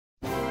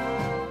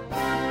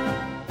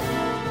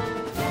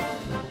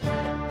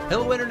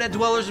Hello, Internet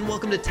dwellers, and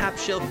welcome to Top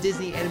Shelf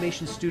Disney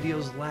Animation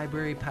Studios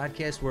Library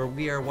Podcast, where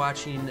we are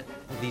watching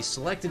the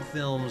selected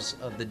films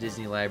of the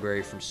Disney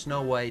Library from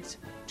Snow White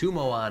to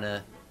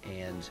Moana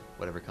and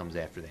whatever comes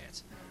after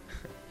that.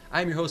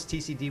 I'm your host,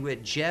 TC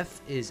DeWitt.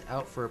 Jeff is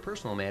out for a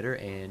personal matter,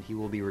 and he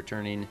will be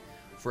returning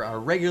for our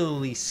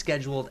regularly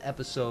scheduled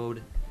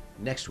episode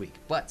next week.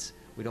 But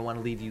we don't want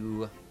to leave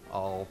you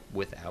all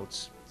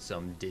without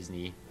some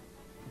Disney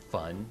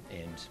fun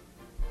and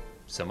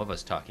some of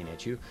us talking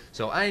at you.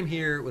 So I'm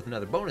here with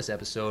another bonus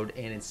episode,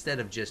 and instead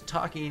of just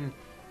talking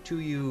to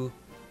you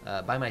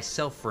by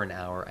myself for an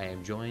hour, I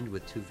am joined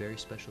with two very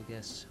special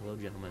guests. Hello,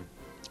 gentlemen.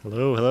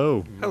 Hello,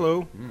 hello.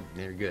 Hello.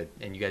 They're good.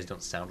 And you guys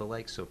don't sound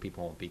alike, so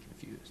people won't be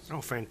confused. Oh,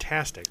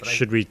 fantastic.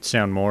 Should we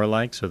sound more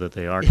alike so that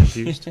they are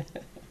confused?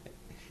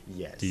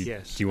 Yes. Do you,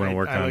 Yes. do you want to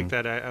work I on like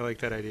that. I like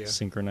that idea.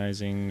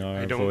 synchronizing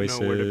our I don't voices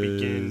know where to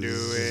begin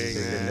doing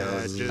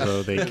that.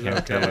 so they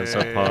can't tell us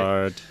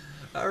apart?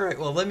 All right,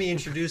 well, let me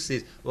introduce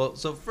these. Well,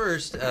 so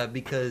first,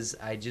 because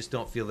I just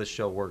don't feel this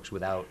show works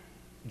without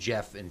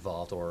Jeff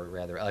involved, or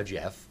rather a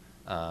Jeff,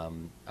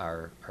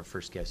 our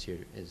first guest here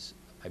is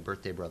my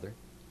birthday brother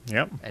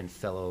Yep. and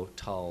fellow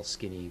tall,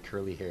 skinny,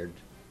 curly-haired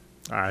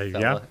Yeah,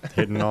 fella.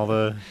 hitting all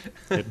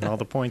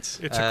the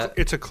points. It's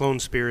a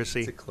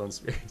clone-spiracy. It's a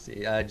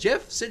conspiracy.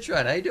 Jeff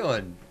Citron, how you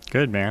doing?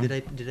 Good, man. Did I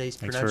Thanks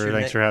pronounce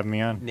your for having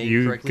me on. name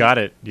You correctly? got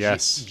it.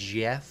 Yes.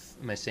 Jeff.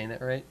 Am I saying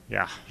that right?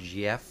 Yeah.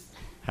 Jeff.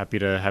 Happy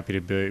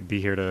to be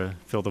here to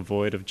fill the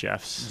void of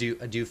Jeffs. Do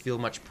you feel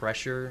much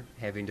pressure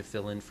having to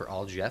fill in for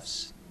all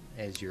Jeffs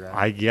as you're on?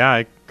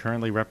 I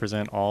currently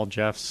represent all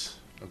Jeffs.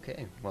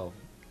 Okay. Well,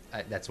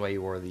 that's why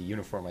you wore the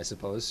uniform, I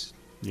suppose.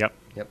 Yep.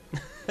 Yep.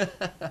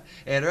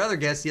 And our other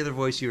guest, the other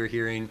voice you were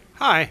hearing,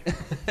 Hi.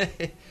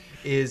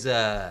 is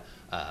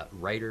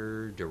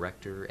writer,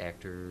 director,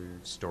 actor,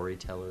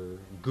 storyteller,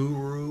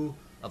 guru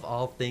of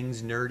all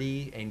things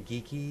nerdy and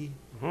geeky,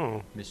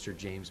 Oh, Mr.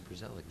 James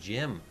Brzezlik.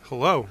 Jim,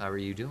 hello. how are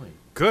you doing?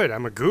 Good.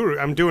 I'm a guru.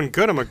 I'm doing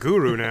good. I'm a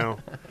guru now.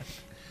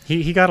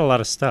 He got a lot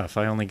of stuff.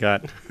 I only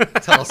got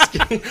Tall,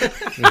 skinny.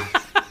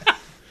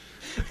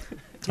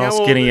 tall,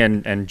 well, skinny,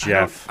 and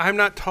Jeff. I'm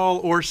not tall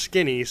or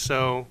skinny,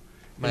 so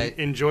My-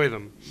 enjoy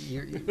them.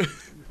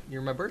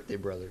 You're my birthday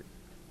brother,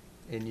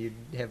 and you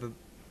have a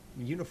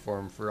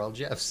uniform for all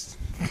Jeffs.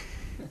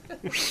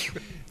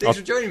 Thanks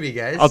for joining me,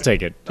 guys. I'll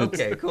take it.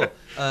 Okay, cool.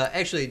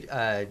 Actually,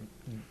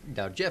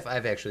 now, Jeff,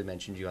 I've actually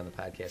mentioned you on the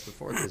podcast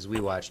before because we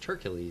watched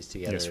Hercules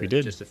together Yes, we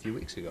did. just a few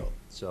weeks ago.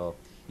 So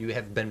you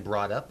have been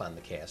brought up on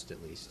the cast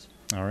at least.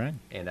 All right.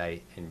 And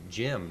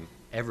Jim,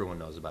 everyone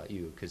knows about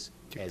you because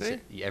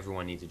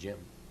everyone needs a Jim.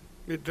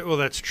 Well,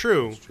 that's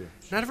true. It's true.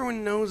 Not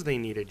everyone knows they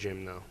need a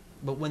gym, though.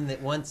 But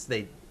once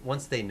they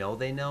know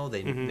they know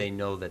Mhm. they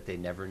know that they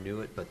never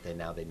knew it, but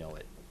now they know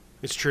it.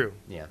 It's true.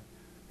 Yeah.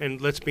 And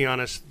let's be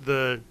honest,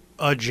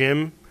 a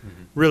gym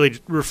really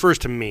refers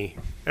to me.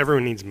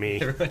 Everyone needs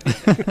me.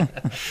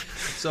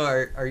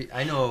 So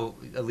I know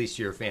at least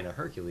you're a fan of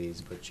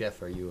Hercules, but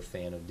Jeff, are you a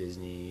fan of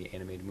Disney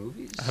animated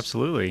movies?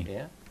 Absolutely.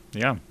 Yeah.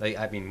 Yeah. Like,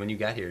 I mean, when you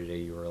got here today,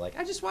 you were like,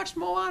 I just watched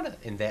Moana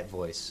in that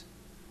voice.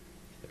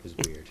 It was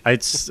weird.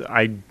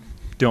 I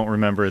don't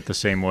remember it the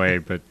same way,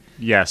 but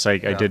yes, I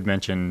No. did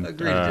mention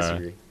Agree to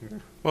disagree.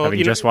 Well, having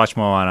you know- just watched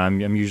Moana.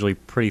 I'm usually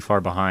pretty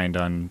far behind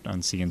on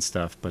seeing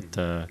stuff,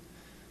 but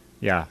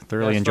yeah,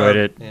 thoroughly That's enjoyed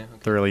fine. it. Yeah, okay.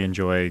 Thoroughly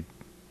enjoy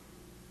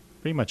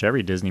pretty much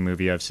every Disney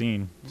movie I've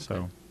seen.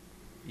 So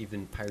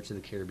Even Pirates of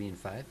the Caribbean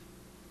 5?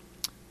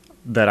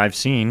 that I've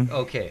seen.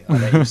 Okay,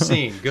 that you've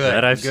seen. Good.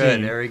 That I've Good.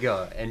 seen. There we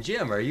go. And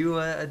Jim, are you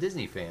a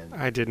Disney fan?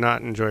 I did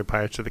not enjoy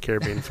Pirates of the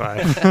Caribbean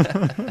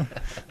 5.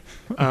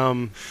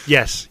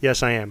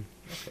 Yes, I am.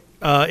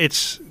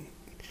 It's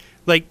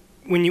like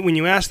when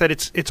you ask that,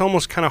 it's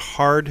almost kind of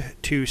hard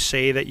to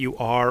say that you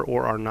are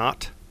or are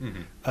not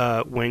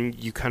when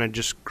you kind of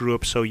just grew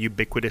up so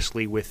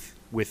ubiquitously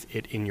with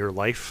it in your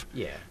life.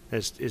 Yeah.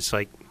 It's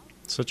like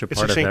Such a It's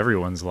part the of same-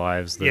 everyone's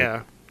lives. That,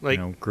 yeah,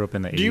 like grew up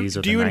in the do you 80s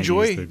or do the you 90s.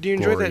 enjoy the do you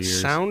enjoy glory that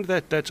years. sound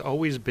that's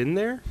always been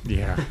there?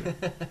 Yeah.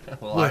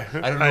 Well, I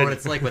don't know what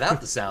it's like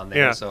without the sound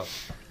there. Yeah. So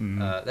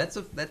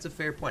that's a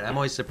fair point. I'm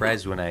always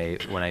surprised when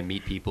I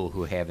meet people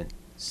who haven't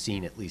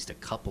seen at least a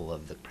couple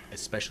of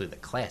especially the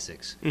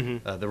classics,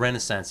 the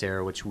Renaissance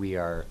era, which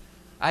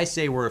I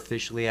say we're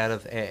officially out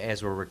of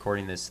as we're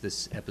recording this.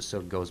 This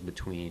episode goes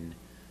between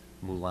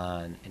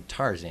Mulan and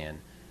Tarzan.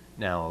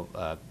 Now,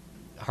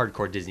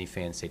 hardcore Disney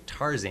fans say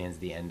Tarzan's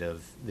the end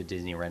of the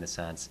Disney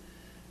Renaissance.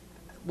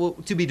 Well,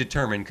 to be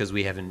determined because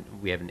we haven't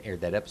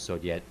aired that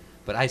episode yet.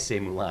 But I say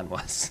Mulan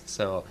was.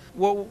 So,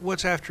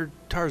 What's after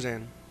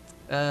Tarzan?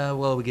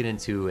 well, we get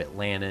into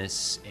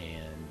Atlantis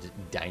and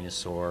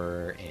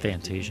Dinosaur and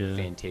Fantasia,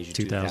 Fantasia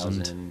 2000.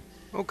 2000.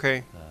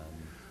 Okay.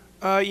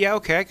 Yeah,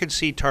 okay. I could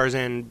see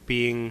Tarzan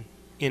being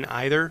in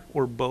either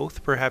or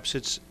both. Perhaps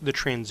it's the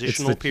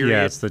transitional period.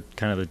 Yeah, it's the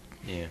kind of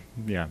Yeah.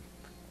 yeah.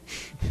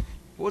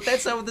 Well,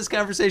 that's not what this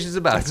conversation is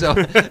about. So,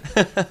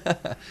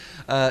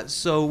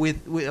 so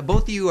with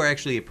both of you are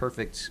actually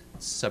perfect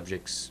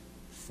subjects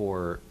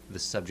for the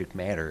subject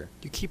matter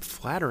You keep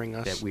flattering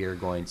us. that we are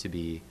going to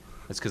be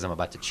That's because I'm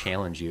about to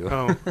challenge you.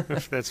 Oh,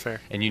 that's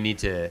fair. And I need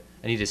to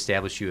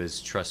establish you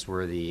as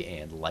trustworthy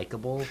and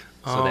likable,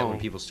 so that when Oh.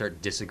 people start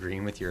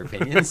disagreeing with your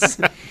opinions,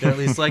 they're at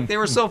least like, they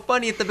were so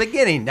funny at the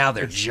beginning, now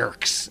they're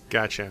jerks.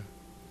 Gotcha.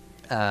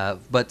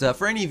 But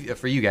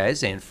for you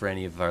guys and for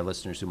any of our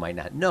listeners who might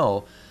not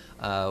know,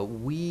 a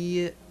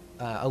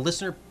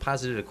listener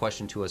posited a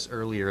question to us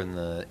earlier in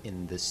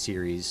the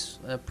series,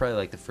 probably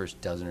like the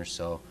first dozen or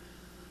so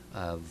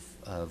of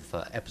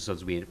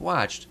episodes we had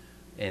watched,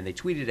 and they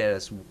tweeted at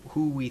us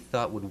who we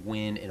thought would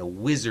win in a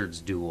wizards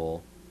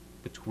duel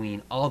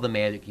between all the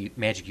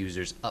magic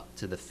users up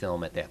to the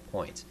film at that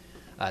point.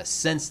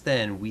 Since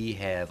then, we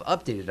have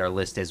updated our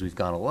list as we've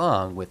gone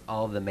along with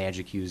all the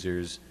magic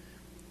users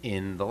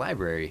in the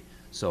library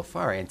so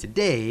far. And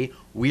today,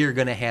 we are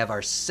going to have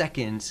our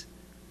second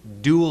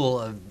duel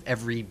of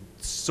every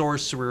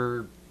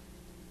sorcerer,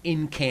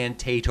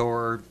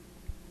 incantator.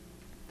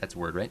 That's a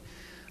word, right?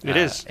 It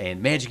is.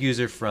 And magic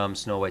user from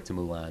Snow White to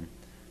Mulan.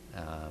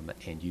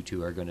 And you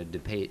two are going to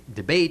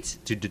debate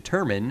to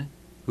determine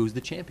who's the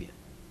champion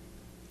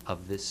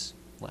of this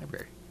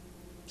library.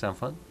 Sound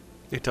fun?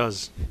 It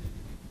does.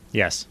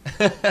 Yes.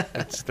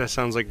 That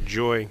sounds like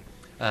joy.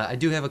 I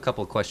do have a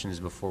couple of questions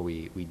before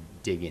we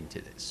dig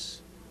into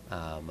this.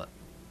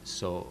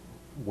 So,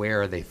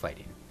 where are they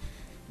fighting?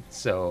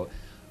 So,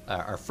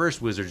 our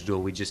first Wizards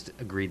duel, we just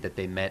agreed that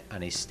they met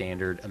on a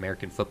standard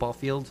American football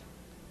field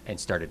and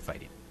started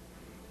fighting.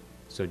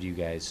 So, do you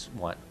guys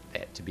want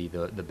that to be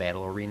the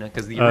battle arena?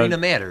 Because the arena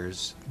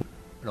matters.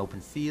 An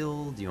open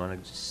field? Do you want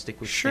to just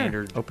stick with Sure.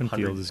 standard? Open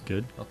 100? field is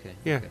good. Okay.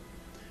 Yeah. Okay.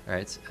 All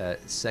right.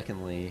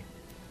 Secondly,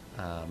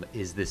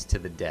 is this to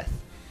the death?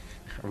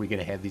 Are we going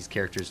to have these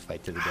characters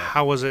fight to the death?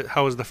 How was it?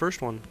 How was the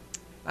first one?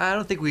 I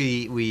don't think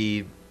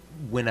we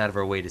went out of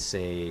our way to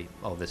say,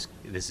 oh, this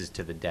is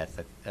to the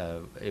death.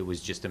 It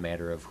was just a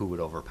matter of who would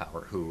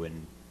overpower who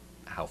and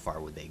how far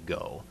would they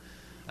go.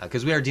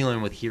 Because we are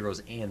dealing with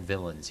heroes and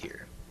villains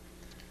here.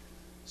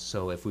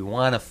 So if we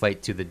want to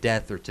fight to the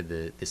death or to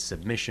the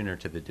submission or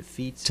to the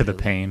defeat. To the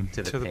pain.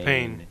 To the To the pain.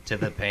 pain. To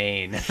the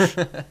pain.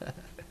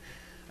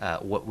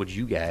 What would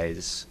you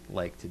guys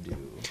like to do?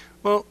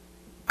 Well,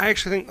 I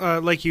actually think,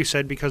 like you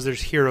said, because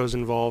there's heroes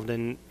involved,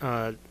 and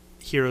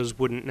heroes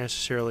wouldn't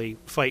necessarily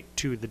fight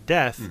to the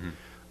death.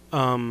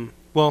 I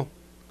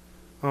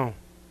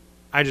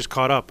just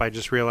caught up. I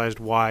just realized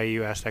why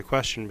you asked that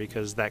question,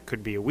 because that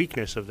could be a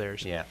weakness of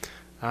theirs. Yeah.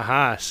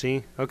 Aha,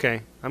 see?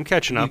 Okay, I'm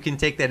catching You up. can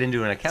take that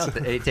into an account.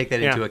 Take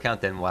that Yeah. into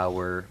account then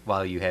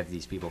while you have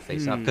these people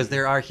face off, because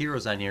there are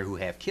heroes on here who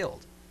have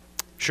killed.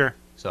 Sure.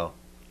 So,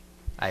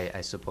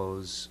 I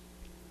suppose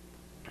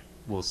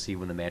we'll see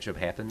when the matchup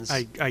happens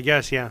I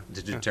guess, yeah.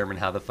 to determine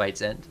how the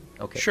fights end.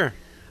 Okay. Sure.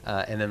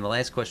 And then the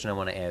last question I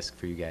want to ask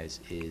for you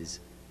guys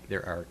is: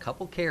 there are a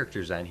couple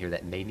characters on here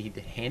that may need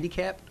to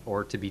handicap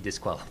or to be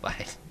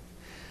disqualified.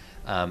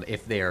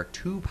 If they are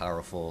too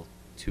powerful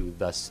to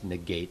thus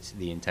negate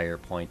the entire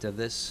point of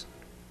this,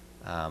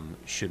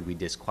 should we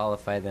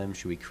disqualify them?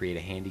 Should we create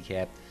a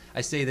handicap?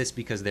 I say this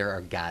because there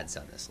are gods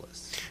on this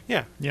list.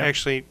 Yeah. Yeah.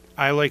 Actually,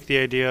 I like the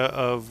idea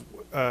of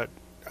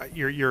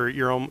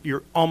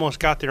you're almost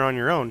got there on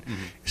your own.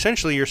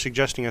 Essentially, you're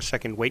suggesting a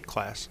second weight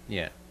class.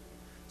 Yeah.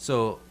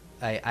 So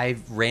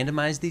I've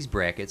randomized these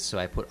brackets, so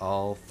I put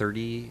all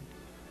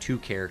 32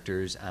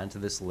 characters onto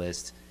this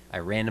list. I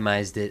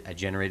randomized it. I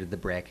generated the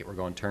bracket. We're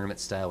going tournament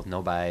style with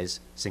no buys,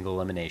 single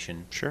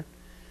elimination. Sure.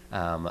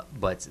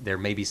 But there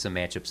may be some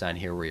matchups on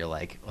here where you're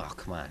like, oh,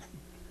 come on.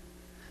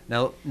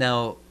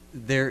 Now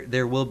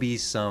there will be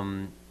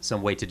some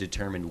way to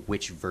determine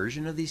which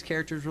version of these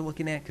characters we're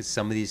looking at, because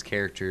some of these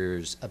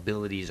characters'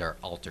 abilities are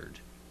altered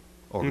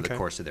over the Okay.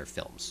 course of their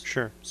films.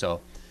 Sure.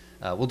 So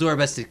we'll do our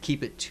best to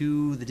keep it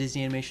to the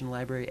Disney Animation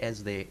Library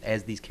as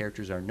these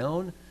characters are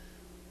known.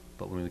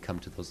 But when we come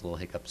to those little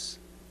hiccups,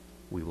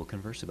 we will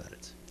converse about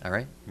it. All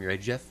right? You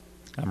ready, Jeff?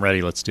 I'm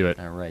ready. Let's do it.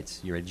 All right.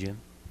 You ready, Jim?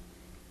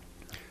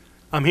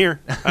 I'm here.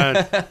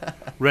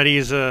 Ready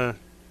is a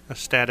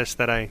status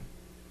that I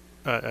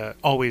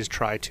always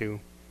try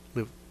to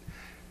live.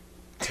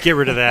 Get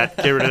rid of that.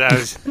 Get rid of that. I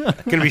was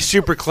going to be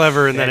super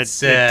clever, and then it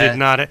did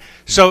not.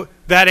 So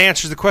that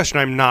answers the question.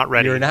 I'm not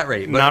ready. You're not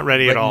ready. Not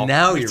ready but at all.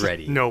 Now you're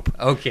ready. Nope.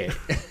 Okay.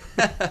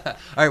 All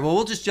right, well,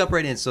 we'll just jump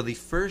right in. So the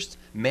first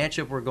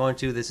matchup we're going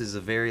to, this is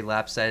a very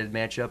lopsided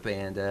matchup,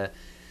 and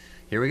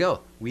here we go.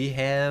 We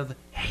have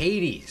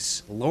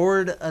Hades,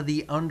 Lord of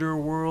the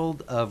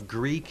Underworld of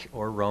Greek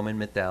or Roman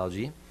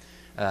mythology.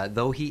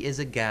 Though he is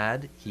a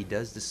god, he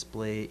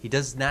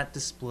does not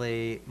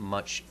display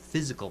much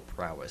physical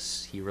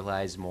prowess. He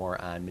relies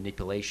more on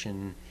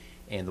manipulation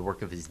and the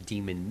work of his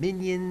demon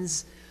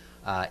minions.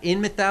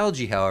 In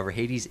mythology, however,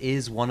 Hades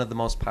is one of the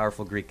most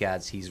powerful Greek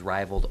gods. He's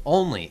rivaled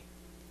only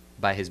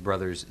by his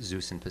brothers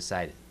Zeus and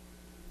Poseidon.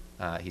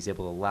 He's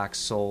able to lock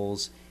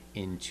souls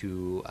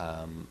into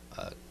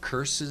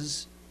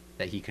curses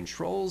that he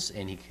controls,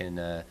 and he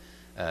can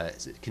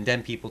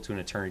condemn people to an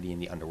eternity in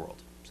the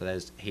underworld. So that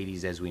is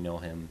Hades as we know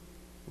him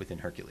within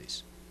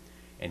Hercules.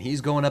 And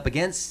he's going up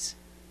against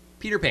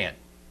Peter Pan.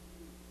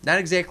 Not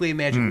exactly a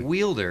magic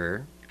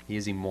wielder. He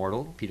is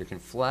immortal. Peter can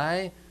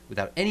fly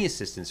without any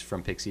assistance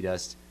from pixie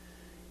dust,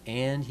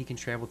 and he can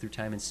travel through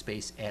time and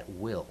space at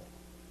will.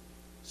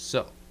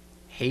 So,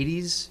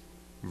 Hades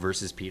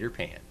versus Peter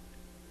Pan.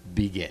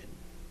 Begin.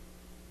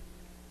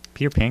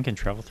 Peter Pan can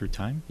travel through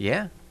time?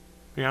 Yeah.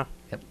 Yeah.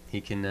 Yep.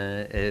 He can.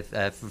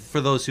 For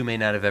those who may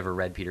not have ever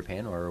read Peter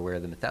Pan or are aware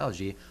of the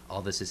mythology,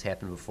 all this has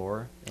happened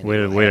before. And Way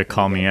it to, will way to happen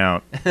call me again.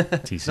 out,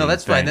 TC. No,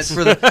 that's fine. Thanks. That's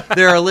for the.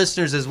 There are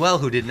listeners as well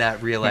who did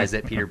not realize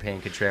that Peter Pan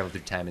could travel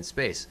through time and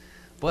space,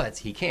 but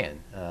he can.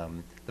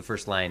 The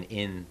first line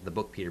in the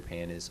book Peter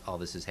Pan is, "All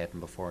this has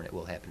happened before, and it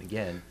will happen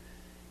again."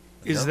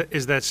 Is No?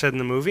 that said in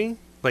the movie?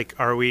 Like,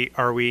 are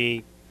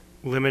we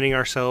limiting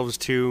ourselves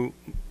to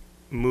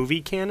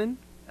movie canon?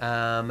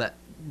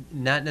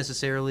 Not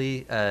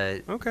necessarily.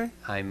 Okay.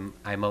 I'm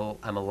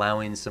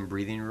allowing some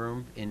breathing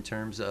room in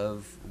terms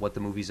of what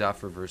the movies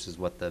offer versus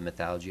what the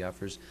mythology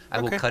offers. I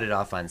will Okay. cut it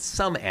off on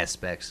some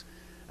aspects.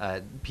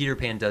 Peter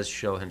Pan does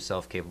show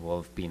himself capable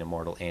of being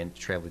immortal and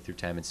traveling through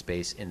time and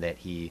space, in that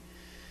he.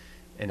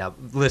 And now,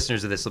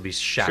 listeners of this will be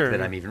shocked Sure.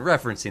 that I'm even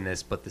referencing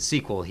this, but the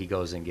sequel, he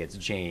goes and gets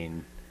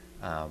Jane,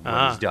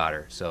 Wendy's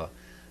daughter. So,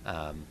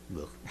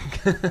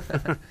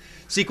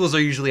 sequels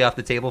are usually off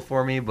the table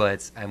for me,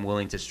 but I'm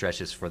willing to stretch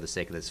this for the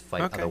sake of this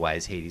fight. Okay.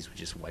 Otherwise, Hades would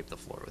just wipe the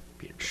floor with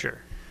Peter Pan. Sure.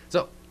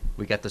 So,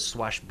 we got the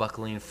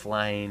swashbuckling,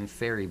 flying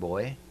fairy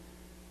boy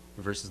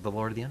versus the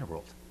Lord of the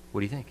Underworld.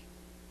 What do you think?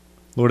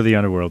 Lord of the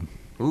Underworld.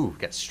 Ooh,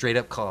 got straight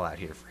up call out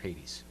here for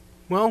Hades.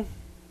 Well,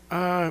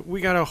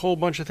 we got a whole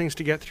bunch of things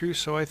to get through,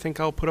 so I think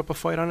I'll put up a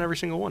fight on every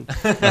single one.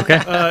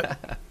 Okay.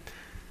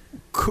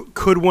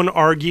 Could one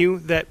argue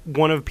that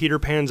one of Peter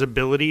Pan's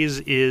abilities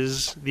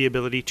is the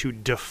ability to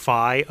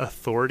defy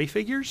authority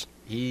figures?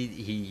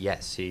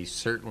 Yes, he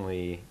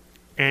certainly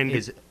And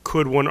is.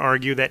 could one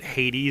argue that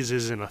Hades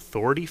is an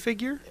authority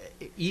figure?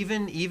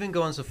 Even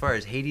going so far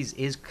as Hades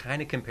is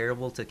kind of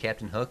comparable to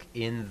Captain Hook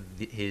in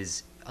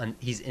his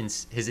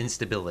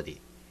instability.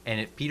 And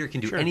if Peter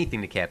can do Sure.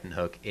 anything to Captain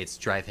Hook, it's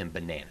drive him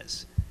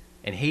bananas.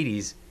 And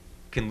Hades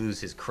can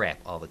lose his crap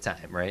all the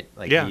time, right?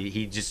 Like Yeah.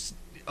 he just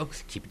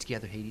keep it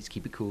together, Hades,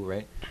 keep it cool,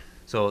 right?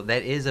 So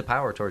that is a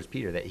power towards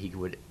Peter, that he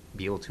would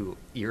be able to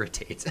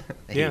irritate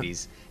Yeah.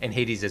 Hades. And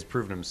Hades has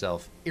proven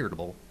himself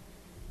irritable.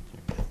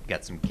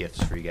 Got some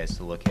gifts for you guys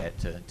to look at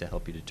to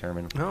help you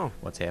determine Oh.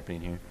 what's happening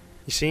here.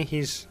 You see,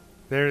 he's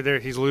there.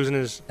 He's losing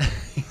his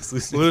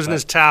He's losing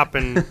his top,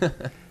 and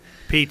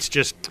Pete's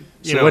just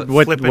So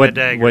flipping a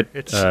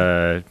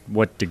dagger.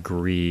 what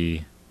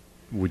degree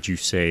would you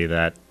say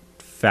that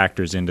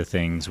factors into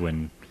things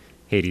when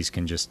Hades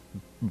can just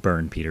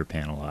burn Peter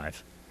Pan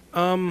alive?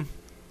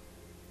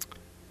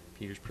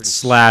 Peter's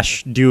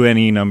pretty / do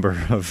any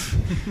number of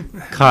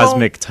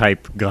cosmic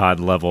type god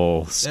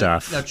level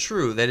stuff. Now,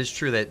 true. That is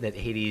true. That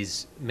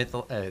Hades,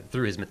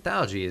 through his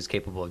mythology, is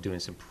capable of doing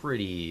some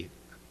pretty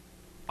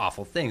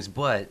awful things.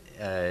 But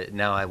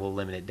now I will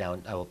limit it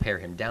down. I will pare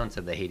him down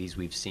to the Hades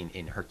we've seen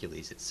in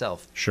Hercules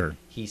itself. Sure.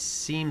 He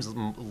seems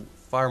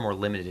far more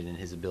limited in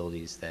his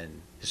abilities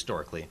than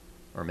historically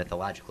or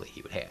mythologically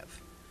he would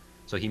have.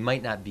 So he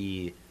might not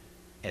be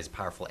as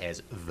powerful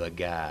as the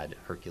god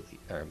Hercules,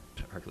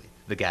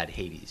 the god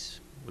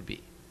Hades would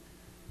be.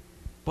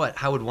 But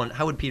how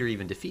would Peter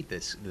even defeat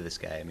this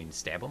guy? I mean,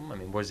 stab him? I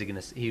mean, what is he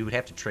gonna? He would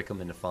have to trick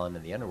him into falling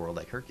in the underworld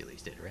like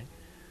Hercules did, right?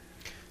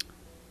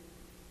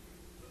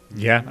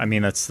 Yeah, I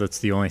mean that's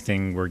the only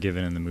thing we're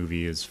given in the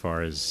movie as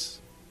far as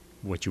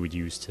what you would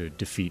use to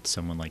defeat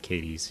someone like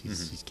Hades. He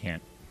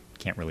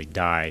can't really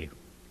die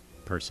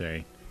per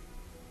se.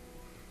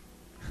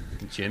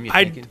 Jim, you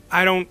thinking?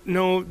 I don't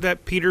know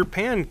that Peter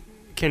Pan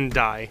can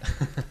die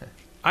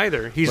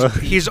either. Well,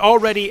 He's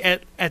already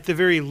at the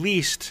very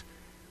least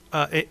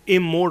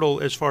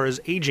immortal as far as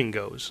aging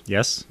goes.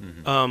 Yes.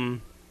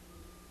 And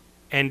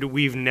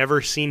we've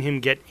never seen him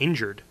get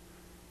injured.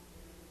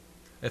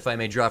 If I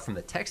may draw from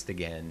the text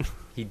again,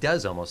 he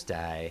does almost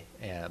die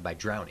by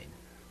drowning.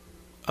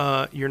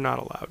 You're not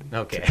allowed.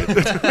 Okay.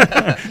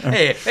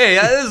 hey,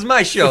 this is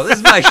my show. This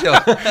is my show.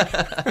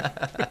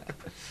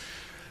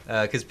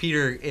 Because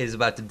Peter is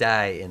about to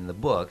die in the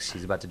books.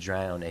 He's about to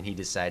drown, and he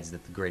decides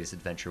that the greatest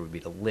adventure would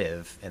be to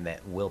live, and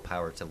that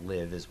willpower to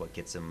live is what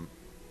gets him,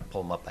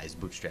 pull him up by his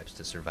bootstraps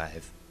to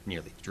survive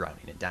nearly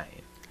drowning and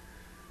dying.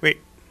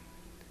 Wait.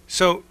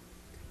 So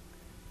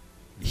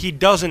he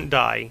doesn't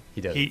die.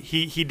 He doesn't.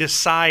 He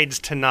decides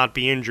to not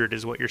be injured,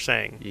 is what you're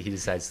saying. He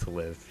decides to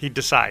live. He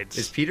decides.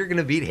 Is Peter going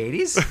to beat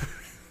Hades?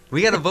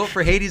 We got to vote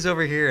for Hades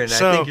over here, and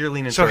So- I think you're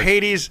leaning So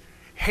towards...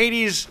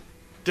 Hades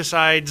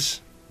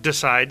decides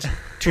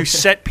to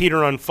set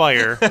Peter on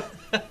fire,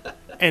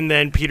 and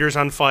then Peter's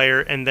on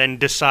fire, and then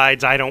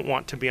decides I don't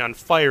want to be on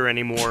fire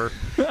anymore,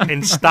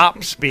 and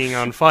stops being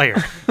on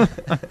fire.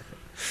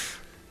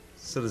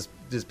 So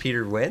does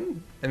Peter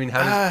win? I mean,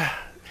 how does...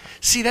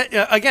 See that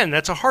again?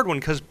 That's a hard one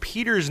because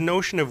Peter's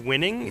notion of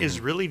winning is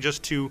really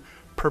just to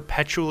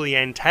perpetually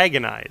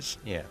antagonize.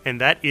 Yeah. And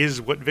that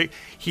is what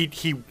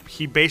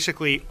he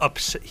basically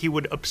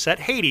would upset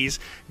Hades.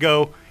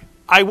 Go,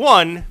 I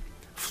won.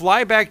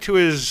 Fly back to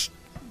his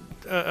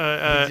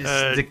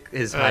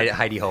his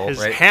hidey hole, his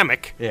right?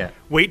 hammock. Yeah.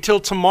 Wait till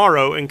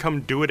tomorrow and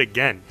come do it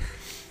again.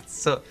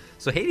 So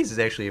Hades is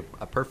actually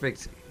a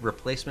perfect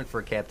replacement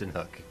for Captain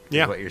Hook. Is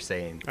Yeah. what you're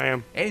saying. I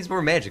am. And he's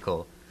more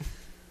magical.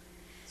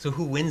 So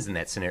who wins in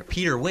that scenario?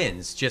 Peter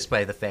wins just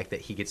by the fact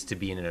that he gets to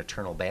be in an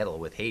eternal battle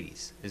with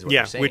Hades. Is what Yeah,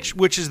 you're saying.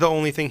 which is the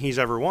only thing he's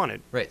ever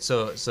wanted. Right.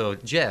 So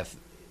Jeff,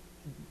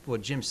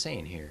 what Jim's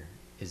saying here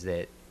is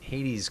that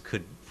Hades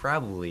could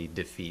probably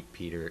defeat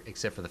Peter,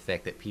 except for the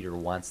fact that Peter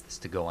wants this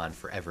to go on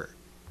forever.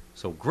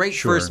 So great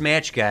Sure. first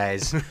match,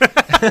 guys.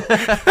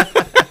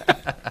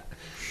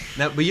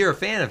 Now, but you're a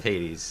fan of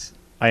Hades.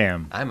 I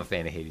am. I'm a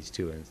fan of Hades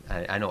too,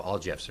 and I know all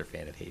Jeffs are a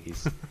fan of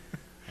Hades.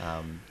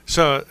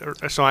 So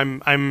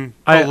I'm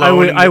I alone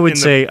would in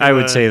say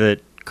the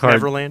that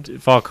Neverland?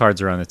 if all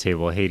cards are on the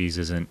table, Hades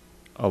isn't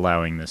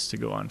allowing this to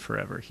go on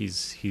forever.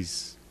 He's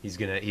He's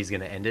gonna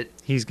end it.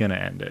 gonna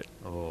end it.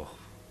 Oh,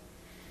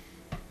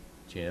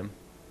 Jim,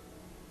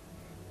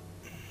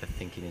 the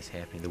thinking is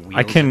happening. The wheels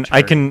are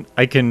turning.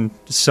 I can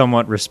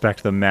somewhat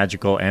respect the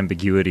magical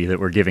ambiguity that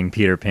we're giving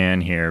Peter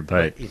Pan here,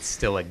 but It's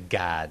still a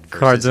god.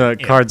 versus an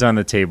imp. cards on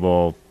the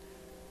table.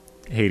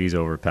 Hades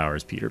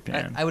overpowers Peter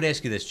Pan. I would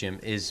ask you this, Jim: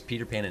 is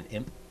Peter Pan an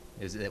imp?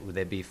 Would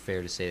that be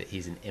fair to say that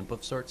he's an imp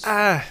of sorts?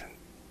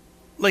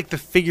 like the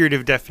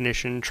figurative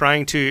definition,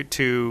 trying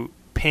to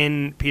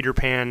pin Peter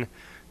Pan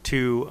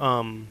to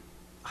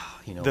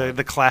You know,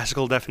 the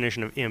classical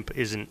definition of imp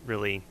isn't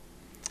really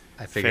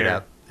I figured fair.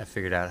 out. I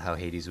figured out how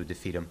Hades would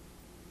defeat him.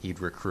 He'd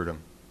recruit him.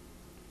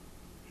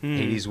 Hmm.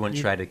 Hades wouldn't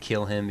try to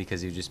kill him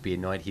because he'd just be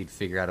annoyed. He'd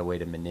figure out a way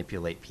to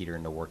manipulate Peter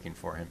into working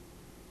for him,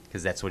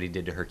 because that's what he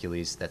did to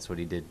Hercules. That's what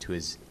he did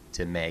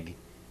to Meg.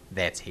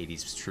 That's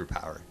Hades' true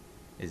power,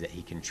 is that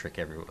he can trick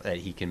everyone. That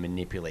he can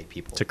manipulate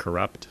people to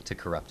corrupt. to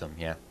corrupt them.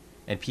 Yeah,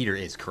 and Peter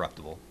is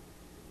corruptible.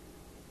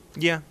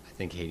 Yeah. I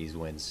think Hades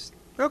wins.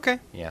 Okay.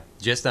 Yeah,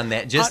 just on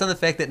that. Just on the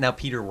fact that now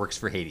Peter works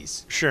for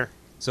Hades. Sure.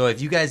 So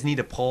if you guys need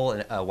to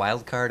pull a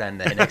wild card on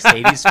the next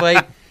Hades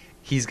fight,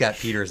 he's got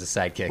Peter as a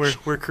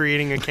sidekick. We're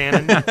creating a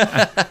canon. All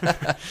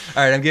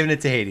right, I'm giving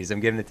it to Hades.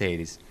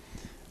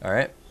 All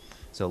right,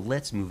 so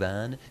let's move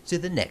on to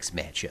the next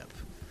matchup.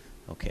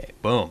 Okay,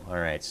 boom. All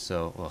right,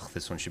 so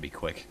this one should be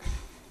quick.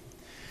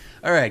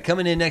 All right,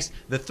 coming in next,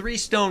 the three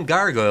stone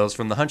gargoyles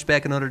from the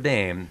Hunchback of Notre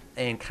Dame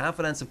and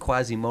confidants of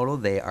Quasimodo.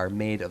 They are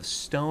made of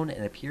stone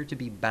and appear to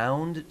be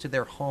bound to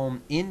their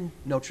home in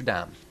Notre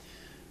Dame.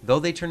 Though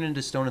they turn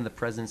into stone in the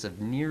presence of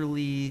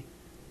nearly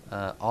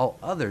all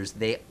others,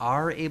 they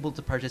are able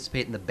to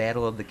participate in the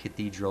battle of the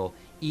cathedral,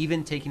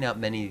 even taking out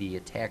many of the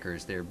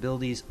attackers. Their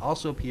abilities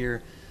also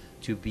appear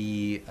to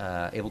be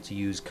able to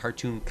use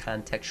cartoon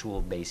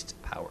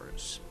contextual-based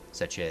powers,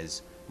 such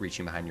as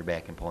reaching behind your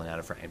back and pulling out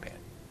a frying pan.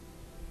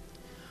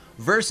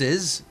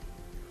 Versus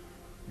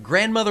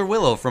Grandmother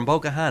Willow from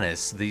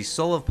Pocahontas. The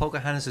soul of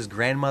Pocahontas'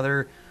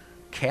 grandmother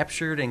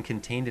captured and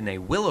contained in a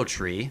willow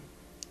tree,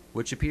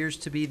 which appears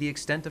to be the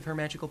extent of her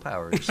magical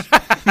powers.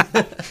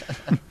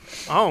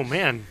 Oh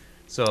man.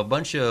 So a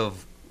bunch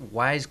of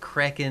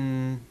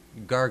wisecracking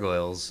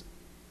gargoyles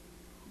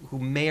who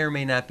may or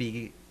may not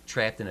be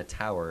trapped in a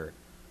tower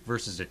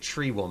versus a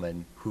tree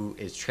woman who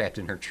is trapped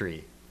in her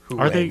tree. Who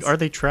wins? Are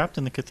they trapped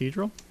in the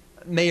cathedral?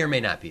 May or may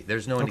not be.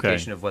 There's no Okay.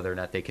 indication of whether or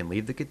not they can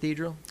leave the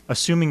cathedral.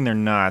 Assuming they're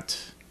not,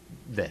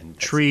 Then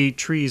that's-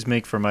 trees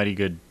make for mighty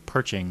good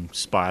perching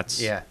spots.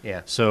 Yeah,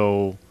 yeah.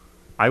 So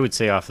I would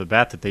say off the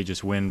bat that they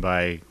just win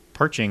by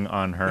perching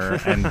on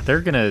her, and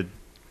they're gonna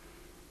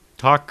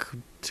talk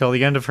till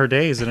the end of her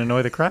days and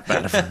annoy the crap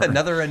out of her.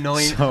 Another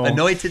annoying, So-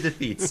 annoyed to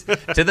defeats.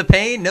 To the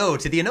pain, no.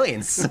 To the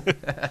annoyance.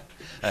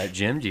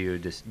 Jim, do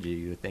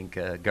you think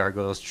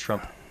gargoyles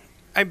trump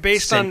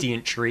Based on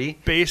sentient tree?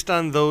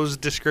 those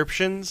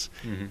descriptions,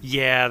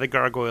 yeah, the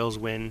gargoyles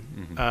win,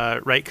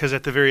 right? Because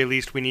at the very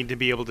least, we need to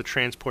be able to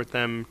transport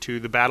them to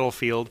the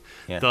battlefield.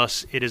 Yeah.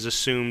 Thus, it is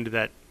assumed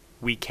that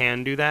we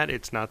can do that.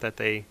 It's not that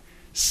they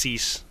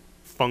cease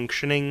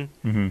functioning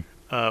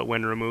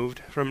when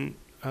removed from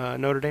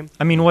Notre Dame.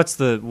 I mean, what's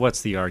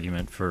the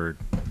argument for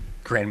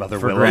Grandmother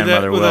For Willow.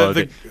 Grandmother Willow,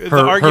 The her-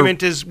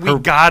 argument is we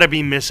gotta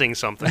be missing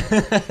something,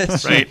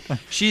 right?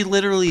 She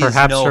literally is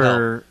Perhaps no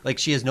her- help. Like,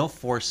 she has no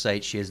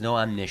foresight. She has no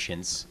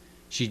omniscience.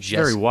 She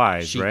just very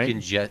wise, she right? Can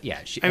just, yeah.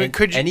 She, I mean, and,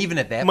 could you- and even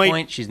at that might-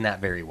 point, she's not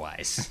very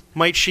wise.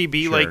 Might she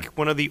be Sure. like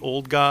one of the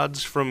old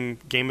gods from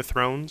Game of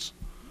Thrones?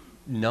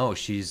 No,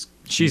 she's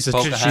She's a-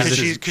 Pocahontas.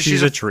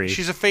 she's a tree.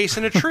 She's a face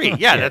in a tree.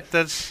 Yeah, Yeah.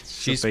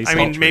 that's. She's face I in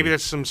mean, a tree. maybe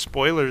that's some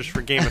spoilers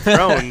for Game of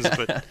Thrones,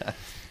 but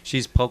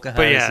she's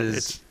Pocahontas'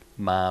 it's-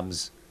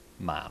 mom's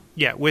mom.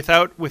 yeah,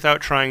 without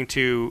trying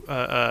to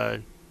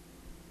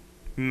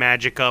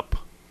magic up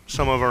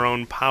some of our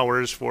own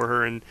powers for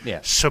her and Yeah.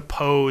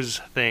 suppose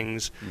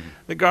things.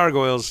 The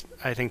gargoyles,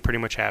 I think, pretty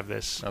much have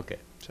this. Okay.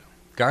 So.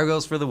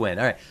 Gargoyles for the win.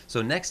 All right.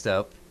 So next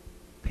up,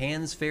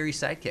 Pan's fairy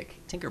sidekick,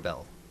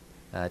 Tinkerbell.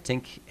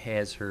 Tink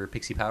has her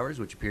pixie powers,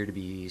 which appear to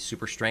be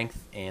super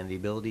strength and the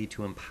ability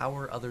to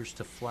empower others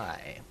to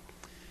fly.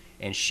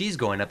 And she's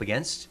going up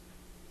against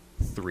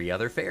three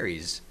other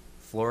fairies,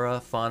 Flora,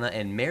 Fauna,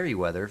 and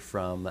Merryweather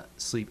from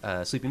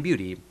Sleeping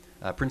Beauty,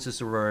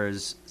 Princess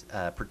Aurora's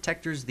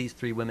protectors, these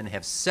three women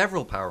have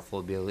several powerful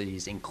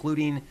abilities,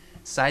 including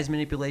size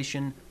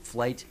manipulation,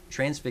 flight,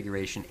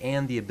 transfiguration,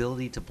 and the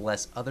ability to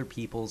bless other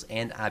peoples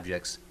and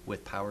objects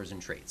with powers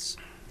and traits.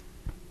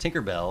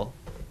 Tinkerbell,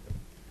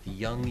 the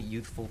young,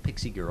 youthful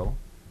pixie girl,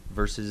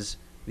 versus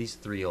these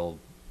three old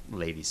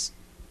ladies.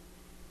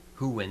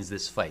 Who wins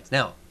this fight?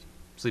 Now,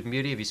 Sleeping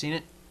Beauty, have you seen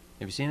it?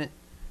 Have you seen it?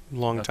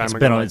 Long Okay,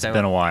 time It's ago.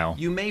 been a while.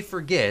 You may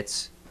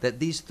forget that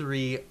these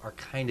three are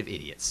kind of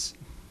idiots.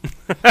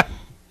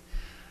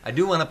 I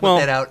do want to put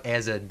that out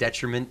as a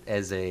detriment,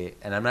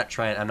 and I'm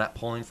not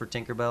pulling for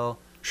Tinkerbell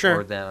Sure.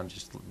 or them. I'm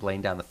just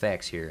laying down the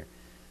facts here,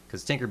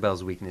 because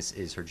Tinkerbell's weakness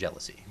is her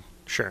jealousy.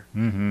 Sure.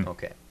 Mm-hmm.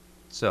 Okay,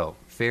 so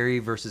fairy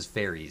versus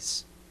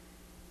fairies,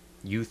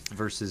 youth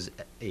versus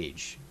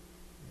age.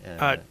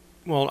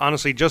 Well,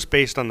 honestly, just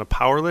based on the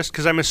power list,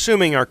 because I'm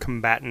assuming our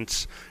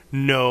combatants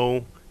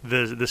know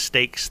the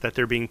stakes that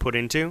they're being put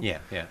into. Yeah.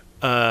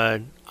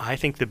 I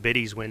think the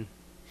biddies win.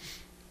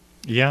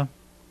 Yeah,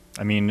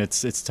 I mean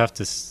it's tough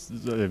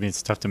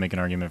to make an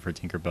argument for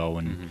Tinkerbell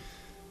when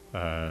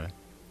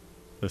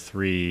the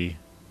three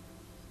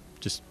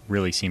just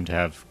really seem to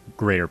have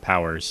greater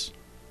powers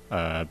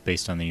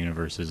based on the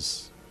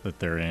universes that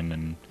they're in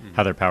and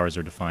how their powers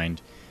are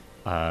defined.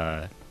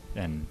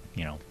 And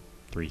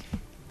three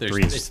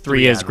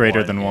is on greater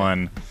one, than yeah.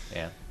 one.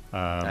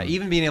 Yeah.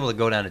 Even being able to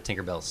go down to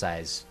Tinkerbell's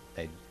size,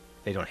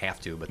 they don't have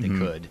to, but they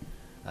could.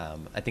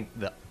 I think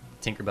the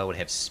Tinkerbell would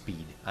have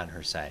speed on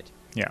her side.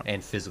 Yeah.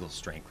 And physical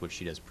strength, which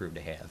she does prove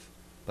to have.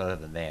 But other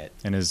than that,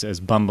 And as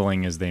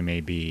bumbling as they may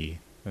be,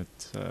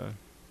 that's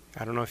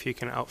I don't know if you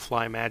can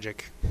outfly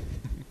magic.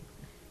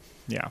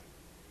 yeah.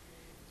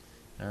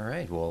 all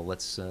right. Well,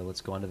 let's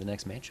go on to the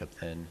next matchup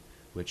then,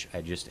 which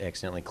I just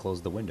accidentally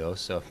closed the window.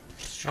 So,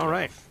 All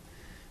right.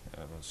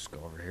 Let's go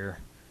over here.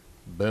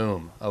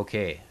 Boom.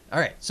 Okay. All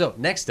right. So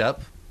next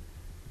up,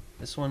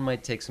 this one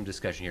might take some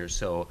discussion here.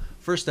 So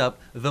first up,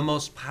 the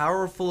most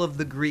powerful of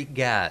the Greek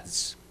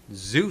gods,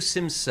 Zeus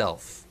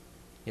himself.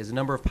 He has a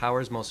number of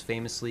powers. Most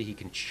famously, he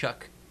can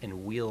chuck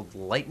and wield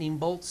lightning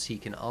bolts. He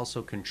can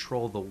also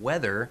control the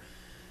weather,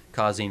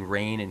 causing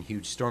rain and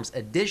huge storms.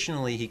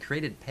 Additionally, he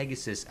created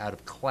Pegasus out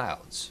of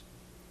clouds.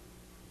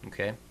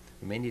 Okay?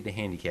 We may need to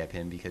handicap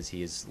him because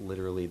he is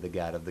literally the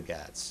god of the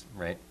gods,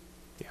 right?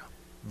 Yeah.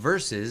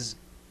 Versus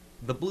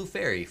the Blue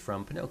Fairy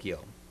from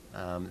Pinocchio.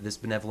 This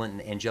benevolent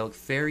and angelic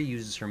fairy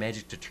uses her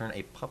magic to turn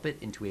a puppet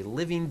into a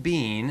living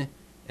being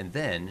and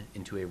then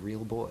into a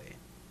real boy.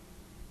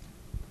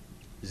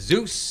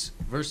 Zeus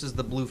versus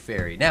the Blue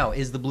Fairy. Now,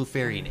 is the Blue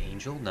Fairy an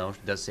angel? No,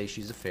 it does say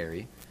she's a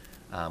fairy.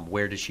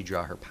 Where does she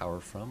draw her power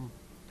from?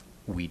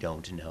 We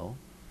don't know.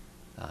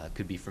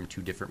 Could be from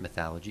two different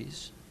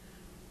mythologies.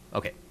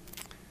 Okay.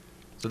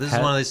 So this is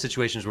one of those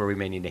situations where we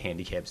may need to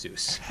handicap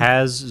Zeus.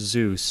 Has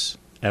Zeus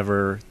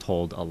ever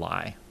told a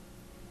lie?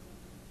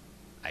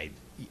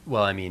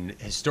 Well, I mean,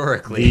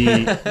 historically.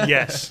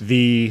 Yes.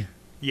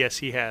 Yes,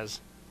 he has.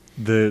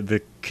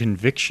 The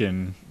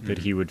conviction that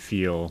he would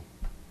feel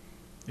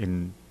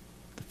in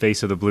the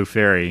face of the Blue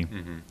Fairy,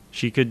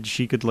 she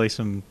could lay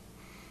some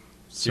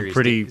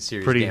pretty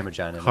damage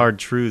on him. hard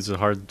truths,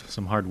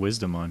 some hard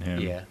wisdom on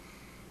him. Yeah.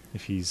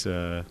 If he's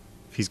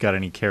got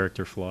any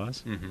character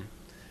flaws.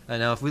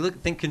 Now, if we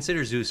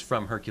consider Zeus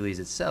from Hercules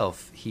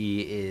itself,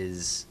 he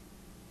is,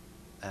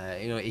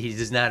 he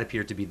does not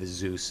appear to be the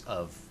Zeus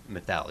of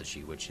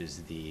mythology, which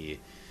is the.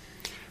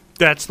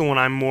 That's the one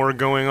I'm more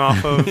going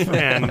off of,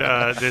 and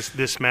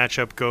this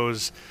matchup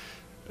goes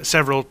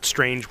several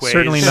strange ways.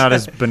 Certainly not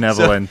as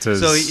benevolent as.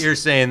 So you're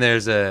saying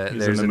there's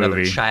another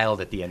movie. child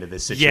at the end of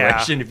this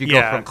situation. Yeah, if you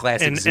go from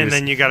classic Zeus, and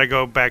then you got to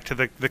go back to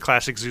the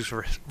classic Zeus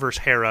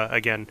versus Hera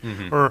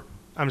again, or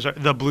I'm sorry,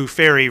 the Blue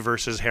Fairy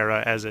versus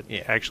Hera, as it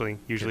actually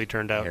usually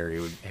turned out.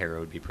 Hera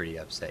would be pretty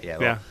upset.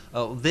 Yeah.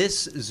 Yeah.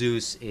 This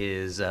Zeus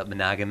is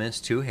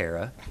monogamous to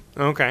Hera.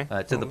 Okay.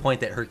 To the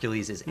point that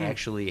Hercules is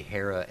actually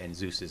Hera and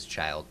Zeus's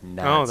child.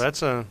 Not,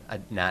 that's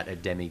not a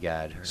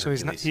demigod. So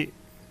he's not.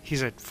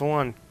 He's a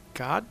full-on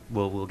god.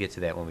 We'll get to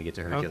that when we get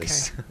to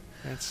Hercules. Okay.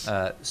 That's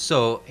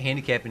so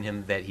handicapping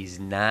him that he's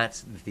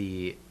not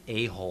the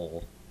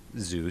a-hole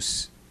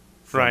Zeus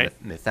from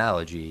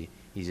mythology.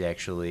 He's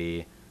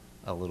actually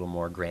a little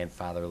more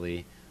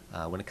grandfatherly.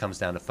 When it comes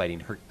down to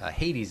fighting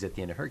Hades at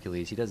the end of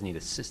Hercules, he doesn't need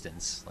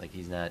assistance. Like,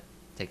 he's not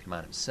taking him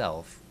on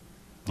himself.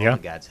 All the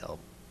gods help.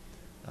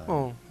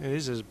 well, it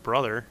is his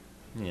brother.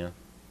 Yeah.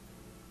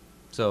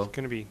 So It's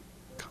going to be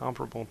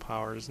comparable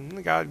powers, and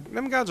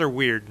them gods are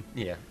weird.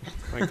 yeah.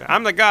 Like,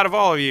 I'm the god of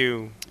all of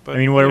you. But, I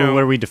mean, what are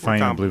we we're defining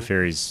the Blue competent.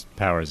 Fairy's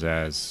powers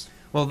as?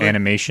 Well,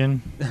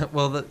 Animation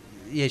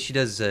she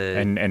does.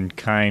 and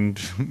kind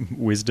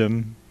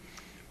wisdom.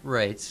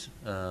 Right.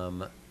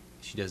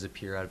 She does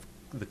appear out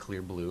of the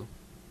clear blue.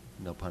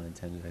 No pun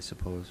intended, I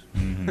suppose.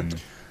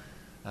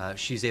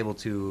 She's able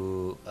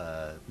to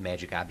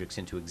magic objects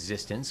into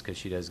existence because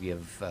she does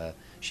give.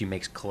 She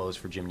makes clothes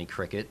for Jiminy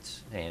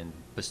Cricket and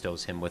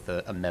bestows him with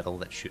a medal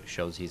that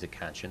shows he's a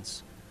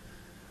conscience.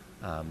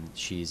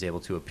 She's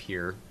able to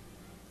appear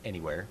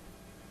anywhere.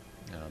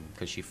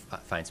 because she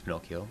finds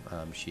Pinocchio.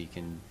 She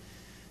can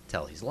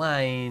tell he's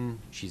lying.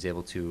 She's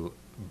able to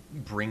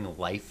bring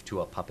life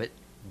to a puppet,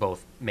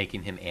 both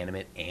making him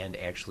animate and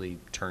actually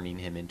turning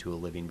him into a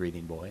living,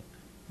 breathing boy.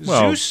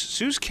 Well-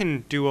 Zeus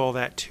can do all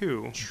that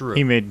too. True.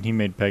 He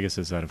made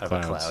Pegasus out of Out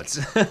of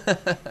clouds.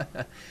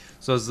 clouds.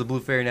 So is the Blue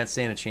Fairy not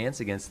standing a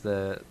chance against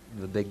the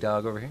big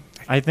dog over here?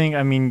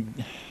 I mean,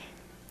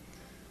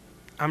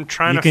 I'm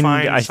trying you to can.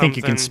 find I think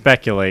you can something-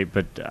 speculate,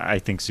 but I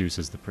think Zeus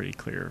is the pretty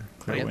clear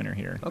Yeah. winner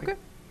here. Okay.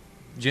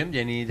 Jim, do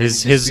you need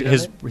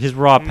His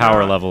raw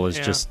power No, level is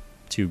yeah. just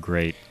too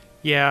great.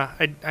 Yeah,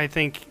 I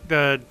think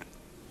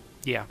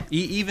yeah.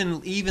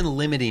 even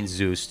limiting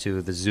Zeus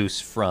to the Zeus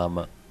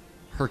from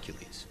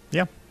Hercules,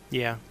 Yeah,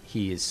 Yeah.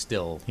 he is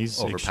still he's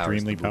overpowers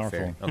extremely the Blue powerful.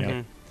 Fairy.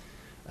 Okay.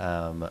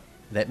 Mhm.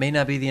 That may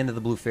not be the end of the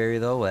Blue Fairy,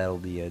 though. That'll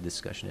be a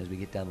discussion as we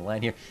get down the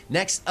line here.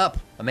 Next up,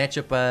 a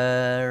matchup.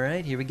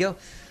 Right, here we go.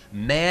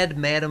 Mad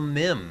Madam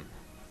Mim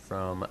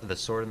from The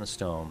Sword and the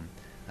Stone.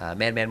 Mad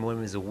Madam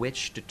Mim is a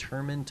witch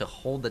determined to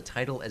hold the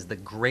title as the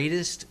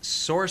greatest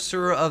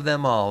sorcerer of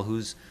them all,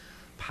 whose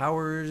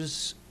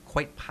powers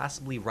quite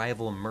possibly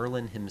rival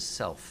Merlin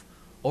himself.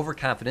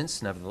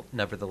 Overconfidence,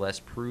 nevertheless,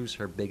 proves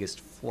her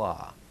biggest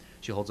flaw.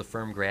 She holds a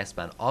firm grasp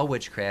on all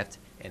witchcraft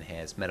and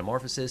has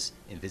metamorphosis,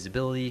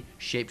 invisibility,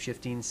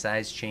 shape-shifting,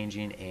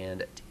 size-changing,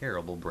 and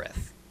terrible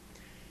breath.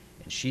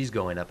 And she's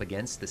going up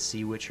against the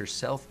sea witch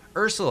herself,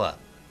 Ursula,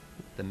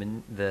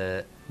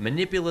 the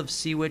manipulative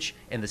sea witch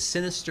and the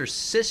sinister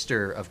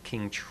sister of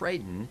King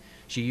Triton.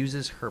 She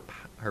uses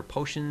her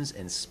potions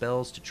and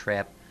spells to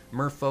trap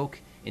merfolk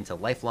into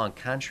lifelong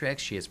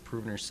contracts. She has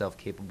proven herself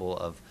capable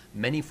of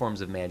many forms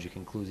of magic,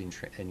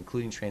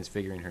 including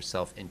transfiguring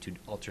herself into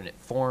alternate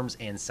forms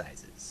and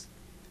sizes.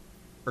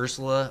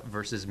 Ursula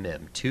versus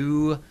Mim.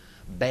 Two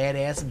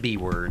badass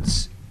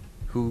B-words.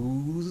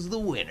 Who's the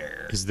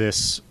winner? Is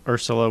this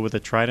Ursula with a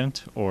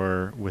trident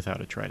or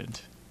without a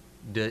trident?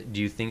 Do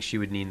you think she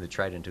would need the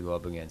trident to go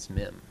up against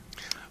Mim?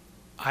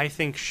 I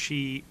think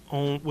she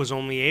was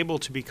only able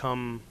to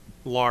become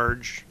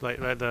large, like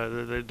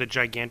the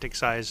gigantic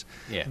size,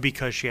 Yeah.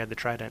 because she had the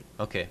trident.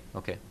 Okay.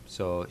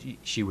 So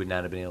she would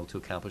not have been able to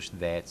accomplish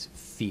that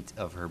feat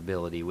of her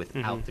ability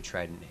without the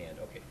trident in hand.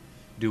 Okay.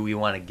 Do we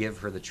want to give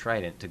her the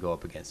trident to go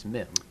up against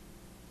Mim?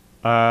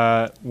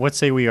 Let's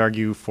say we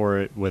argue for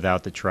it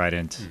without the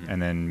trident,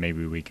 and then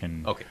maybe we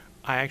can. Okay.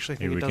 I actually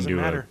think Maybe it we can doesn't do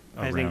matter.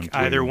 a I think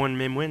round either two. one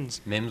Mim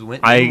wins. Mim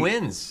I-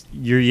 wins.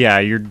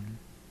 You're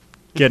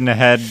getting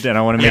ahead, and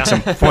I want to make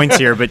some points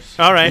here, but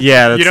All right.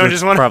 yeah, that's, You don't that's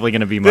just wanna- probably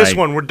going to be my This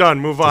one, we're done.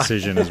 Move on.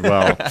 decision as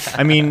well.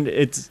 I mean,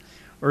 it's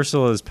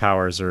Ursula's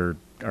powers are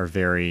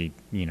very,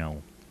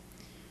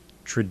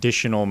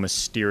 traditional,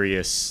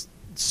 mysterious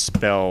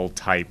spell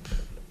type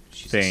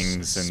She's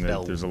things, and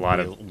spell there's a lot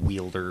of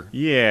wielder.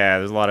 yeah,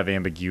 there's a lot of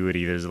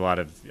ambiguity. There's a lot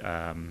of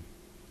I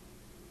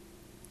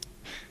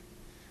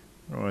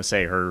don't want to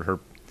say her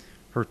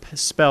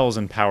spells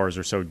and powers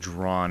are so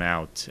drawn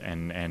out,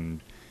 and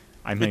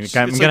I'm going It's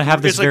to like-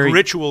 have this it's like very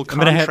ritual I'm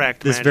gonna have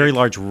contract this magic. very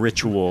large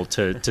ritual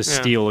to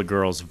steal a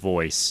girl's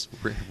voice.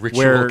 Ritual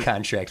Where-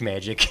 contract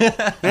magic.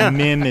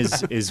 Mim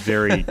is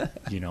very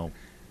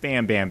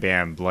bam bam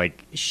bam,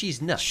 like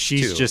She's nuts.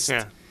 she's too. just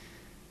Yeah.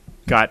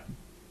 got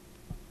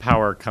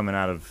power coming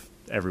out of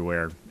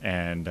everywhere,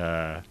 and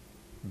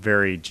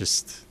very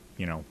just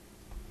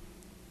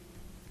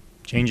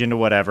change into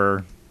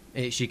whatever.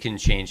 She can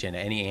change into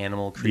any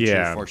animal creature,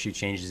 Yeah. or she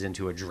changes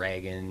into a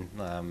dragon.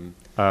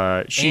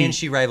 She and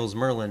she rivals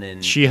Merlin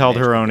in. she held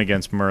her magic. own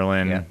against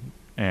Merlin, Yeah.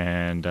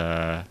 and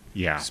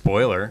yeah,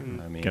 Spoiler.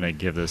 I mean, gonna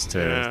give this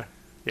to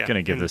Yeah.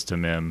 gonna give And this to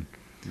Mim,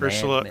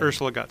 Ursula. Man.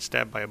 Ursula got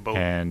stabbed by a boat.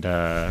 and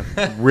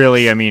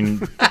really, I mean,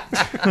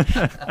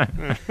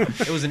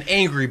 it was an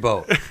angry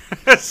boat.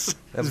 It's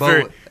A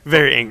very, boat.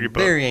 very angry boat.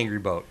 Very angry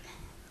boat.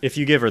 if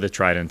you give her the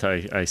trident,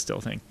 I still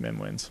think Mim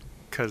wins.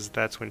 Because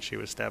that's when she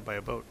was stabbed by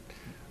a boat.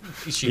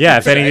 Yeah,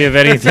 if anything, if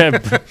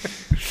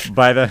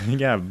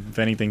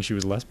anything, she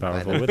was less By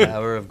powerful the with it.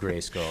 power of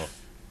Grayskull.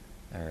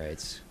 All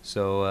right.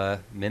 So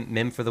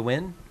Mim for the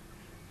win.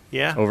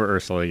 Yeah. Over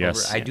Ursula,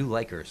 yes. I do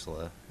like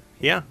Ursula.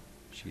 Yeah.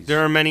 She's There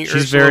are many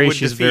She's Ursula would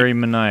she's defeat. very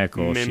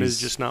maniacal. Mim she's is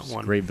just not she's a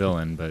one. great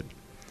villain, but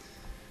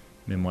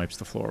Mim wipes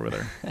the floor with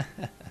her.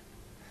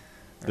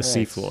 The All sea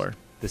right. floor.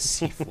 the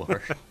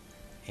seafloor.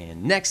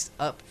 And next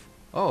up,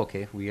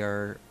 okay, we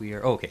are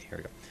okay. Here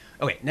we go.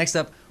 Okay, next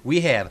up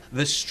we have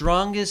the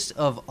strongest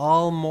of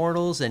all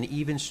mortals, and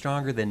even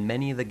stronger than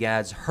many of the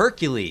gods,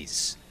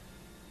 Hercules.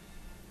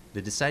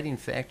 The deciding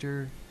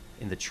factor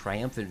in the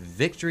triumphant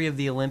victory of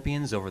the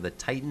Olympians over the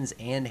Titans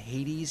and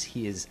Hades,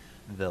 he is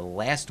the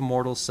last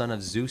mortal son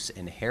of Zeus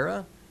and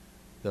Hera,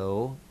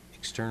 though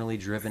externally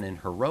driven and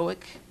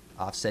heroic.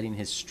 Offsetting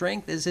his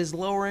strength is his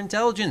lower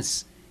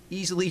intelligence,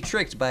 easily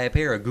tricked by a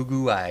pair of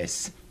goo-goo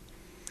eyes.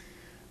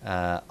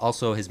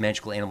 Also, his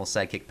magical animal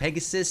sidekick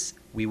Pegasus.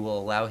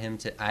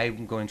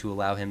 I'm going to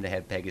allow him to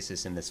have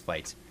Pegasus in this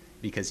fight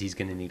because he's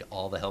going to need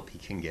all the help he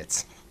can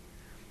get.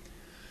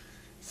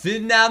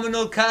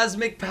 Phenomenal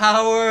cosmic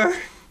power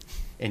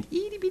and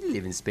itty bitty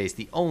live in space.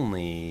 The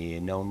only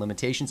known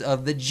limitations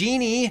of the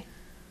genie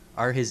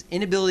are his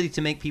inability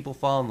to make people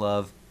fall in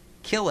love,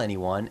 kill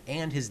anyone,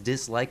 and his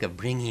dislike of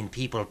bringing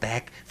people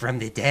back from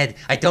the dead.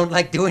 I don't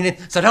like doing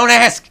it, so don't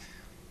ask!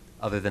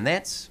 Other than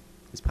that,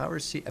 his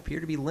powers appear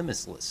to be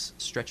limitless,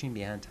 stretching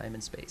beyond time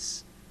and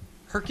space.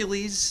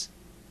 Hercules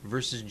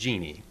versus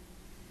Genie.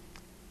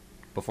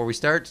 Before we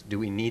start, do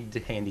we need to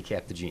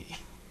handicap the Genie?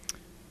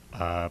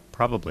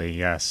 Probably,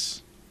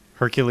 yes.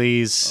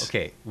 Hercules.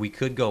 Okay, we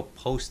could go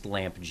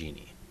post-lamp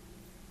Genie.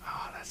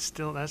 Oh,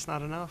 that's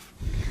not enough.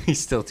 He's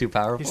still too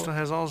powerful? He still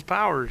has all his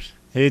powers.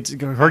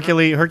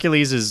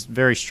 Hercules is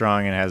very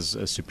strong and has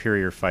a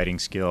superior fighting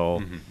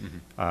skill.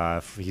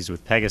 If he's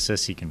with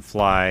Pegasus, he can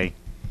fly.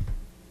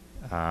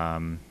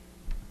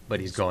 But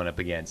he's going up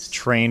against...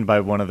 Trained by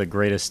one of the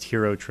greatest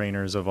hero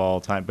trainers of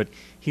all time. But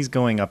he's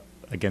going up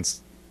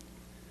against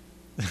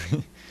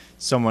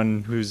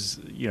someone who's,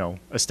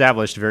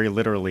 established very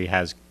literally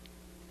has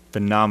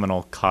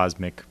phenomenal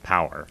cosmic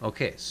power.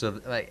 Okay, so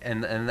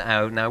and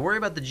now worry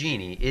about the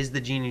Genie. Is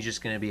the Genie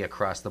just going to be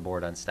across the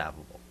board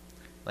unstoppable?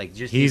 Like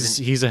just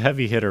he's a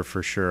heavy hitter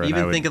for sure.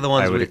 Even and think of the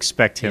ones I would with,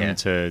 expect him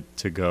to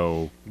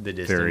go the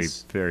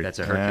distance. very. That's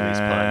a Hercules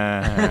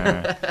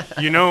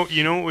pun. You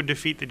know what would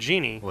defeat the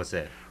Genie? What's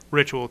that?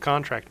 Ritual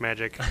contract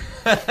magic.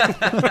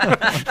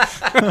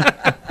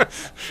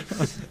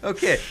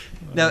 Okay,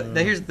 now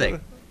here's the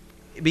thing.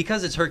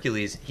 Because it's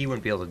Hercules, he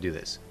wouldn't be able to do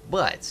this.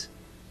 But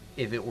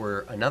if it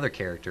were another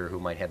character who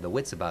might have the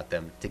wits about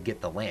them to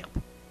get the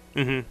lamp,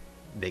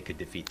 they could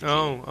defeat the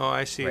Genie. Oh,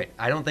 I see. Right.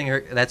 I don't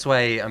think that's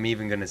why I'm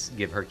even going to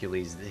give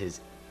Hercules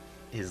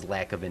his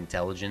lack of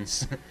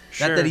intelligence.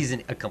 Sure. Not that he's a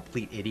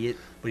complete idiot,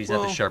 but he's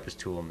not the sharpest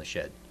tool in the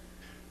shed.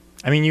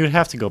 I mean, you would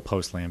have to go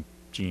post-lamp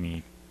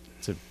Genie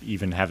to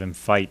even have him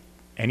fight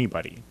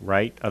anybody,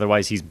 right?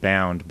 Otherwise, he's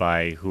bound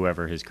by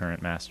whoever his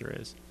current master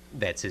is.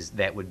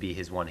 That would be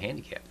his one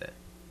handicap then.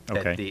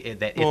 Okay. If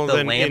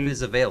the lamp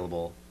is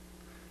available.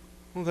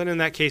 Well, then in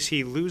that case,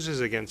 he loses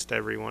against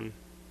everyone.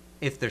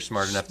 If they're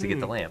smart enough to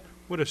get the lamp.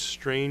 What a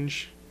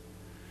strange...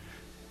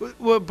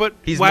 Well, but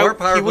he's more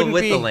powerful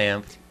with the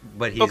lamp,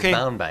 but he's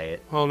bound by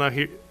it. Well, now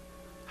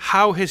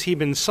how has he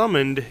been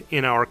summoned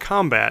in our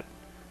combat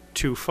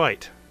to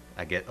fight?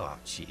 Oh,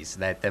 jeez.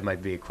 That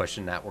might be a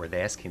question not worth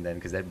asking then,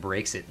 because that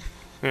breaks it.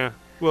 Yeah.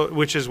 Well,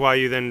 which is why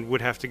you then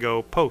would have to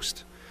go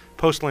post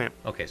lamp.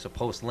 Okay, so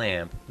post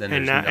lamp,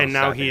 then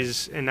now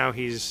he's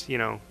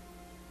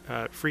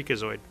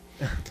freakazoid.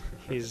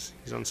 He's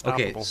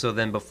unstoppable. Okay, so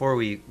then before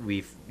we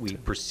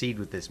proceed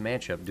with this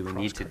matchup,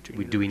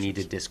 do we need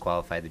to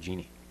disqualify the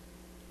Genie?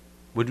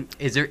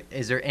 Is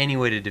there any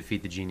way to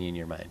defeat the Genie in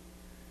your mind?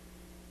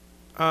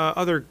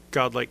 Other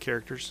godlike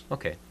characters.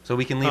 Okay, so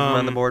we can leave them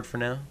on the board for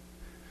now.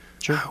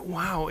 Sure.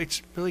 Wow,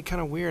 it's really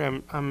kind of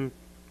weird. I'm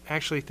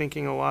actually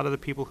thinking a lot of the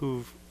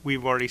people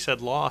we've already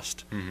said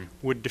lost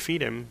would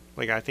defeat him.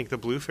 Like I think the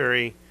Blue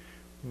Fairy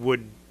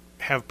would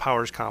have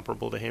powers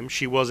comparable to him.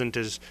 She wasn't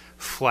as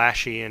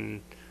flashy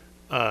and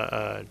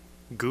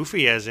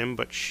goofy as him,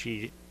 but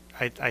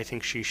I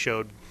think she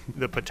showed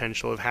the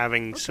potential of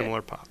having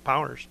similar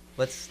powers.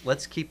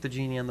 Let's keep the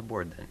Genie on the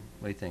board then.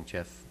 What do you think,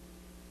 Jeff?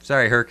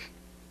 Sorry, Herc.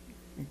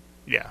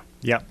 Yeah.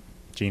 Yep.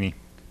 Genie.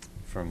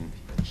 From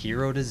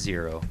hero to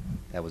zero.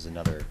 That was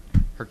another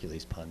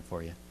Hercules pun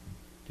for you.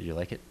 Did you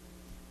like it?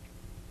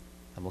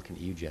 I'm looking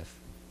at you, Jeff.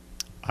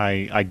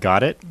 I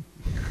got it.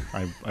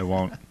 I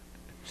won't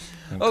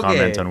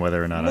comment on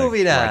whether or not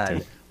moving I on. liked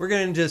it. We're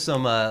getting into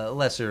some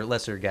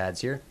lesser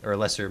gods here, or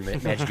lesser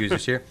magic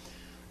users here.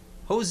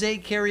 Jose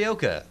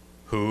Carioca.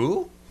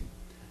 Who?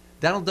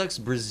 Donald Duck's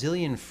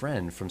Brazilian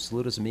friend from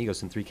Saludos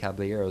Amigos and Three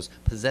Caballeros,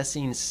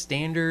 possessing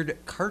standard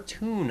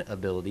cartoon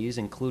abilities,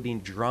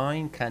 including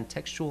drawing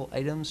contextual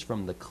items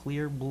from the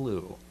clear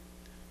blue.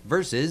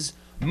 Versus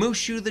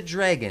Mushu the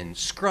Dragon,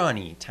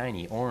 scrawny,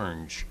 tiny,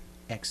 orange,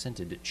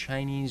 accented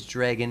Chinese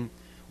dragon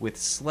with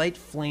slight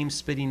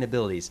flame-spitting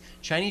abilities.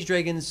 Chinese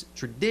dragons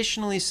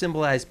traditionally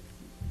symbolize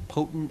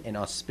potent and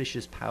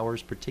auspicious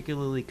powers,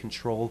 particularly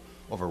control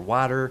over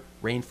water,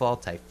 rainfall,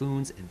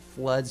 typhoons, and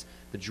floods.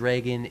 The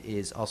dragon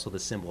is also the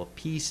symbol of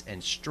peace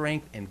and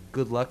strength and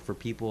good luck for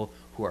people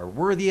who are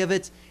worthy of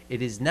it.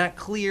 It is not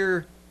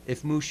clear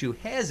if Mushu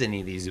has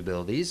any of these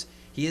abilities.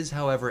 He is,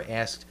 however,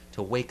 asked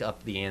to wake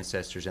up the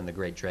ancestors and the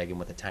great dragon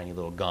with a tiny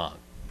little gong.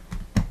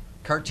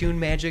 Cartoon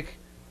magic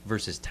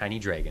versus tiny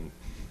dragon.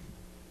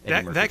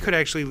 That could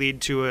actually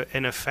lead to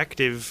an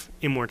effective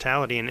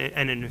immortality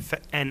and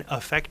an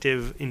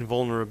effective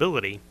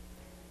invulnerability.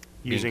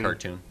 Using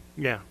cartoon?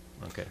 Yeah.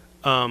 Okay.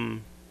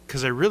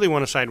 Because I really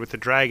want to side with the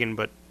dragon,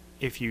 but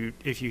if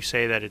you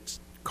say that it's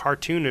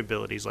cartoon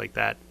abilities like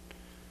that,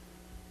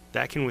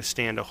 that can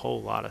withstand a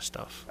whole lot of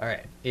stuff. All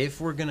right.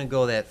 If we're gonna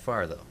go that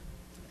far, though,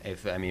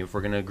 if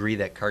we're gonna agree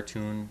that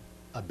cartoon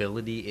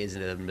ability is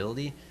an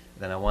ability,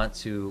 then I want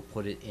to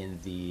put it in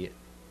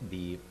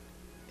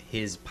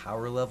his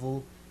power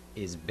level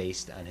is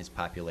based on his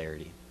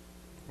popularity.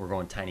 We're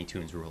going Tiny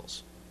Toons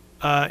rules.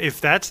 If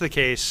that's the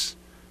case,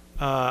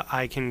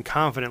 I can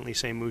confidently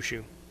say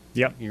Mushu.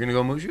 Yep. You're gonna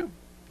go Mushu?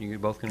 You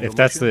both gonna If go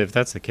that's Mushu? if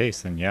that's the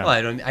case, then yeah. Well,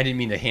 I didn't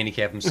mean to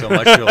handicap him so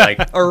much to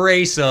like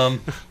erase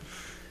him,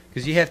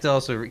 because you have to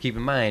also keep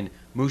in mind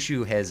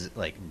Mushu has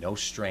like no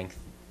strength.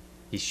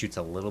 He shoots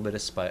a little bit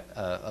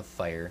of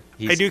fire.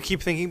 I do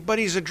keep thinking, but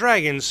he's a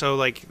dragon, so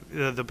like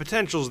the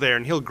potential's there,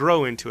 and he'll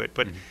grow into it.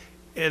 But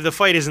the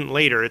fight isn't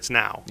later; it's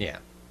now. Yeah.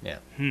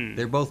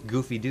 They're both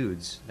goofy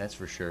dudes, that's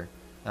for sure.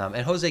 And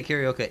Jose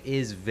Carioca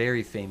is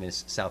very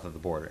famous south of the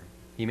border.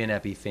 He may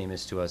not be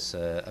famous to us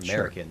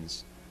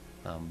Americans,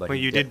 but Well,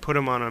 you did put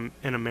him on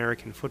an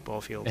American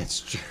football field.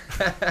 It's true.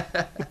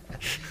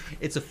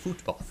 It's a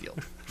football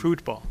field.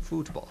 Football.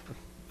 Football.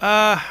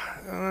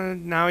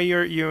 Now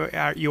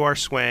you are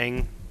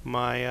swaying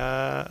my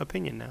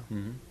opinion now.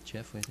 Mm-hmm.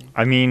 Jeff, what do you think?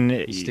 I mean,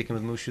 You sticking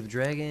with Mushu the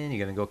Dragon? You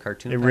gonna go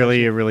cartoon? it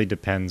really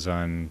depends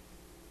on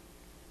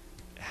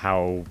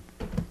how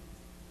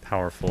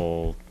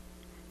powerful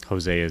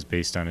Jose is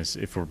based on his.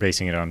 If we're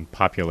basing it on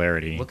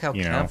popularity, Look how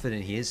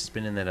confident he is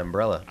spinning that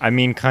umbrella. I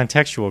mean,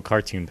 contextual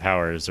cartoon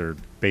powers are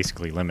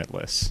basically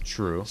limitless.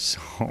 True,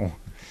 So,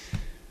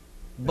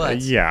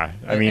 but yeah,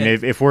 I mean,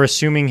 if we're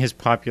assuming his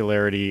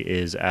popularity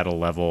is at a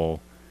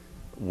level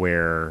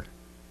where,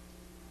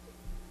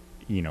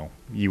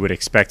 you would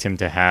expect him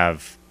to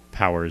have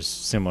powers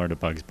similar to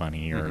Bugs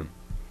Bunny or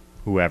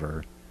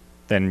whoever,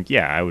 then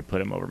yeah, I would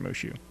put him over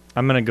Mushu.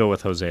 I'm gonna go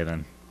with Jose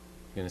then.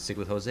 You're gonna stick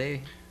with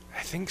Jose.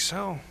 I think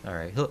so. All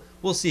right,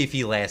 we'll see if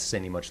he lasts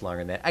any much longer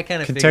than that. I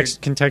kind of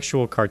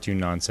Contextual cartoon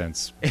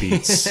nonsense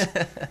beats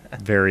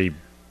very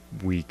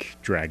weak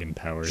dragon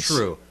powers.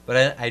 True,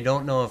 but I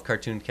don't know if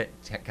cartoon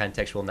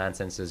contextual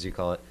nonsense, as you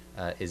call it,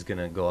 is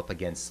gonna go up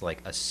against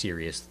like a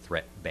serious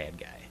threat bad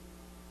guy.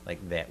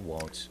 Like that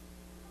won't,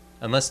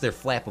 unless they're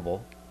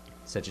flappable,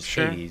 such as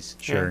Sure. Hades.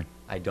 Sure.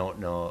 I don't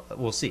know.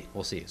 We'll see.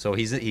 So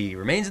he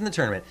remains in the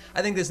tournament.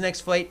 I think this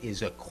next fight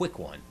is a quick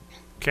one.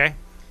 Okay.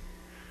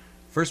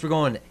 First, we're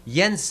going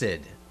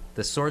Yensid,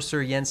 the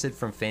sorcerer Yensid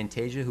from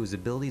Fantasia, whose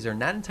abilities are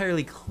not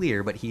entirely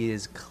clear, but he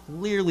is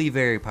clearly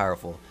very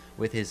powerful.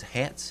 With his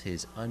hats,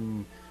 his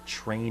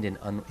untrained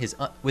and his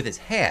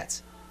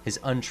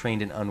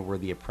untrained and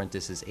unworthy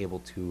apprentice is able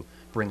to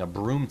bring a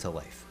broom to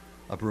life,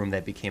 a broom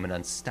that became an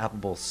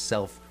unstoppable,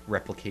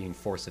 self-replicating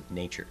force of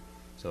nature.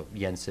 So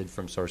Yensid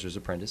from Sorcerer's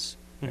Apprentice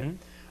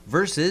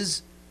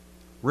versus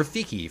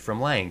Rafiki from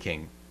Lion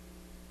King.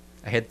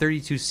 I had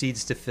 32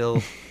 seeds to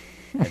fill.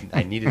 And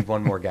I needed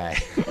one more guy.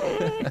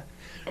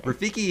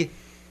 Rafiki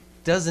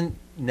doesn't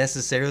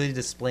necessarily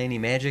display any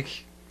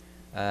magic.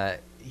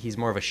 He's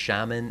more of a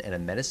shaman and a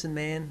medicine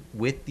man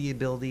with the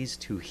abilities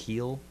to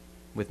heal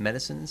with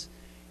medicines.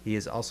 He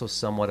is also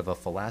somewhat of a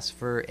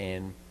philosopher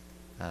and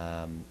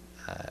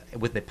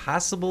with the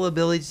possible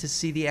ability to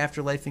see the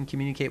afterlife and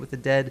communicate with the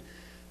dead.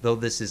 Though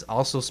this is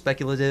also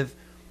speculative,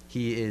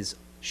 he is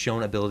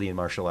shown ability in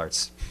martial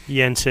arts.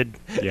 Yensid.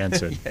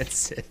 Yensid.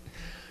 Yensid.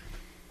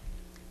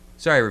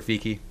 Sorry,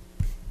 Rafiki.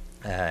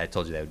 I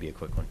told you that would be a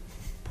quick one.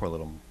 Poor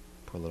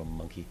little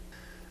monkey.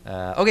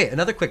 Okay,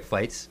 another quick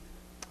fight.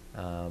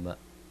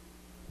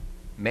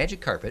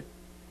 Magic Carpet,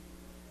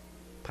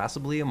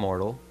 possibly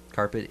immortal.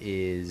 Carpet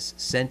is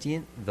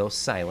sentient, though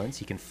silent.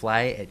 He can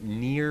fly at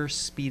near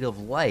speed of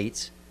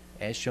light,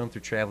 as shown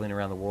through traveling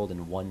around the world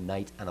in one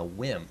night on a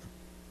whim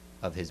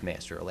of his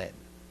master, Aladdin.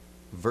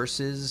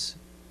 Versus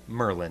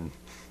Merlin.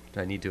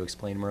 Do I need to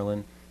explain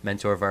Merlin?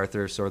 Mentor of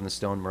Arthur, Sword in the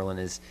Stone, Merlin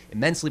is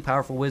immensely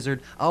powerful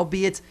wizard,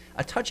 albeit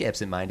a touch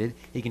absent-minded.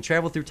 He can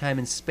travel through time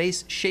and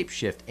space,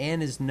 shapeshift,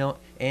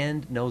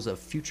 and knows of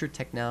future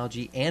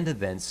technology and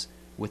events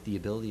with the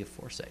ability of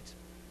foresight.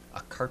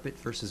 A Carpet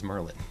versus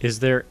Merlin. Is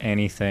there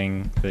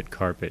anything that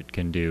Carpet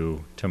can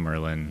do to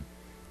Merlin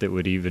that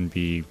would even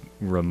be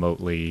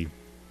remotely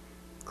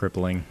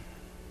crippling?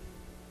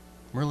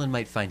 Merlin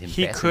might find him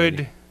He fascinating.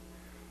 could.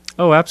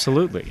 Oh,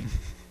 absolutely.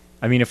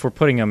 I mean, if we're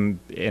putting him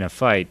in a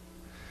fight,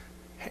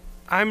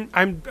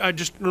 I'm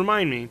just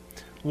remind me.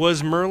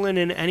 Was Merlin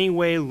in any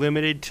way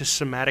limited to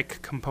somatic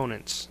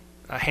components,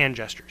 hand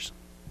gestures?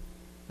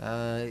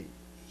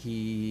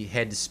 He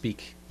had to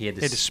speak. He had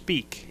to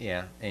speak.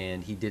 Yeah,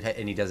 and he did,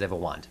 and he does have a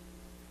wand.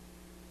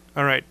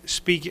 All right,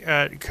 speak.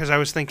 Because I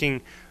was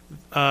thinking,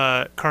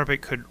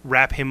 Carpet could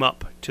wrap him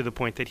up to the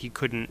point that he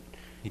couldn't.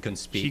 He couldn't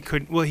speak. He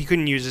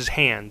couldn't use his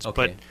hands, Okay.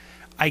 but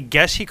I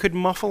guess he could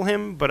muffle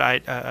him. But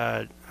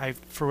I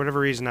for whatever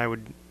reason,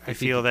 I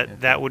feel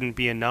that wouldn't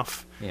be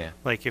enough. Yeah.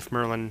 Like if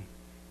Merlin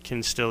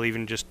can still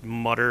even just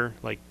mutter,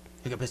 like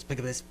Pick up this. Pick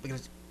up this. Pick up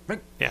this.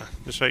 Right. yeah,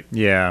 just like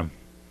yeah.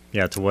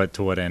 To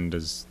what end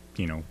does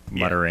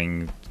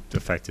muttering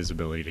affect his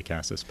ability to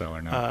cast a spell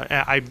or not?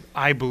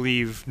 I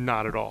believe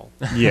not at all.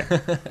 Yeah,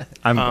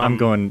 I'm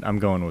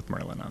going with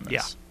Merlin on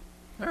this.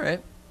 Yeah. All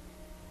right.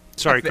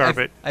 Sorry,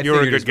 Carpet. I You're a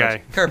figured good as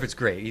much. guy. Carpet's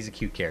great. He's a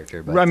cute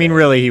character. But, I mean,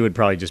 really, he would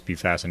probably just be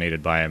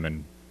fascinated by him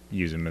and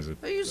use him as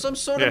I use some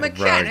sort of Yeah.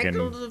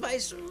 mechanical Rug and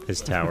device.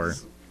 his tower.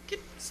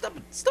 Stop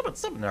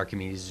it.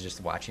 Archimedes is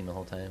just watching the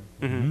whole time.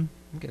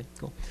 Mm-hmm. Okay,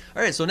 cool.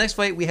 All right, so next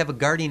fight we have a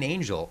guardian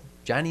angel.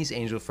 Johnny's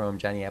angel from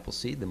Johnny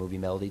Appleseed, the movie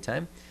Melody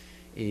Time.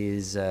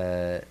 is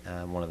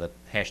one of the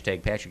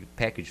hashtag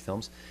package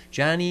films.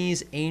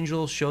 Johnny's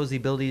Angel shows the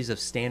abilities of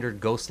standard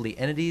ghostly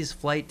entities,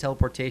 flight,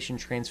 teleportation,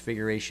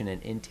 transfiguration,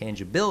 and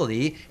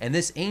intangibility. And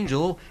this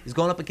angel is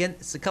going up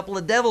against a couple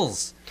of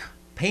devils.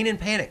 Pain and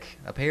Panic,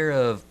 a pair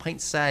of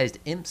pint-sized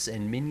imps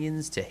and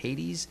minions to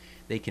Hades.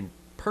 They can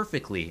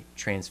perfectly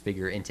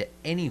transfigure into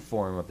any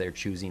form of their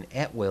choosing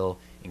at will,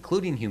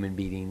 including human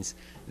beings.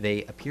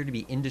 They appear to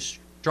be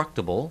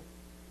indestructible,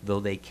 though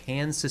they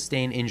can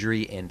sustain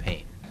injury and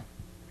pain.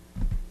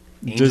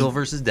 Angel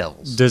versus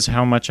devils. Does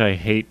how much I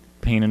hate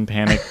Pain and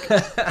Panic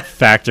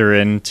factor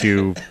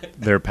into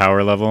their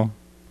power level?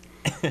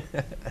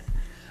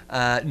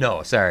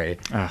 No, sorry.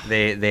 Ah.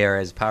 They are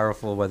as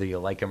powerful whether you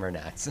like them or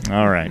not.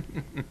 All right.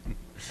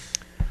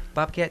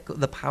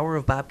 The power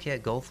of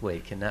Bobcat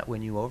Goldthwait cannot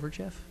win you over,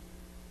 Jeff?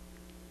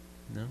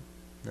 No?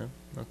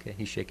 Okay,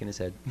 he's shaking his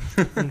head.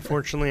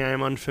 Unfortunately, I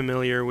am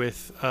unfamiliar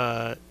with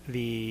the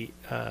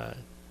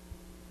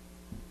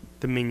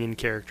minion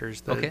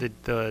characters,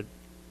 the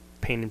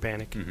Pain and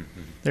Panic. Mm-hmm.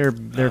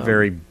 They're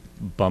very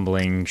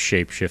bumbling,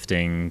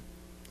 shape-shifting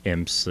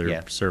imps.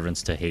 They're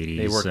servants to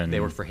Hades. They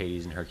work for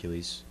Hades and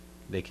Hercules.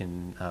 They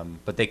can,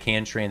 but they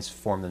can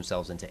transform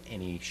themselves into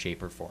any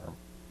shape or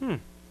form.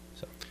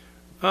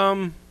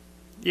 So,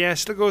 yeah,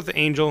 still go with the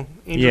Angel.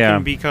 Angel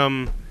can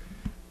become,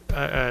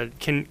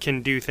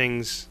 can do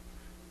things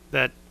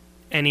that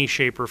any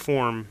shape or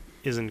form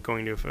isn't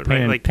going to.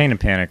 Pain and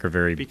Panic are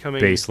very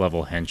becoming base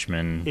level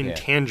henchmen.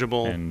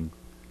 Intangible And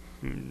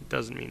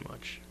doesn't mean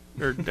much,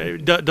 or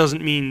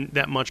doesn't mean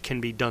that much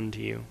can be done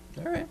to you.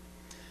 all right.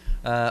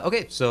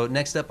 Okay, so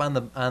next up on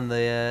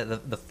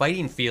the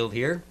fighting field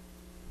here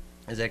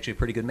is actually a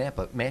pretty good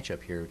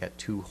matchup here. We've got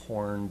two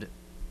horned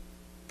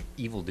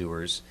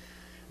evildoers.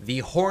 The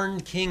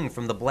Horned King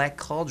from the Black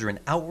Cauldron,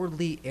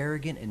 outwardly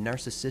arrogant and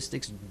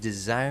narcissistic,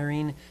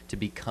 desiring to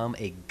become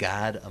a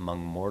god among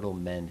mortal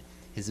men.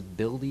 His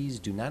abilities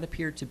do not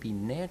appear to be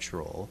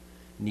natural,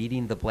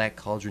 needing the Black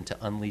Cauldron to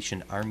unleash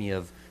an army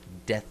of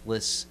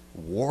deathless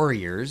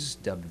warriors,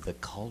 dubbed the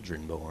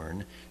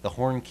Cauldronborn. The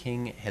Horned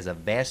King has a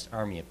vast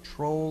army of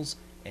trolls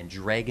and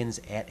dragons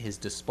at his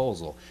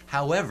disposal.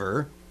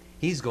 However,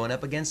 he's going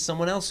up against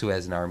someone else who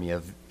has an army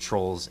of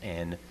trolls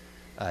and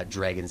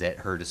dragons at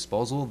her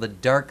disposal, the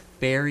dark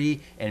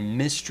fairy and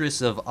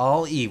mistress of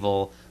all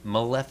evil,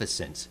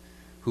 Maleficent,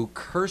 who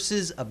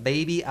curses a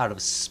baby out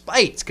of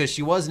spite because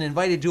she wasn't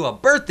invited to a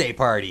birthday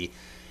party,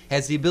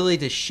 has the ability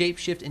to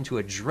shapeshift into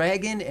a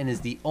dragon, and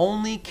is the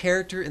only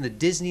character in the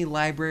Disney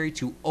library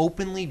to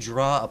openly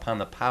draw upon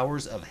the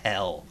powers of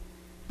hell.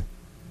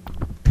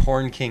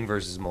 Horned King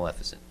versus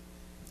Maleficent.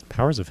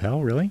 Powers of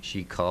Hell, really?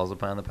 She calls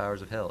upon the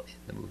powers of hell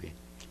in the movie.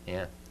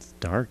 Yeah. It's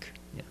dark.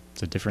 Yeah.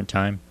 It's a different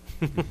time.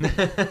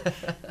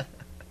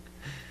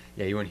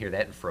 Yeah, you wouldn't hear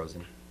that in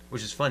Frozen,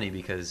 which is funny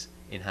because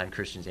in Hans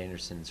Christian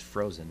Andersen's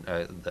Frozen,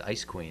 the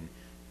Ice Queen,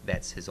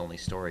 that's his only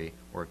story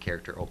where a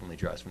character openly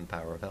draws from the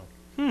power of hell.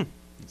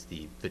 It's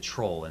the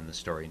troll in the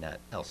story, not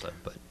Elsa.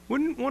 But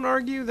wouldn't one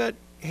argue that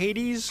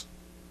Hades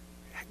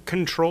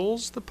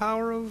controls the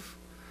power of,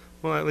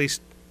 well, at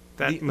least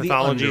that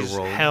mythology's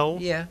hell?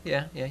 Yeah,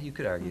 you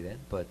could argue that,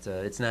 but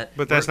it's not.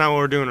 But that's not what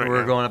we're doing right now.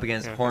 We're going up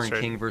against Horned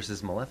King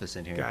versus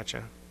Maleficent here.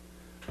 Gotcha.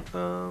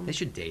 They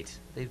should date.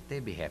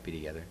 They'd be happy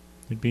together.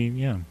 It'd be,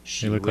 yeah.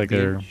 She They look would like be-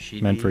 they're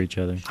she'd meant be- for each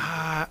other.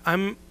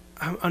 I'm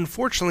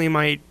unfortunately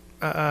my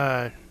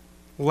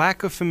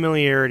lack of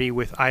familiarity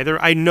with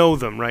either. I know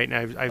them, right? And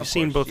I've Of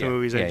seen course, both the yeah.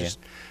 movies. Yeah, I'm just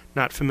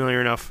not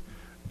familiar enough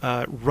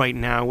right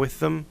now with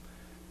them.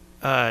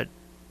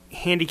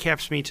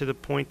 Handicaps me to the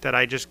point that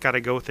I just got to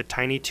go with the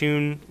Tiny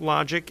Toon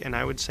logic, and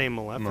I would say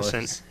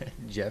Maleficent.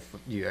 Jeff, are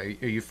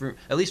you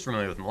at least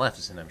familiar with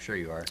Maleficent? I'm sure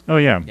you are. Oh,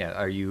 yeah. Yeah.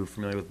 Are you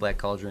familiar with Black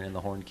Cauldron and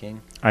the Horned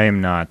King? I am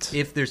not.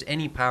 If there's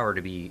any power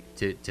to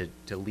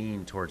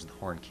lean towards the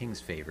Horned King's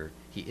favor,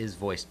 he is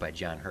voiced by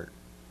John Hurt.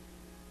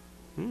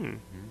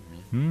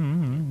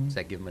 Does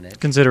that give him an edge?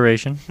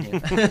 Consideration.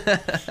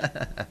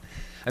 Yeah.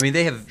 I mean,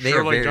 they are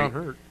Sure, like very. John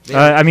Hurt.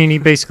 I mean, he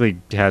basically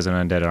has an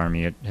undead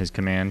army at his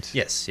command.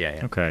 Yes. Yeah.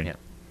 Okay. Yeah.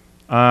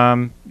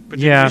 But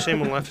Yeah. did you say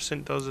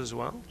Maleficent does as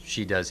well?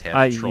 She does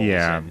have trolls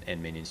yeah.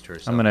 and minions to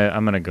herself.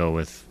 I'm gonna go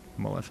with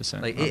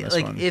Maleficent Like, on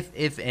this one.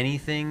 if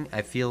anything,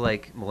 I feel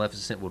like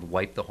Maleficent would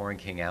wipe the Horned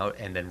King out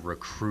and then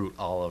recruit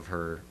all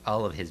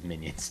of his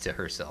minions to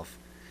herself,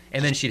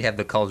 and then she'd have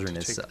the cauldron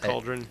Take as the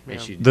cauldron, and yeah.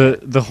 she'd-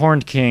 The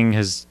Horned King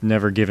has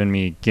never given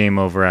me game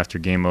over after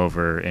game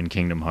over in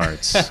Kingdom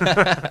Hearts,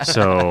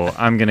 so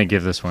I'm gonna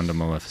give this one to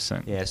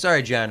Maleficent. Yeah,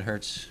 sorry, John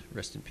Hurts.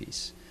 Rest in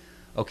peace.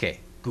 Okay,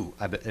 ooh,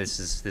 I bet this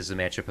is a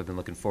matchup I've been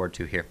looking forward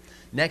to here.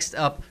 Next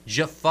up,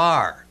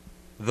 Jafar,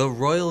 the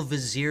royal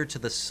vizier to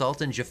the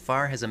Sultan.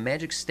 Jafar has a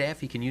magic staff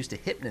he can use to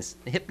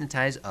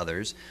hypnotize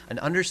others, an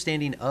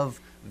understanding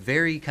of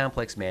very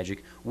complex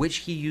magic, which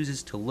he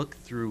uses to look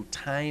through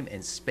time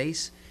and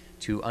space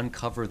to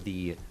uncover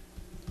the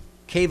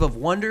Cave of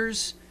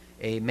Wonders.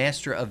 A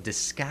master of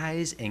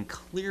disguise and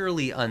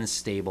clearly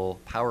unstable,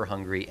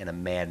 power-hungry, and a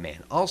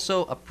madman.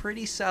 Also, a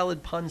pretty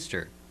solid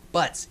punster.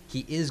 But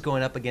he is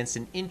going up against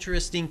an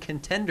interesting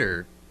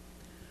contender,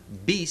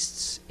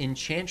 Beast's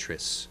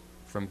enchantress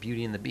from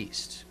Beauty and the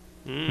Beast.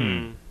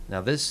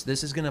 Now this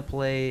is going to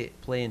play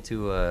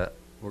into a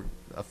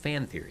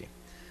fan theory.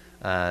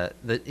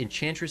 The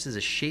enchantress is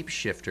a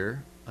shapeshifter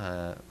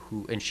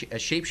a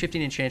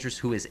shape-shifting enchantress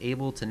who is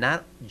able to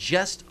not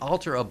just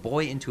alter a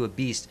boy into a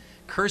beast,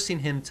 cursing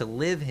him to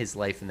live his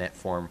life in that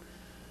form,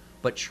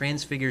 but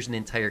transfigures an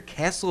entire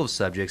castle of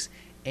subjects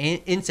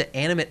into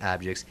animate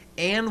objects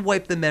and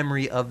wipe the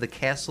memory of the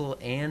castle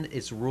and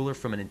its ruler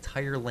from an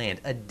entire land.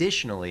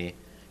 Additionally,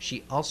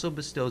 she also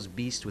bestows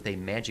Beast with a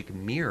magic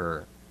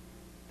mirror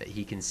that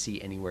he can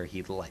see anywhere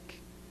he'd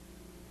like.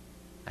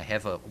 I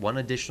have one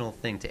additional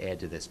thing to add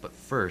to this, but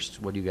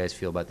first, what do you guys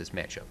feel about this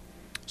matchup?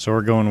 So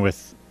we're going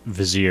with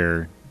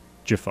Vizier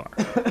Jafar,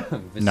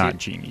 not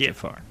Genie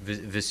Jafar.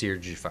 Vizier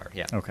Jafar,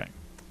 yeah. Okay.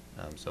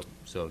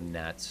 So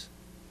not,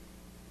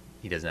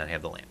 he does not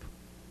have the lamp.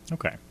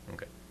 Okay.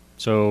 Okay.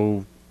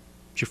 So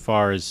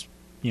Jafar is,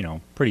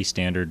 pretty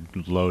standard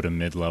low to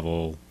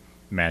mid-level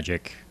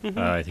magic. Mm-hmm.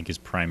 I think his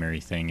primary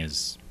thing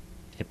is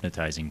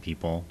hypnotizing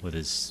people with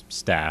his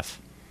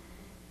staff,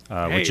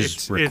 which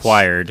is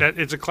required.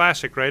 It's a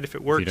classic, right? If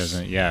it works.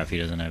 If he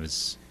doesn't have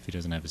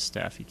his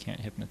staff, he can't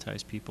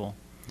hypnotize people.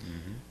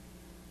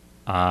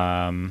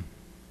 Mm-hmm.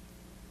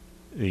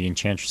 The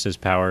Enchantress's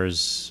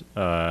powers,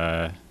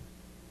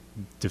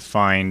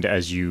 defined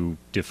as you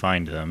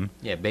defined them.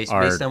 Yeah, based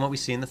on what we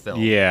see in the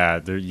film. Yeah,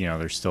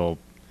 they're still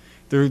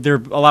they're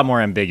a lot more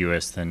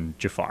ambiguous than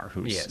Jafar,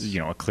 who's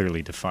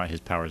clearly defined.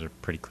 His powers are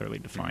pretty clearly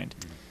defined.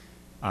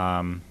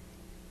 Mm-hmm.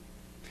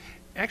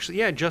 Actually,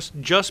 yeah,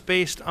 just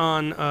based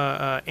on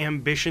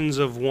ambitions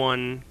of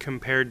one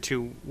compared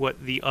to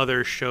what the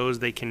other shows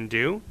they can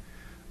do,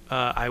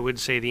 I would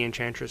say the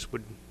Enchantress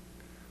would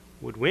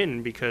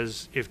win,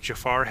 because if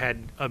Jafar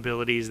had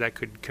abilities that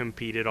could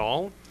compete at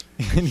all,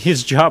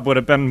 his job would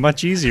have been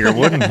much easier,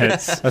 wouldn't it?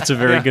 That's a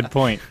very good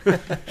point.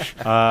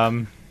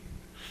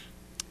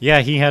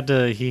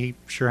 He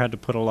sure had to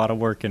put a lot of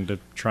work into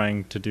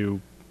trying to do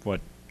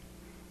what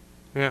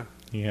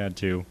he had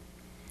to.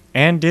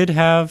 And did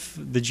have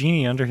the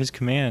genie under his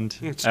command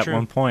at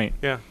one point.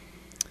 Yeah.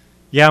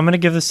 Yeah, I'm going to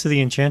give this to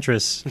the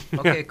Enchantress.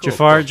 Okay,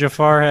 cool.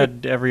 Jafar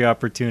had every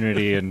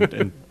opportunity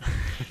and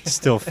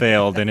still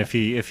failed. And if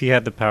he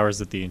had the powers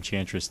that the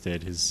Enchantress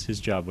did, his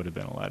job would have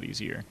been a lot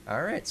easier.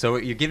 All right, so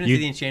you're giving it to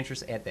the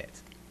Enchantress at that.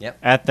 Yep.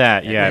 At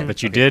that, yeah.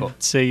 But you did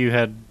say you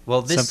had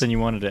something you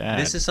wanted to add.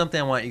 This is something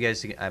I want you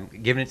guys to... I'm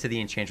giving it to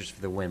the Enchantress for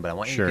the win, but I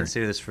want you to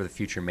consider this for the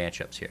future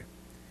matchups here.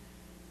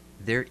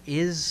 There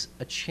is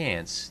a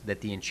chance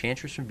that the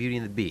Enchantress from Beauty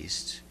and the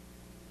Beast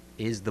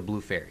is the Blue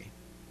Fairy.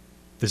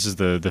 This is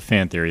the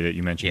fan theory that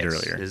you mentioned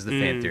earlier. This is the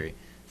fan theory.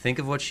 Think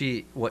of what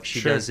she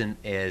does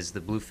as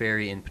the Blue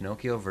Fairy in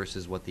Pinocchio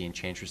versus what the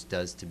Enchantress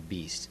does to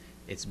Beast.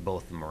 It's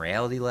both a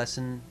morality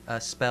lesson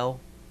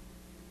spell.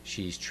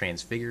 She's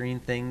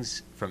transfiguring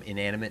things from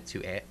inanimate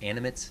to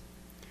animate.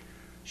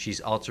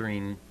 She's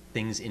altering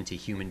things into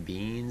human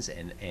beings,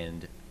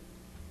 and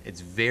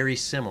it's very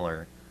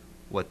similar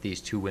what these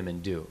two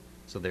women do.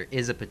 So there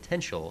is a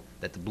potential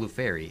that the Blue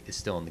Fairy is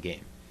still in the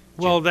game.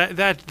 Well,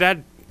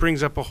 that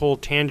brings up a whole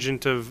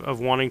tangent of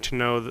wanting to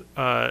know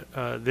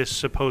this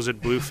supposed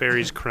Blue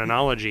Fairy's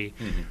chronology.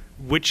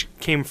 Mm-hmm. Which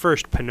came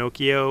first,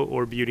 Pinocchio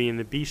or Beauty and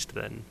the Beast,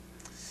 then?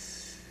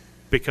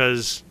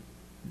 Because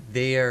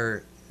they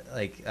are,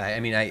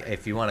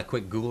 if you want a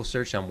quick Google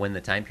search on when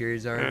the time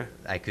periods are,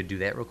 I could do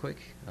that real quick.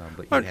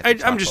 But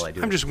I'm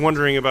just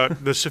wondering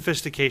about the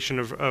sophistication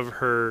of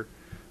her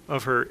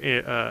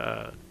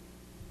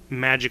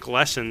magic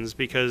lessons,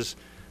 because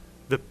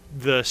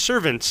the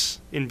servants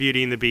in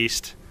Beauty and the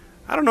Beast,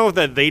 I don't know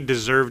that they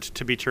deserved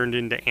to be turned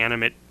into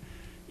animate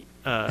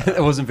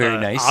that wasn't very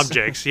nice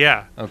objects.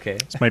 Yeah. Okay.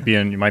 This might be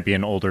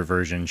an older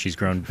version. She's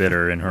grown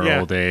bitter in her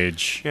old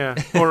age. Yeah.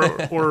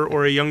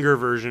 Or a younger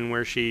version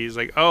where she's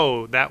like,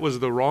 oh, that was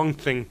the wrong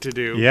thing to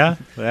do. Yeah.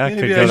 Yeah.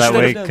 Could go that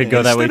way. Could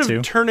go that way too. Instead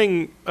of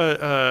turning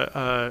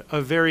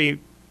a very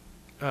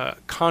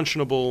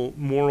conscionable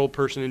moral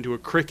person into a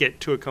cricket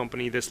to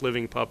accompany this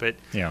living puppet.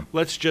 Yeah.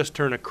 Let's just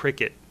turn a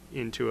cricket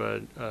into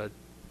a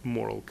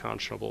moral,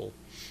 conscionable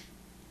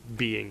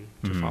being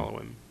to follow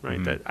him. Right.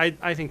 Mm-hmm.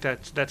 I think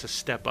that's a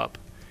step up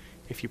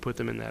if you put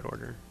them in that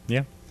order.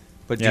 Yeah.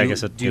 But I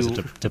guess it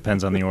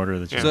depends on the order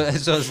that you.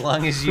 So as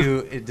long as you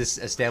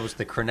establish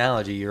the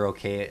chronology, you're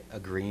okay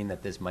agreeing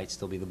that this might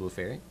still be the Blue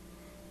Fairy,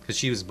 because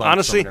she was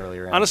bumped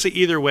earlier on. Honestly,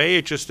 either way,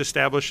 it just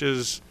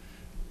establishes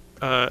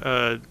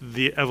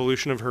the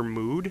evolution of her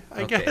mood,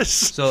 I guess.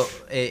 So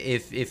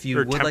if you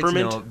would temperament.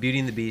 like to know, Beauty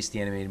and the Beast,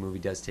 the animated movie,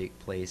 does take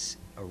place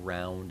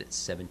around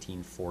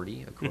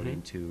 1740,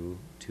 according to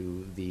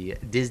the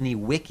Disney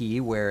Wiki,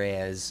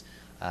 whereas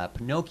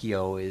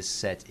Pinocchio is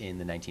set in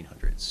the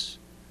 1900s.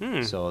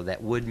 So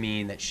that would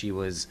mean that she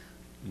was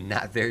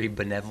not very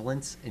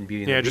benevolent in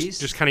Beauty and the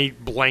Beast. Just kind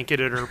of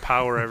blanketed her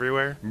power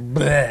everywhere.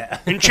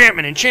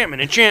 Enchantment.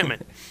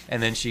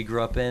 And then she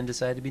grew up and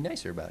decided to be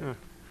nicer about it.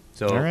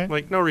 So, all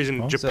right. No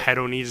reason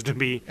Geppetto needs to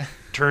be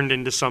turned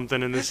into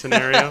something in this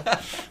scenario.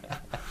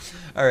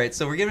 All right,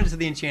 so we're getting to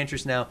the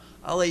Enchantress now.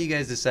 I'll let you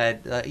guys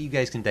decide. You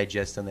guys can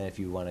digest on that if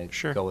you want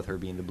to go with her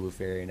being the blue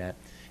fairy or not.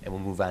 And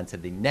we'll move on to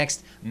the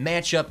next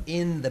matchup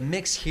in the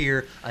mix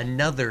here.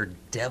 Another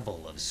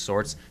devil of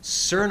sorts.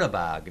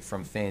 Cernabog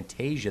from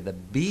Fantasia, the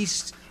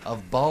beast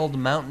of Bald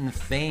Mountain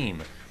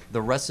fame.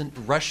 The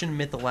Russian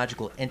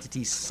mythological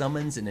entity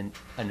summons an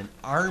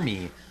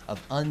army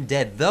of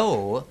undead,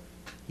 though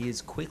he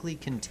is quickly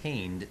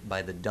contained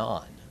by the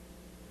dawn.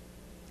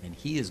 And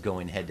he is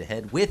going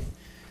head-to-head with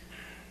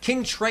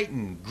King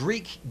Triton,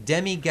 Greek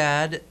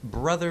demigod,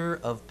 brother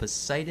of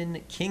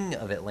Poseidon, king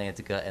of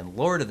Atlantica, and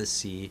lord of the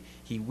sea.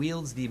 He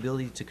wields the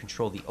ability to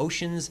control the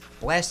oceans,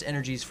 blast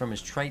energies from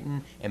his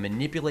Triton, and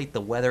manipulate the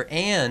weather,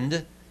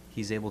 and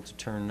he's able to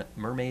turn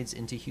mermaids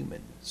into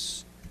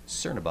humans.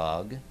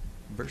 Cernabog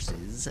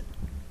versus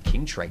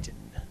King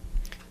Triton.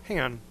 Hang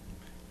on.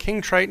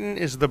 King Triton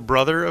is the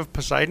brother of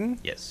Poseidon?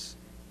 Yes.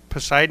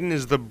 Poseidon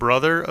is the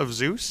brother of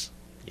Zeus?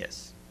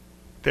 Yes.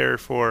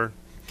 Therefore,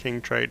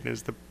 King Triton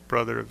is the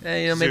brother of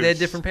Zeus. Maybe they had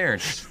different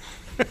parents.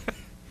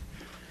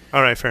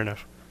 All right, fair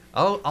enough.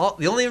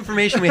 The only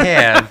information we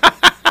have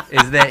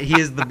is that he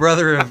is the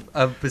brother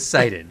of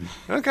Poseidon.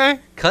 Okay.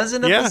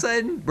 Cousin of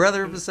Poseidon,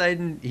 brother of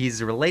Poseidon.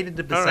 He's related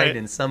to Poseidon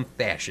in some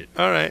fashion.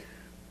 All right.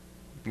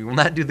 We will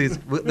not do this.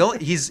 No,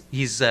 he's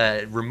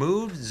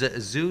removed.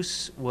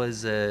 Zeus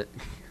was. I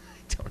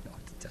don't know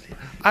what to tell you.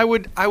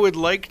 I would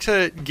like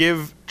to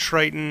give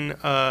Triton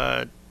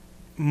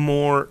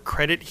more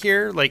credit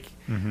here. Like,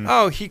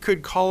 he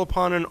could call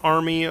upon an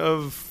army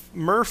of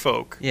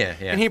merfolk. Yeah.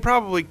 And he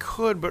probably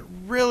could, but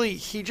really,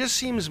 he just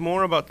seems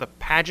more about the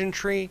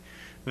pageantry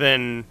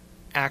than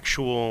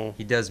actual.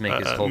 He does make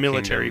his whole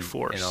military kingdom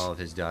force and all of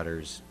his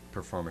daughters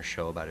perform a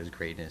show about his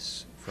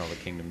greatness for all the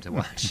kingdom to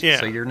watch. Yeah.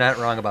 So you're not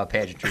wrong about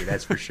pageantry,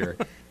 that's for sure.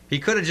 He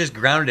could have just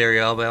grounded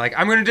Ariel by like,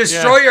 I'm going to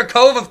destroy your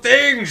cove of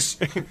things,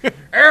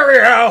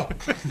 Ariel.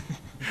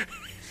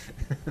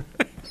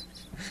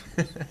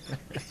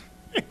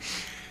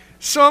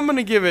 So I'm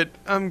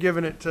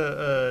giving it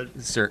to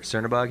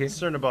Cernabog here.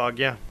 Cernabog.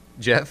 Yeah.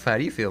 Jeff, how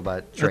do you feel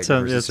about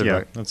Triton versus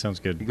Cernabog? That sounds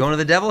good. You going to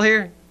the devil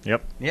here?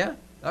 Yep. Yeah.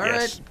 All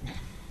right.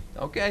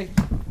 Okay.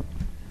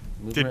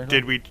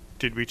 Did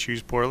we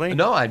choose poorly?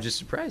 No, I'm just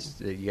surprised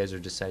that you guys are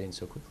deciding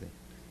so quickly.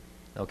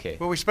 Okay.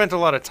 Well, we spent a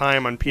lot of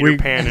time on Peter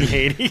Pan and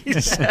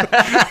Hades.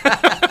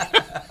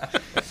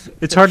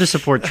 It's hard to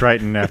support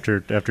Triton after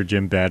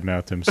Jim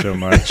badmouthed him so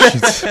much.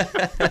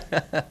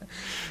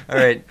 All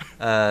right.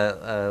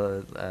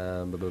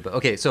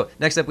 Okay, so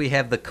next up we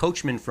have the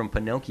coachman from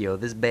Pinocchio.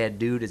 This bad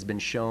dude has been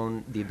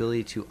shown the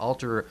ability to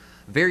alter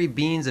very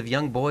beings of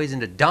young boys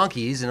into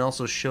donkeys and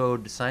also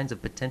showed signs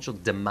of potential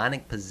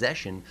demonic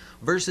possession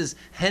versus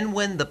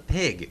Henwen the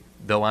pig.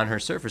 Though on her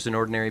surface an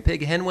ordinary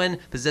pig, Henwen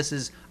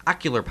possesses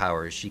ocular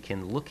powers. She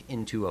can look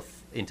into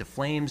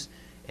flames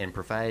and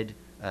provide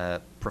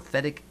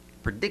prophetic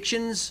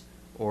predictions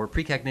or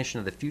precognition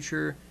of the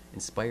future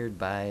inspired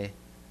by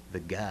the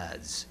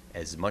gods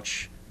as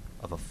much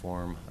of a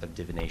form of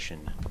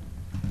divination.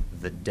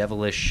 The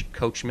devilish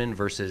coachman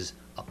versus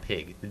a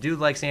pig. The dude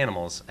likes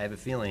animals. I have a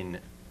feeling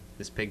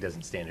this pig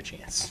doesn't stand a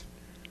chance.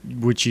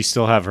 Would she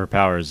still have her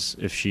powers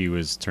if she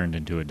was turned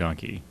into a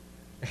donkey?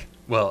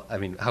 Well, I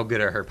mean, how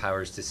good are her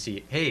powers to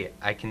see, hey,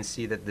 I can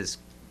see that this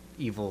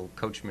evil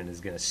coachman is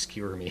going to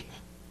skewer me.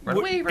 Run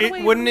away.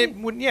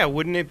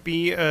 Wouldn't it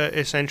be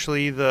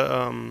essentially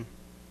the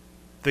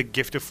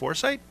gift of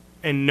foresight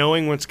and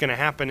knowing what's going to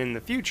happen in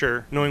the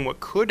future, knowing what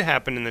could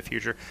happen in the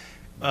future,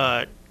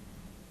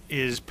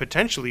 is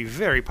potentially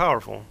very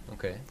powerful.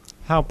 Okay.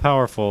 How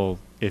powerful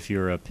if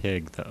you're a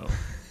pig, though?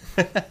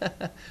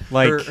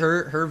 Like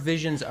her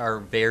visions are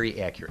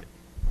very accurate.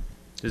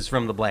 This is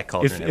from the Black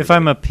Cauldron. If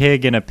I'm a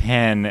pig in a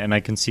pen and I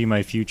can see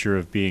my future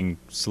of being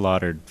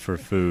slaughtered for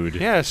food,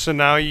 yeah. So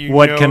now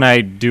what can I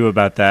do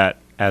about that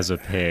as a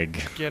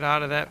pig? Get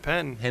out of that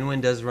pen.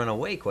 Henwen does run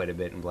away quite a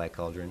bit in Black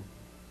Cauldron.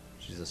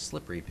 She's a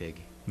slippery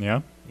pig.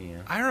 Yeah.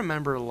 Yeah. I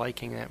remember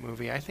liking that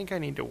movie. I think I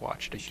need to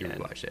watch it You again.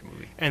 should watch that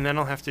movie. And then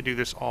I'll have to do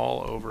this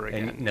all over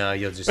again. And no,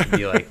 you'll just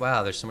be like,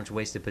 wow, there's so much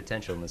wasted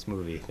potential in this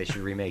movie. They should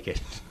remake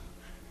it.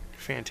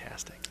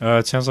 Fantastic.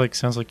 It sounds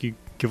like you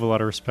give a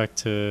lot of respect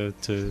to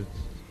the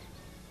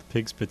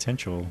pig's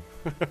potential.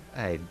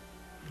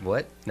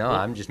 What? No,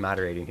 I'm just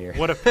moderating here.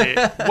 What a pig!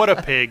 What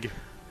a pig!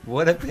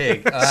 What a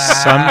pig!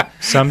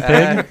 Some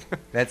pig.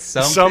 That's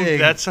some pig.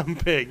 That's some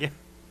pig.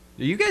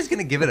 Are you guys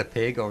gonna give it a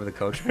pig over the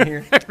coachman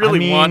here? I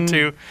really want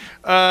to.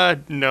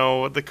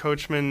 No, the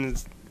coachman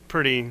is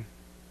pretty.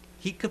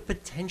 He could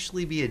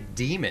potentially be a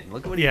demon.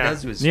 Look at what he Yeah.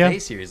 does to his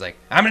face here. He's like,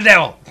 I'm a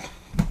devil.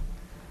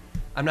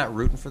 I'm not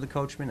rooting for the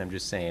coachman. I'm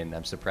just saying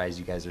I'm surprised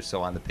you guys are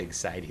so on the pig's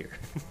side here.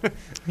 I'm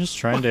just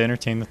trying to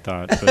entertain the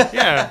thought, but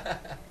Yeah,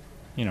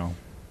 you know,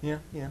 Yeah.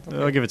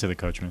 I'll give it to the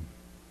coachman.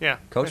 yeah.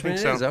 Coachman I it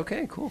think is? so.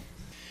 Okay, cool.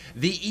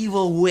 The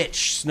evil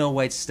witch, Snow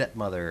White's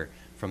stepmother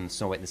from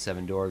Snow White and the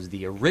Seven Dwarfs,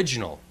 the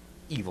original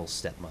evil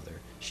stepmother.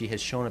 She has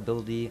shown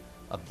ability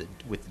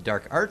with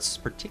dark arts,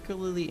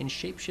 particularly in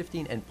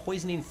shape-shifting and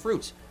poisoning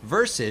fruits,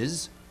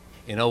 versus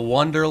In a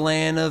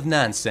wonderland of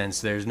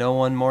nonsense, there's no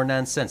one more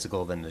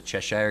nonsensical than the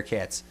Cheshire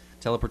Cat's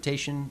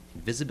teleportation,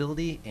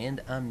 invisibility,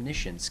 and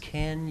omniscience.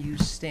 Can you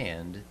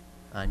stand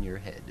on your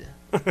head?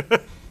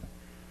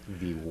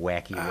 The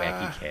wacky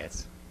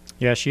cats.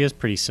 Yeah, she is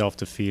pretty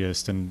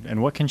self-defeatist,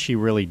 and what can she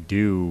really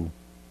do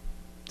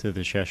to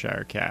the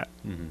Cheshire Cat?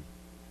 Mm-hmm.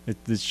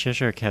 The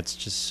Cheshire Cat's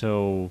just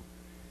so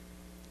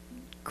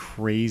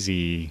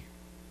crazy.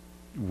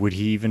 Would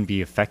he even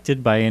be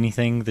affected by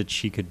anything that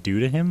she could do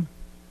to him?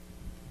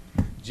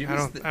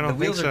 Jimmy's, I don't the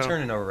wheels think are so.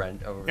 turning over.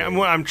 Yeah,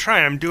 I'm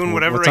trying. I'm doing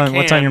whatever what's I on, can.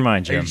 What's on your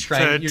mind, Are you Jim?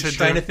 trying, you're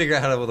trying to- to figure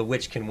out how the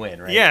witch can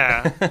win, right?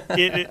 Yeah,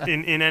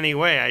 in any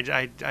way,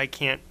 I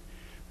can't.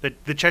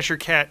 The Cheshire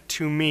Cat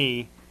to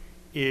me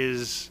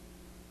is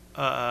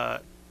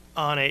on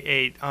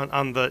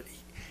the.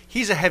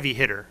 He's a heavy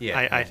hitter.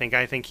 Yeah, I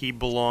think he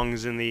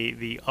belongs in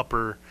the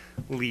upper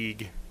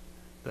league,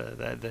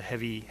 the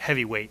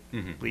heavyweight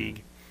Mhm.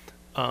 league.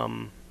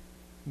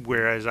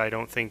 Whereas I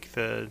don't think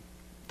the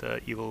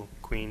evil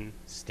queen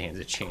Stands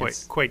a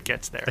chance. quite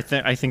gets there.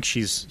 I think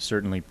she's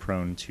certainly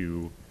prone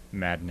to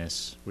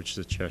madness, which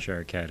the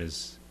Cheshire Cat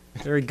is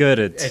very good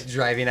At at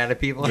driving out of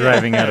people.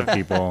 driving out of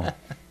people.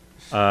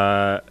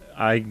 I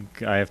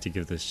have to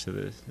give this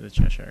to the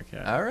Cheshire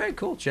Cat. All right,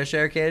 cool.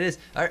 Cheshire Cat it is.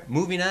 All right,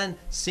 moving on.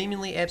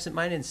 Seemingly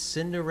absent-minded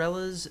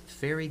Cinderella's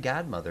fairy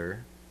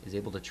godmother is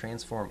able to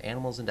transform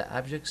animals into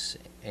objects,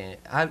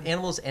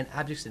 animals and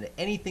objects into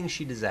anything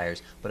she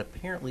desires, but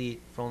apparently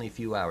for only a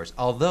few hours.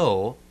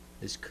 Although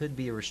this could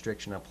be a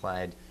restriction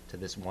applied to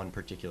this one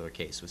particular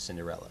case with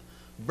Cinderella.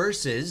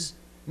 Versus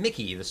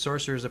Mickey, the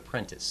sorcerer's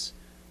apprentice.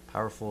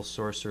 Powerful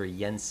sorcerer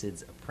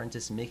Yensid's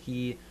apprentice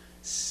Mickey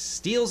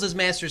steals his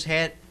master's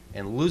hat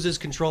and loses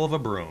control of a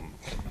broom.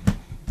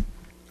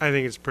 I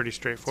think it's pretty It's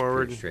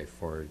straightforward. pretty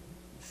straightforward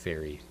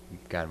fairy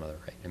godmother,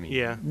 right? I mean,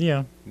 Yeah.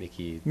 Yeah,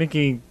 Mickey.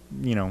 Mickey.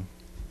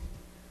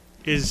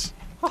 Is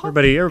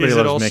Everybody is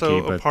it loves also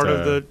Mickey, but a part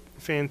of the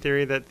fan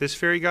theory that this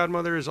fairy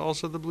godmother is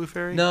also the blue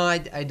fairy? No, I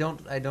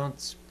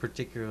don't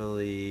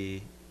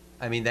particularly.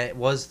 I mean, that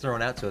was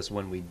thrown out to us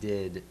when we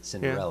did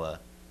Cinderella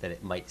that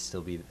it might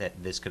still be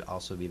that this could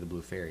also be the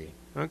blue fairy.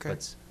 Okay.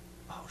 But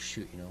oh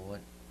shoot, you know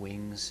what?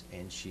 Wings,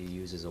 and she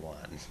uses a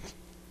wand.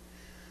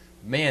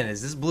 Man,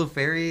 is this blue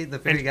fairy the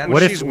fairy And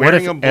godmother? What she's if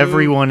wearing a blue-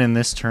 everyone in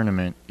this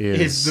tournament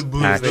is the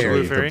blue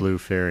actually fairy. the blue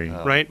fairy?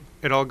 Oh. Right?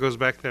 It all goes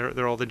back there.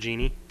 They're all the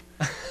genie.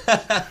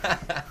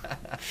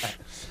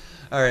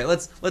 All right,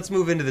 let's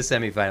move into the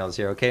semifinals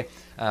here, okay?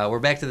 We're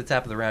back to the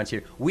top of the round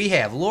here. We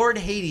have Lord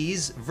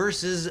Hades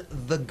versus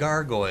the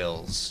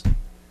Gargoyles.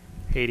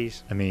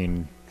 Hades. I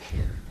mean,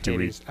 do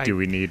Hades.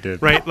 we need to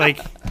Right? Like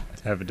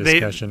have a they,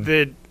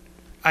 discussion?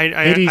 I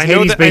Hades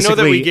know that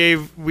we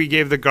basically-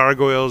 gave the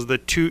gargoyles the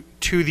to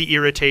the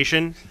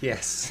irritation,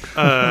 Yes.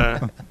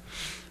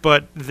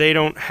 but they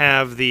don't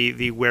have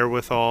the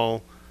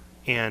wherewithal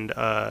and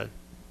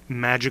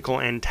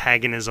magical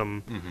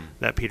antagonism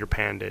that Peter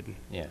Pan did.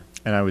 Yeah.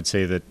 And I would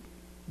say that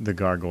the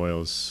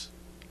gargoyles,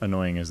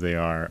 annoying as they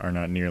are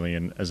not nearly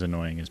as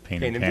annoying as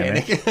Pain and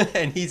Panic,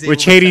 And he's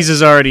which able to- Hades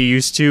is already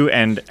used to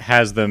and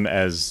has them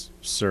as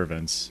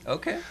servants.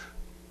 Okay.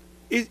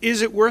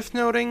 Is it worth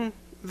noting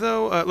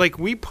though? Like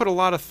we put a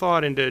lot of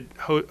thought into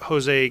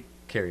Jose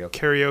Karaoke.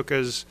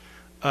 Carioca's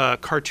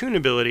cartoon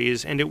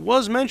abilities, and it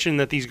was mentioned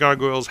that these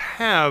gargoyles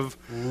have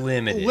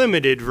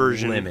Limited.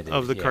 version Limited,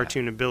 of the yeah.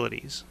 cartoon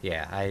abilities.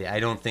 Yeah, I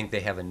don't think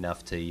they have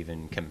enough to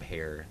even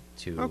compare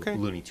to Okay.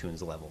 Looney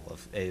Tunes level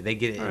of. They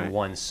get it in Alright.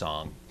 one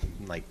song,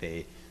 like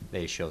they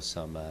show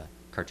some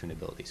cartoon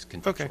abilities.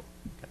 Contextual Okay.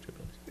 cartoon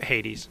abilities.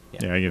 Hades.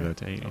 Yeah, I give that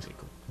to Hades. Okay,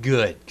 cool.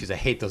 Good, because I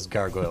hate those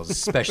gargoyles,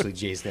 especially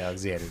Jason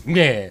Alexander.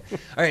 Yeah.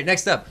 All right,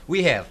 next up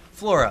we have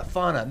Flora,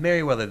 Fauna,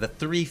 Merryweather, the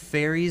three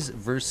fairies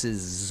versus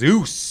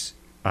Zeus.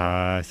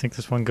 I think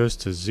this one goes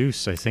to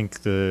Zeus. I think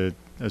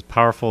as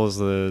powerful as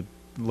the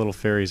little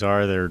fairies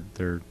are, their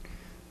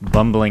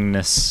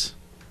bumblingness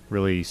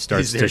really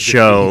starts their to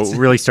show. defeat.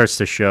 Really starts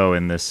to show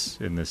in this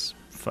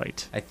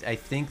fight. I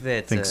think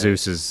that I think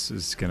Zeus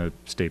is gonna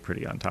stay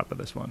pretty on top of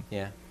this one.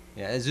 Yeah,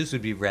 Zeus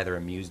would be rather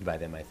amused by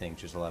them. I think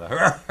just a lot of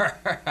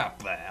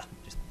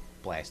just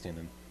blasting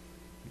them.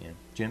 Yeah,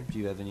 Jim, do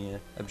you have any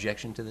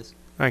objection to this?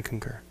 I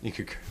concur. You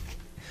could.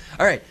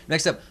 All right,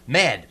 next up,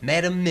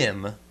 Madam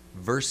Mim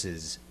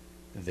versus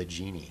the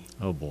genie.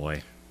 Oh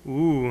boy.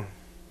 Ooh.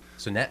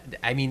 So now,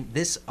 I mean,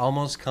 this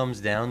almost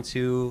comes down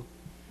to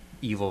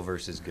evil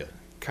versus good.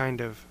 Kind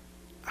of.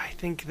 I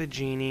think the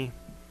genie,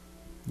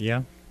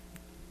 Yeah,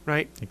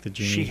 right? I think the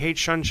genie. She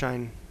hates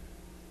sunshine.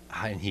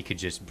 And he could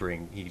just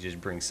bring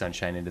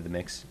sunshine into the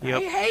mix.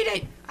 Yep.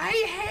 I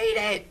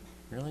hate it.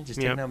 Really, just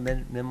taking Yep.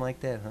 out Mim like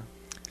that, huh?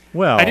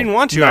 Well, I didn't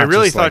want to. not I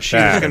really just thought like she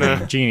was that. gonna- I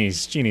mean,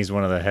 Genie's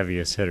one of the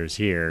heaviest hitters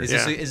here. Is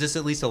Yeah. this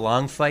at least a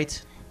long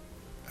fight,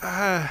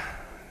 or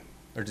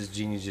does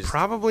Genie just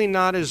Probably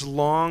not as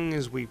long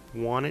as we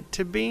want it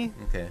to be.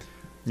 okay?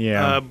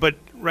 Yeah. But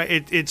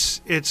right,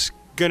 it's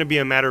going to be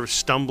a matter of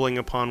stumbling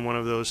upon one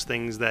of those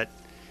things that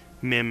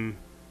Mim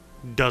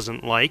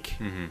doesn't like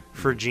Mm-hmm.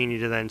 for Genie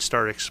to then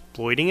start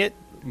exploiting it.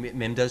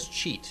 Mim does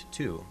cheat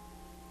too.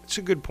 It's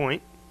a good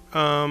point.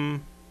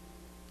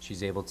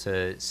 She's able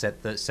to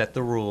set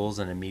the rules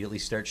and immediately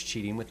starts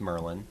cheating with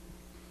Merlin.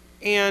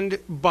 And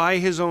by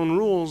his own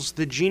rules,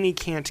 the genie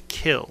can't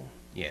kill.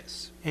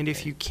 Yes. And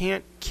if you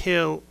can't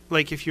kill,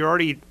 like if you're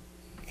already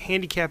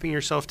handicapping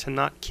yourself to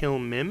not kill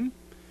Mim,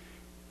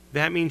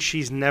 that means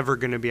she's never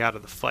going to be out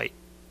of the fight.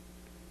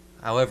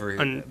 However,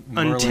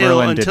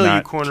 Merlin did not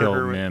you corner kill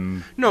her.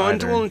 Mim No,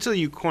 either. until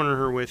you corner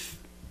her with.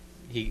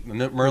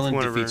 Merlin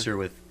one of defeats her- her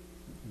with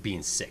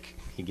being sick.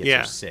 He gets Yeah.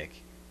 her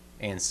sick,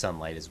 and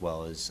sunlight as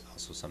well is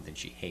also something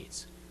she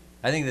hates.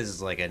 I think this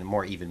is like a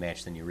more even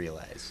match than you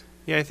realize.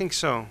 Yeah, I think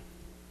so.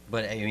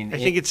 But I mean, I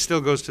think it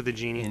still goes to the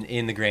genie.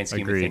 in the grand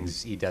scheme Agreed. of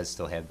things, he does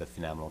still have the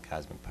phenomenal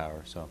cosmic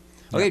power. So,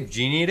 okay,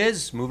 Genie it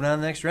is. Moving on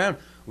to the next round.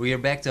 We are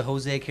back to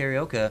Jose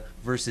Carioca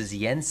versus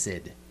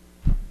Yensid.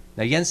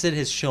 Now, Yensid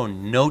has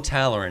shown no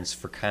tolerance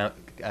for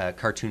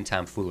cartoon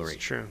tomfoolery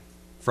It's true.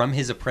 from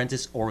his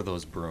apprentice or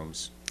those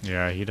brooms.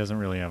 Yeah, he doesn't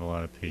really have a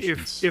lot of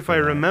patience. If for I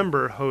that.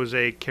 remember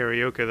Jose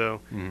Carioca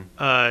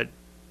though,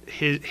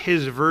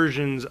 his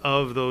versions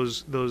of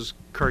those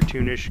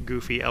cartoonish,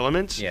 goofy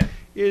elements Yeah.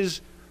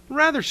 is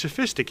rather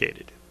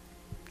sophisticated.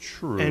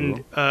 True.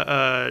 And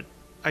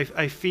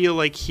I feel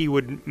like he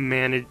would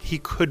manage. He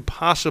could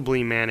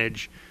possibly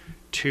manage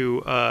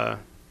to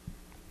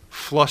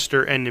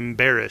fluster and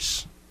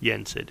embarrass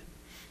Yensid.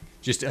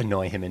 Just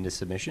annoy him into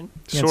submission.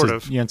 Sort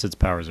of. Yensid's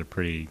powers are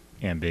pretty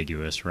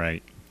ambiguous,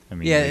 right? I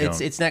mean, Yeah, they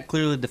don't- it's not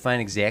clearly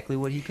defined exactly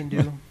what he can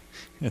do.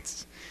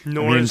 it's.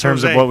 Nor I mean, in is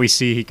terms Jose. of what we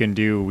see he can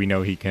do, we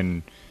know he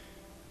can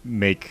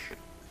make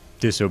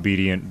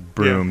disobedient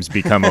brooms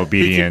become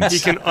obedient. he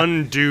can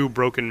undo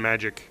broken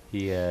magic.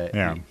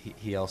 Yeah.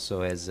 He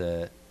also has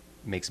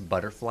makes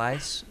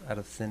butterflies out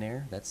of thin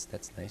air. That's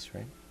nice,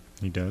 right?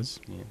 He does.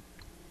 Yeah.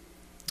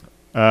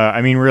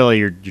 I mean, really,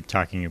 you're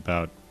talking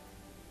about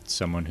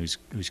someone who's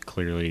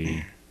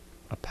clearly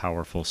a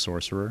powerful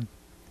sorcerer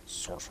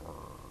Sorcerer.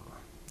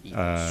 Evil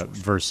sorcerer.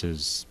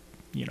 versus,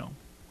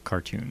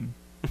 cartoon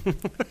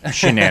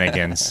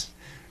shenanigans.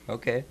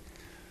 Okay.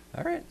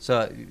 All right.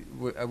 So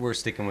we're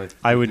sticking with.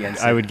 I would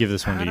Yensid. give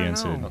this one to I don't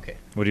Yensid. know. Okay.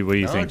 What do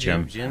you Oh, think,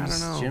 Jim? I don't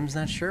know. Jim's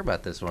not sure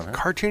about this one. Huh?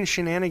 Cartoon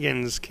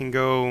shenanigans can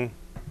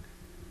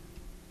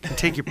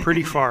take you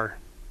pretty far,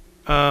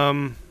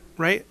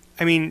 right?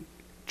 I mean,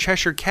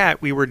 Cheshire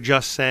Cat, we were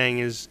just saying,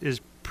 is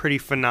pretty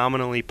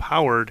phenomenally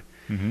powered,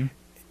 Mm-hmm.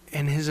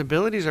 and his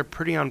abilities are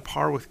pretty on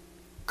par with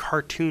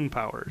cartoon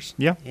powers.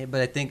 Yeah. Yeah,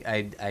 but I think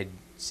I'd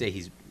say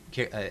he's.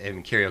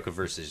 Carioca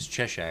versus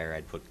Cheshire.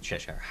 I'd put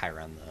Cheshire higher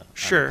on the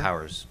Sure.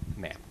 powers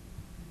map.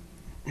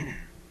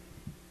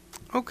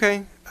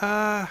 Okay,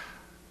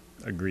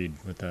 Agreed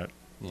with that.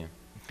 Yeah.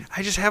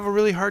 I just have a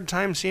really hard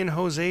time seeing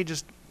Jose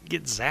just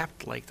get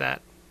zapped like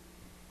that.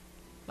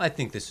 I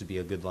think this would be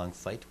a good long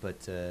fight,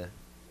 but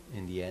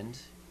in the end,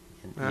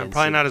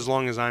 Probably not as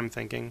long as I'm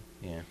thinking.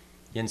 Yeah.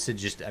 Yensid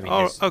just. I mean.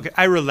 Oh, his- okay.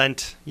 I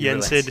relent. you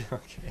realize- Yensid.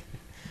 Okay.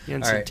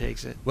 Yensid All right.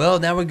 takes it. Well,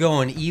 now we're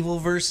going evil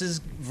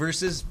versus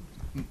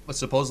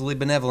supposedly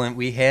benevolent.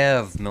 We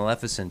have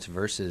Maleficent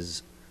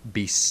versus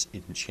Beast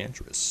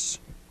Enchantress.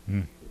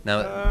 Hmm.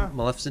 Now,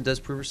 Maleficent does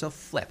prove herself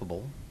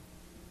flappable,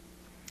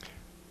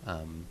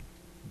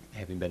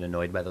 having been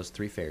annoyed by those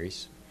three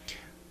fairies.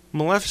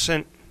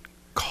 Maleficent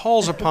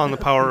calls upon the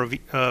power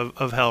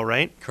of hell,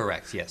 right?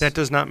 Correct. Yes. That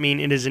does not mean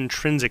it is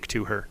intrinsic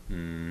to her.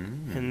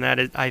 Mm. And that,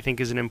 I think,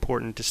 is an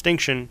important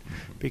distinction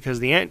because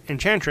the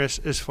Enchantress,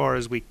 as far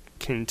as we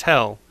can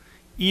tell,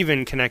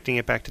 even connecting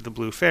it back to the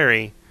Blue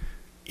Fairy,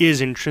 is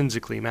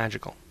intrinsically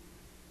magical.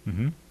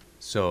 Mm-hmm.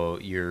 So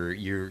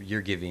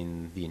you're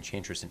giving the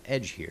Enchantress an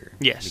edge here.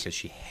 Yes. Because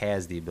she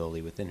has the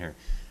ability within her.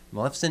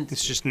 Maleficent.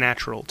 It's just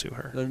natural to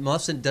her.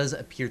 Maleficent does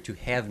appear to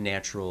have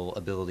natural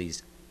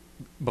abilities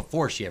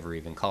before she ever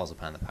even calls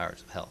upon the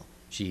powers of hell.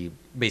 She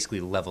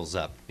basically levels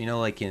up. You know,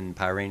 like in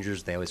Power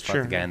Rangers, they always fought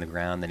Sure. the guy on the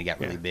ground, then he got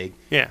really Yeah. big.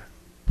 Yeah.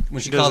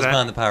 When she She does calls that.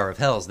 upon the power of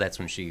hells, that's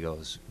when she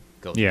goes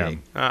Yeah. big.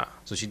 Ah,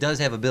 So she does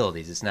have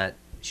abilities. It's not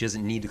she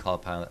doesn't need to call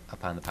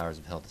upon the powers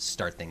of hell to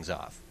start things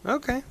off.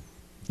 okay.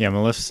 Yeah,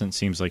 Maleficent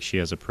seems like she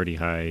has a pretty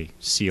high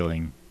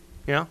ceiling,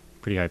 Yeah.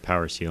 pretty high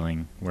power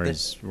ceiling,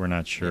 whereas we're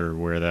not sure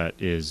where that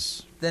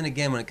is Then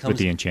again, when it with comes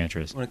the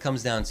Enchantress.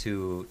 down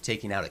to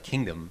taking out a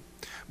kingdom,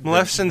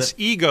 Maleficent's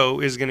ego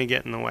is going to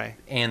get in the way.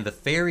 and the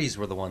fairies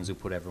were the ones who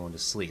put everyone to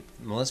sleep.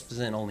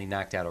 Maleficent only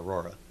knocked out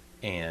Aurora,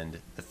 and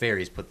the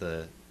fairies put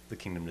the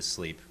kingdom to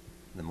sleep.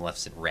 The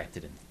Maleficent wrapped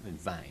it in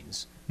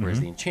vines, whereas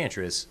Mhm. the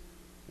Enchantress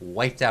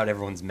wiped out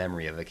everyone's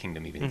memory of a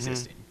kingdom even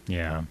existing.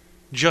 Yeah.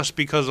 Just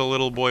because a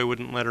little boy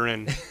wouldn't let her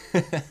in.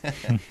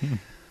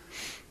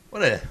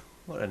 What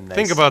a nice.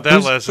 Think about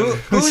that lesson.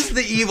 Who's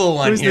the evil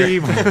one Who's here? the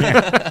evil?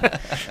 Yeah.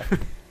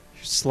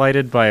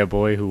 Slighted by a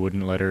boy who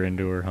wouldn't let her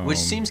into her home. Which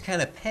seems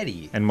kind of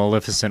petty. And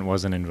Maleficent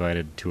wasn't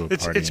invited to a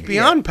party. It's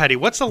beyond petty.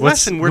 What's the What's-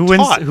 lesson we're who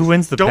wins- taught? who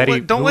wins the don't petty-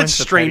 Let, don't who let wins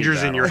the petty strangers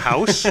in battle? your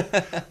house.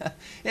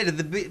 Yeah, did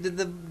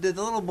the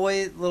little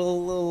boy,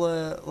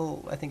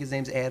 little I think his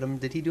name's Adam.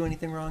 Did he do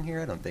anything wrong here?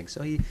 I don't think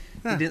so. He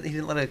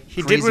didn't let a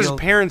He crazy did what his old-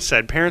 parents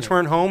said. Parents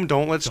weren't home.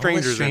 Don't let Don't let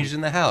strangers strangers in.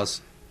 in the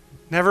house.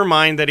 Never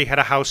mind that he had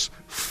a house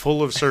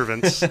full of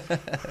servants.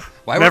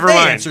 Why Never were they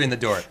mind. answering the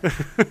door?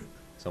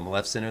 So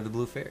Maleficent or the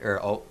Blue Fairy?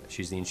 Or,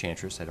 she's the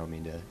Enchantress. I don't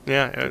mean to...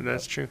 Yeah,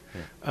 that's true.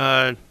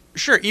 Yeah.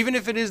 Sure, even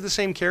if it is the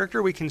same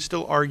character, we can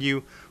still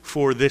argue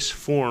for this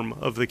form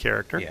of the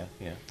character. Yeah,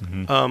 yeah.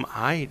 Mm-hmm.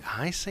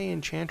 I say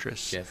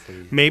Enchantress. Jeff, what do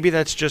you- Maybe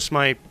that's just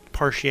my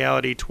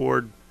partiality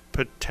toward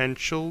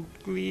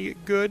potentially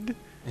good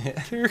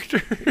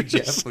characters.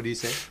 Jeff, what do you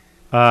say?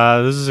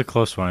 This is a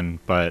close one,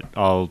 but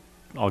I'll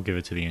give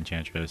it to the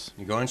Enchantress.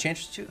 You going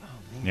Enchantress too? Oh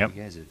man, Yep.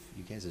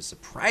 you guys are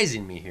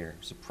surprising me here.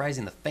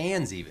 Surprising the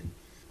fans even.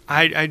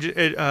 I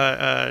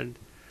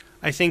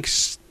think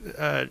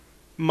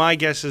my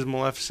guess is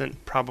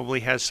Maleficent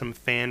probably has some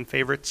fan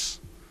favorites.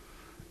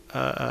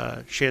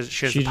 She has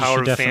the power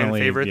of fan definitely-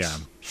 favorites. Yeah,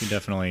 she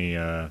definitely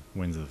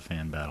wins the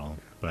fan battle.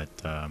 But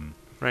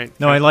Right.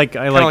 no, I like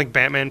Kind of like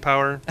Batman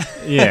power.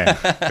 yeah.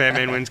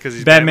 Batman wins because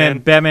he's Batman.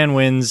 Batman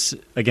wins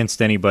against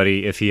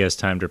anybody if he has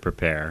time to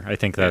prepare. I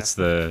think that's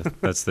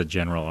the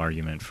general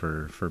argument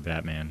for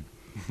Batman.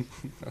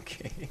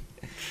 Okay.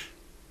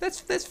 That's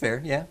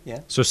fair. Yeah, yeah.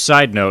 So,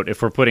 side note: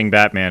 if we're putting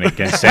Batman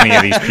against any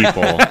of these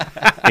people,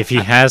 if he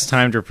has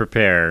time to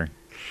prepare,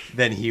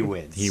 Then he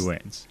wins. he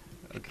wins.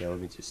 Okay, let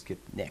me just get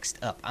next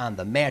up on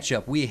the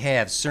matchup. We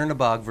have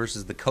Cernabog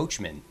versus the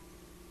Coachman.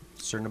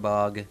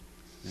 Cernabog,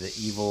 the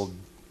evil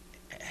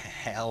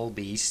hell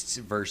beast,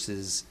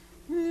 versus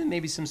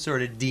maybe some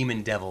sort of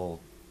demon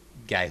devil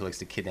guy who likes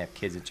to kidnap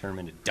kids and turn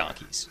them into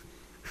donkeys.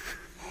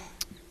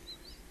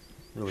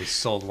 Really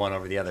sold one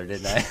over the other,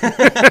 didn't I?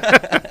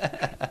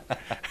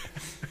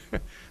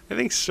 I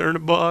think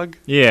Cernabog.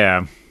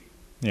 Yeah,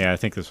 I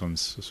think this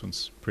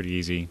one's pretty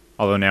easy.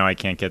 Although now I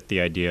can't get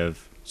the idea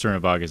of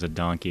Cernabog as a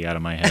donkey out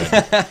of my head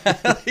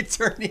Like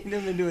turning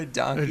him into a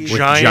donkey. with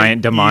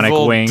giant demonic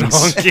evil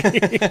wings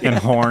donkey. and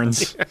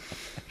horns.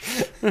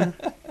 All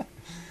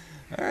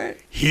right.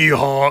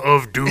 Hee-haw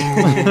of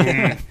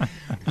doom.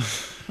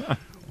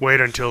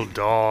 Wait until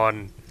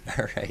dawn.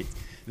 All right.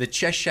 The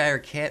Cheshire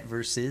Cat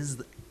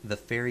versus the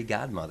Fairy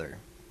Godmother.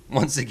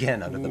 Once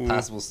again, under the Ooh.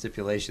 possible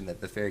stipulation that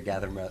the Fairy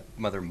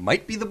Godmother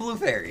might be the Blue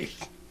Fairy.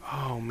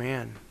 Oh,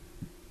 man.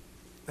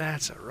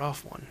 That's a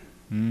rough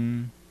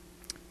one.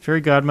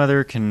 Fairy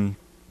Godmother can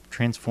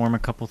transform a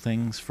couple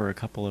things for a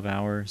couple of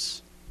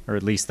hours, or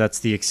at least that's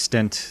the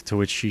extent to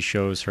which she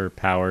shows her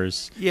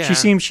powers. Yeah.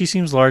 She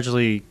seems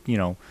largely,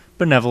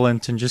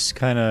 benevolent and just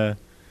kind of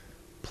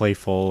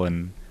playful,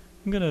 and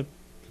I'm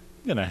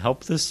gonna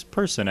help this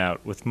person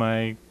out with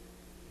my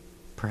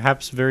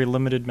perhaps very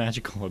limited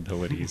magical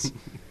abilities.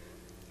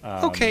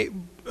 Okay,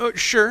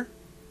 sure.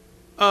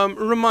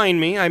 Remind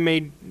me, I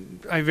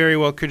very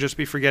well could just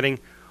be forgetting.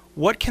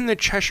 What can the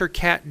Cheshire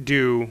Cat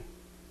do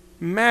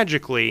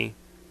magically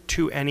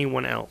to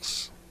anyone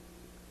else?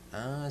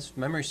 If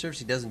memory serves,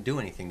 he doesn't do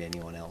anything to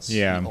anyone else.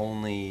 Yeah. He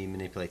only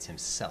manipulates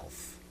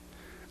himself.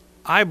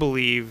 I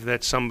believe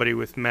that somebody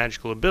with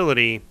magical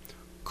ability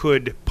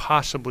could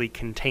possibly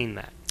contain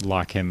that.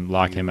 Lock him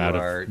out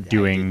I of did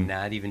doing.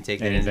 not even take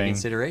that into anything.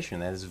 consideration.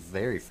 That is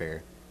very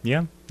fair.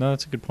 Yeah, no,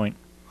 that's a good point.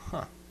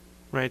 Huh.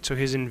 Right, so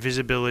his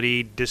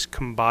invisibility,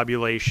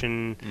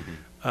 discombobulation,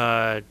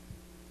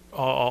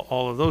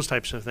 all of those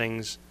types of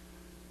things,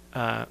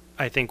 I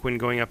think when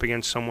going up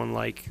against someone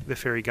like the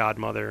Fairy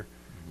Godmother,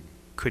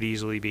 could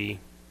easily be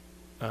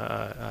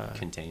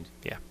Contained.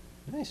 yeah.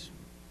 Nice.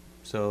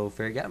 So,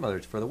 Fairy Godmother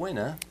for the win,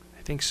 huh?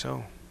 I think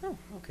so. Oh,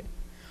 okay.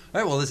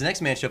 All right, well, this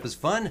next matchup is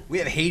fun. We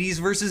have Hades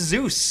versus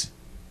Zeus.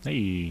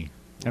 Hey,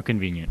 how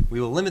convenient. We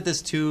will limit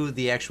this to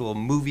the actual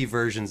movie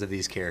versions of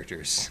these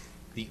characters.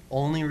 The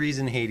only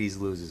reason Hades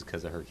loses is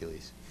because of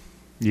Hercules.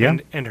 Yeah.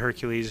 And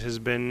Hercules has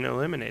been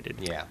eliminated.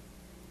 Yeah.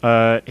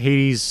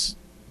 Hades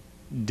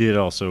did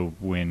also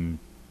win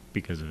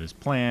because of his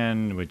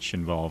plan, which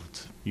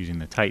involved using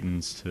the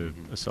Titans to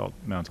assault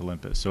Mount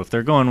Olympus. So if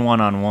they're going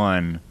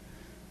one-on-one,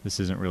 this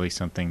isn't really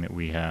something that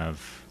we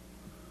have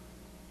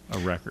a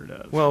record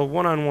of. Well,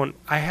 one-on-one,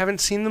 I haven't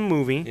seen the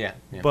movie, Yeah.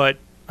 but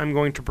I'm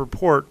going to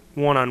purport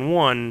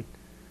one-on-one,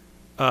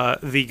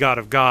 the God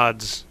of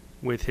Gods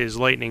with his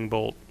lightning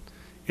bolt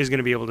is going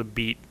to be able to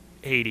beat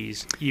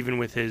Hades, even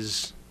with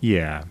his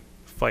yeah.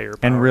 fire powers.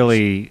 And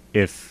really,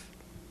 if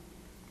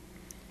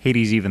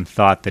Hades even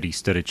thought that he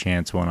stood a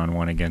chance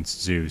one-on-one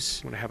against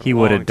Zeus, Would have happened he a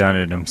would long have done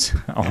time it ago.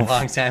 himself. A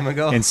long time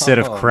ago? Instead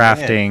of Oh,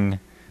 crafting man.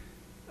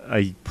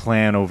 a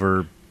plan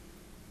over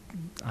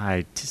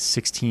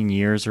 16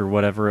 years or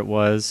whatever it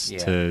was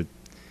to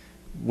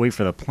wait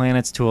for the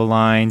planets to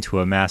align, to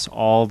amass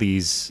all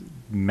these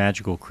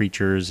magical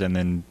creatures, and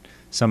then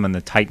summon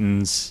the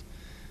Titans.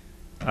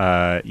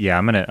 I'm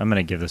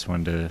gonna give this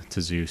one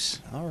to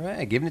Zeus. All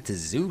right, giving it to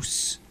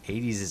Zeus.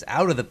 Hades is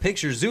out of the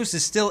picture. Zeus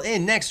is still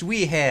in. Next,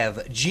 we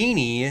have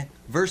Genie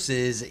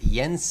versus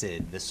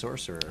Yensid, the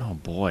sorcerer. Oh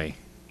boy,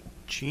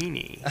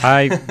 Genie.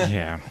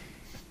 yeah.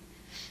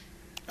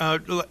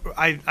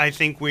 I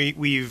think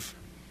we've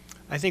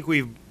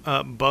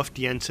buffed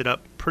Yensid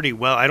up pretty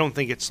well. I don't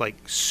think it's like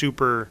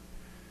super.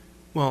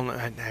 Well,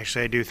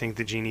 actually, I do think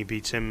the Genie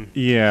beats him.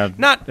 Yeah,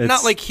 Not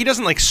like he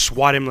doesn't like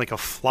swat him like a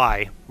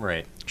fly.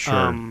 Right.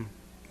 Sure.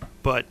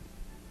 But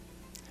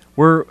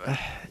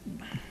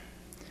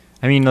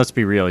I mean, let's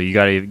be real. You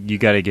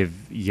gotta give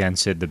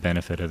Yensid the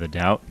benefit of the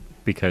doubt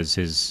because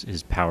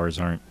his powers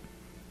aren't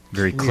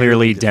very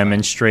clearly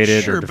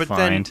demonstrated sure, or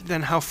defined. but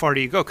then how far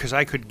do you go? Because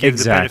I could give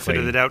the Exactly. benefit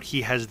of the doubt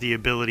he has the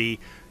ability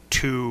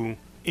to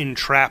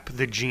entrap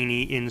the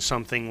genie in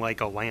something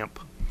like a lamp.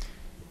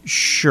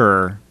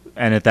 Sure.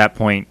 And at that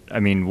point,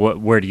 I mean,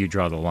 where do you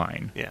draw the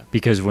line? Yeah.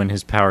 Because when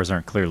his powers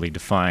aren't clearly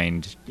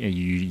defined,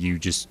 you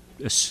just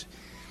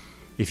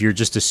if you're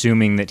just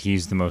assuming that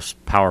he's the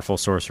most powerful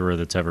sorcerer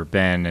that's ever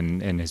been,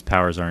 and his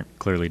powers aren't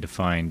clearly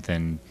defined,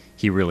 then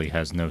he really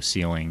has no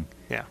ceiling.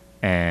 Yeah.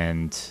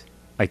 And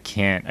I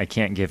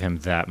can't give him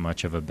that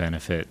much of a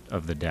benefit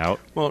of the doubt.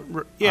 Well,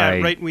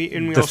 right. We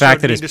the also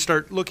fact that need his- to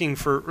start looking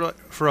for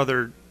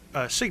other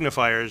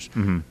signifiers.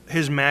 Mm-hmm.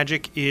 His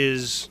magic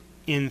is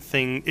in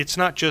thing. It's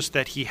not just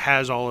that he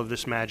has all of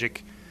this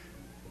magic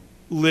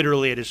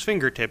literally at his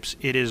fingertips.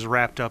 It is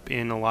wrapped up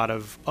in a lot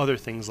of other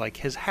things like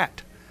his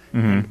hat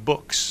and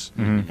books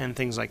and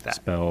things like that.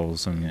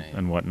 Spells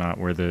and whatnot,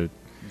 where the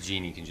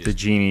Genie can just the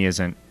genie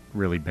isn't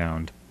really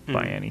bound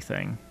by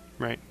anything.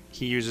 Right.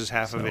 He uses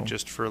half of it So-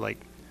 just for like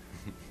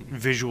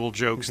visual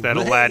jokes that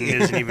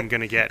Aladdin isn't even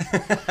going to get.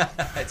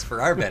 It's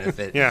for our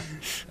benefit. Yeah.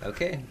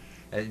 Okay.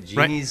 Right.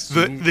 Genies.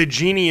 The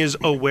genie is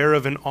aware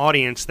of an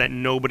audience that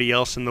nobody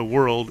else in the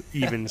world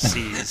even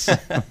sees.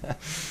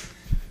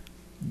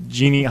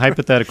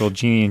 Hypothetical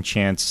genie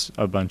enchants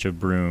a bunch of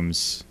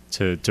brooms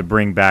to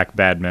bring back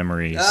bad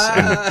memories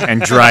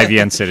and drive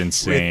Yensid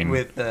insane.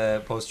 with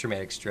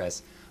post-traumatic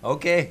stress.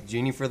 Okay,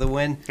 Genie for the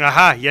win.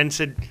 Aha!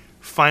 Yensid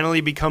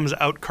finally becomes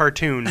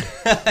out-cartooned.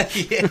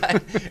 Yeah,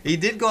 he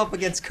did go up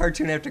against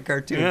cartoon after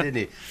cartoon, Yeah. didn't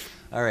he?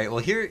 All right. Well,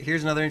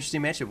 here's another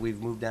interesting matchup.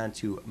 We've moved on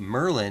to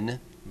Merlin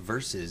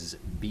versus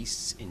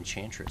Beast's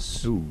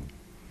Enchantress. Ooh.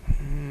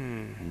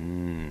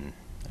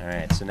 All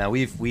right. So now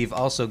we've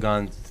also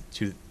gone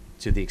to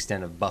the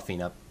extent of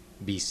buffing up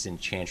Beast's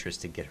Enchantress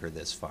to get her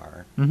this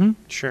far.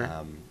 Sure.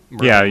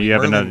 Yeah, you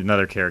have Merlin-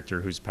 another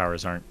character whose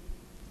powers aren't,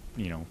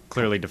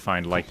 clearly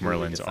defined like completely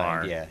Merlin's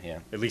defined. are. Yeah.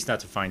 At least not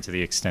defined to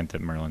the extent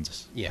that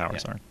Merlin's Yeah,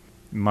 powers yeah. are.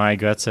 My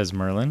gut says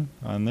Merlin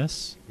on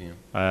this. Yeah.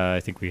 I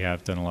think we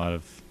have done a lot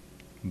of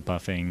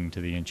buffing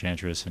to the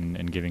Enchantress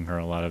and giving her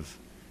a lot of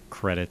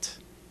credit,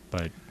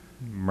 but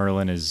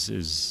Merlin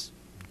is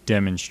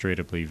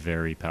demonstrably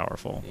very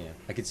powerful. Yeah.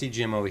 I could see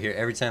Jim over here.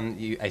 Every time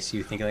I see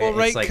you thinking like Well, that,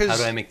 right, it's like, how 'cause-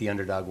 do I make the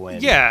underdog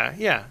win? Yeah.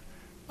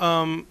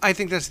 I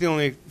think that's the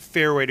only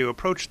fair way to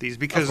approach these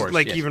because, Of course,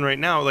 like, yes. even right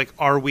now, like,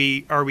 are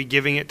we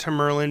giving it to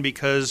Merlin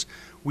because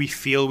we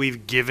feel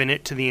we've given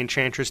it to the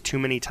Enchantress too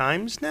many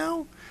times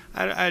now?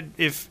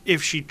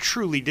 If she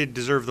truly did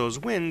deserve those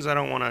wins, I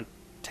don't want to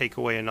take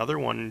away another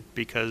one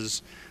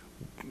because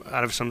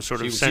out of some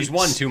sort of sense, She's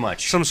won too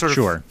much. some sort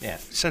Sure. of Yeah.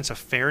 sense of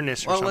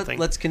fairness or Well, something.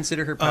 let's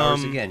consider her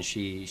powers Um, again.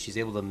 She's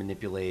able to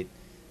manipulate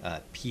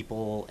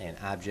people and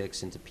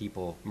objects into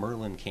people.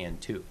 Merlin can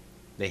too.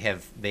 They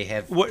have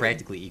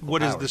practically equal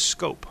What is powers. the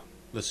scope?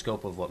 The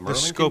scope of what Merlin The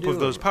scope can do?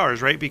 of those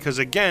powers, right? Because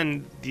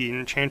again, the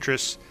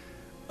Enchantress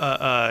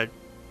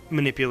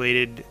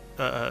manipulated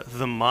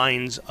the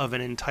minds of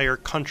an entire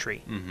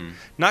country,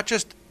 not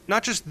just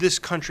this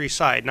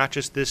countryside, not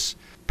just this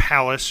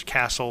palace,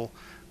 castle,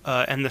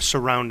 and the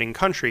surrounding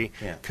country,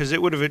 Yeah. because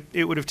it would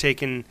have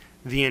taken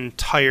the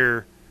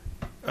entire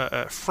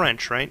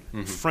French, right?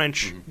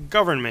 French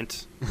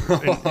government,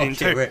 the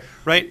entire-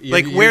 right? You're-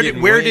 Like you're where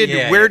getting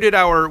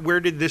where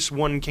did this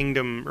one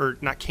kingdom, or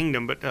not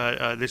kingdom, but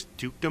this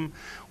dukedom,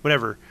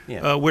 whatever,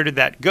 Yeah. where did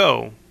that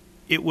go?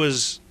 It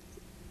was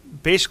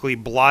basically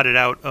blotted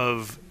out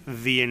of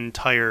the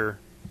entire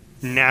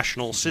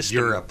national system.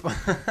 Europe.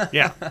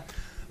 Yeah.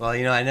 Well,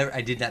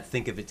 I did not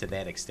think of it to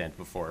that extent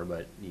before,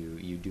 but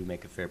you do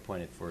make a fair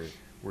point if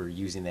we're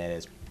using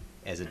that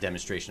as a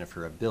demonstration of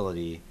her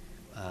ability.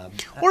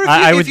 Or if you,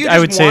 I if would you I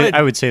would just say wanted-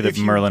 I would say that if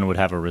you- Merlin would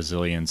have a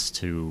resilience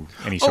to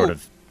any sort Oh,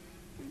 of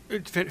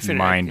mind.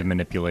 mind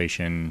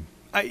manipulation.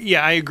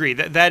 Yeah, I agree.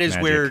 That is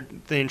Magic. where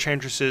the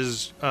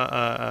Enchantresses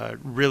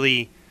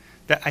really.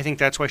 I think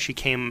that's why she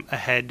came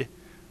ahead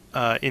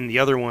in the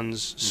other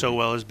ones so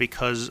well, is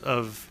because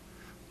of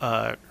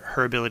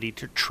her ability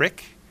to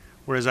trick.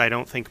 Whereas I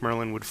don't think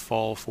Merlin would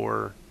fall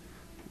for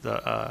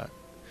the.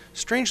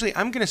 Strangely,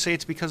 I'm going to say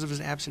it's because of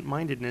his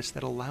absent-mindedness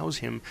that allows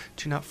him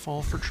to not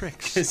fall for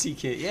tricks. Because he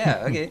can,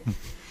 yeah, okay.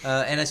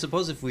 And I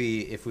suppose if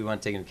we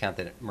want to take into account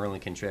that Merlin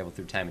can travel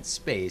through time and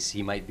space,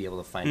 he might be able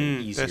to find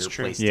an easier that's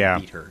true. place Yeah. to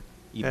beat her.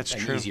 That's an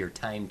true. easier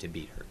time to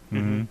beat her.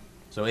 Mhm.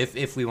 So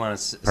if we want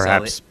to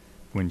Perhaps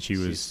when she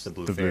she's was the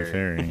Blue Blue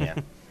Fairy. yeah.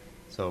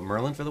 So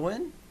Merlin for the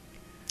win,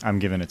 I'm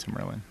giving it to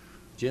Merlin.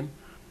 Jim.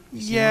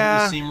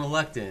 Yeah. You seem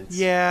reluctant.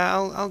 Yeah,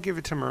 I'll give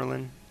it to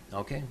Merlin.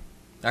 Okay.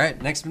 All right.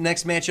 Next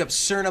matchup: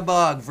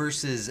 Cernabog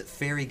versus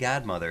Fairy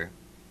Godmother.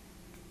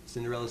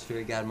 Cinderella's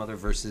Fairy Godmother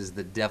versus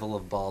the Devil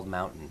of Bald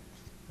Mountain.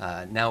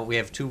 Now we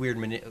have two weird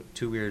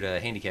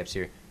handicaps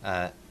here.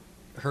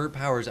 Her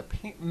powers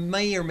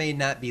may or may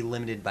not be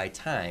limited by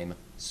time.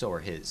 So are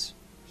his.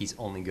 He's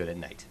only good at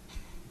night.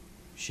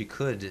 She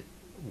could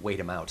wait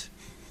him out.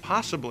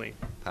 Possibly.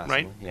 Possibly,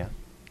 Right? yeah.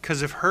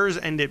 Because if hers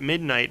end at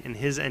midnight and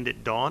his end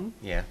at dawn,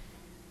 Yeah.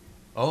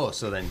 Oh,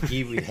 so then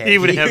he would have, He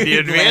would have the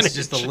last advantage.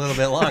 just a little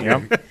bit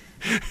longer.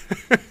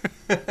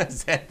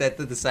 Is that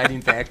the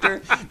deciding factor?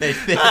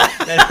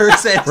 that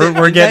hurts at We're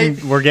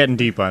midnight? we're getting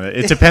deep on it.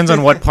 It depends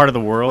on what part of the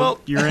world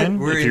Well, you're in.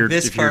 We're if you're, in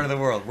this if part you're of the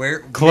world. We're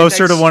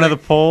closer to midnight one of the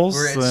strict- poles,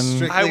 we're at then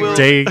strictly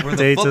day where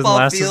the doesn't football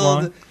last as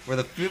long. Where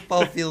the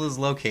football field is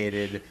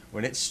located,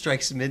 when it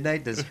strikes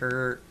midnight, does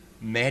her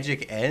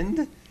magic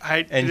end?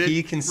 And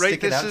he can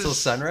stick it out till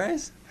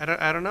sunrise?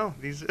 I don't know.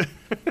 These.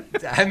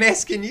 I'm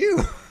asking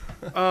you.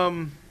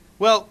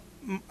 Well,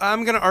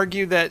 I'm going to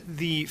argue that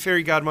the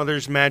fairy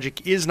godmother's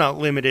magic is not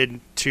limited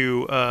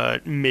to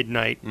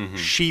midnight. Mhm.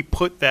 She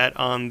put that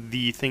on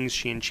the things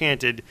she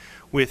enchanted,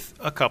 with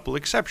a couple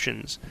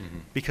exceptions,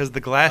 because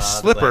the glass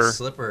The slipper glass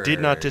slipper, did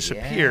not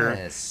disappear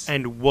yes.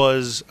 and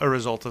was a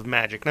result of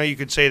magic. Now you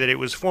could say that it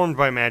was formed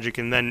by magic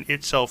and then it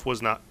itself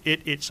was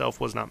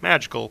not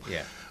magical.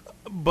 Yeah.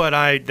 But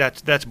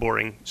that's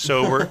boring.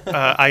 So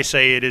I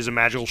say it is a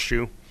magical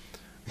shoe.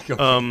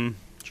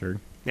 Sure.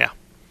 Yeah,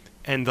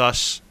 and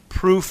thus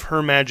proof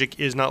her magic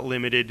is not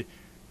limited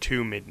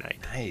to midnight.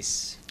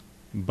 Nice.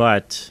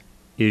 But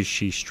is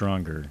she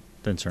stronger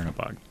than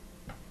Cernabog?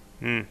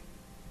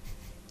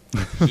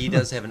 He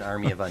does have an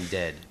army of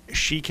undead.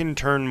 She can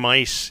turn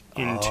mice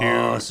into.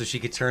 Oh, so she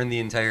could turn the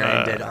entire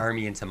undead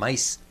army into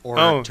mice, or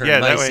turn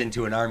that mice way.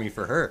 into an army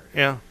for her.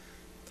 Yeah.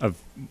 Of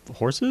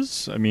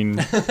horses? I mean,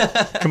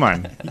 come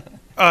on.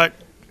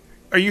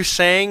 Are you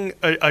saying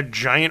a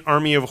giant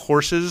army of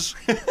horses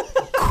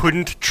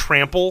couldn't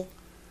trample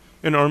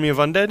an army of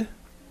undead?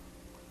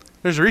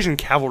 There's a reason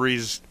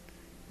cavalry's.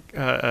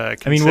 I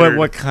mean,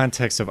 what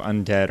context of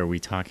undead are we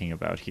talking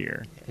about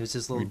here? It was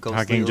his little We're ghostly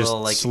talking just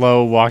little, like,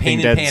 slow Walking Pain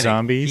and Dead Panic.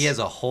 zombies? He has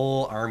a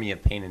whole army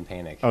of Pain and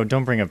Panic. Oh,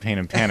 don't bring up Pain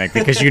and Panic,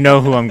 because you know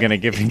who I'm going to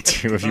give it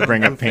to if you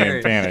bring up Pain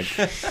and Panic.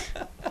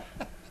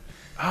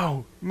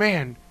 Oh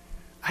man,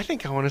 I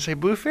think I want to say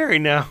Blue Fairy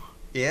now.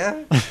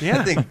 Yeah? Yeah.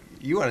 I think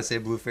you want to say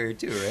Blue Fairy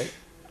too, right?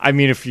 I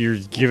mean, if you're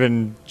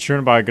giving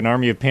Chernabog an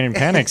army of Pain and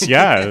Panics,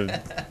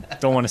 yeah.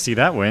 Don't want to see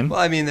that win. Well,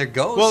 I mean, they're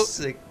ghosts.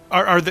 Well, like,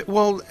 are they?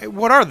 Well,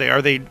 what are they?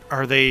 Are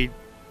they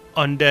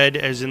undead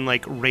as in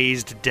like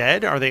raised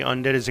dead? Are they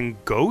undead as in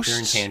ghosts? they're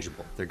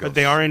intangible. They're ghosts. But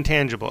they are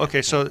intangible.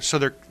 Okay, so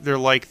they're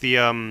like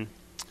the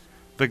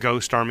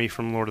ghost army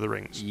from Lord of the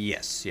Rings.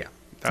 Yes, yeah.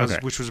 That was, Okay.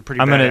 which was a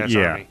pretty I'm gonna- badass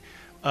yeah. army.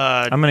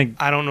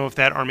 I don't know if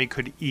that army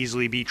could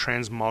easily be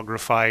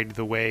transmogrified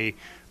the way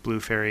Blue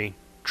Fairy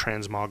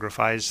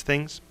transmogrifies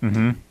things.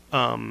 Mm-hmm.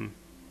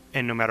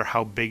 And no matter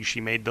how big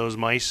she made those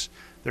mice,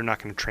 they're not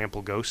going to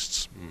trample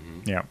ghosts.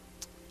 Yeah.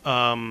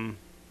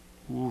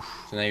 So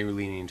now you're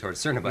leaning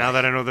towards Cernabog. Now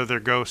that I know that they're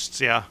ghosts,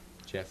 yeah.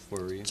 Jeff,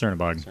 where were you?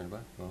 Cernabog.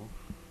 Cernabog? Well,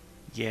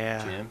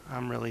 Yeah, Jim?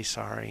 I'm really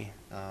sorry.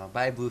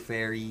 bye, Blue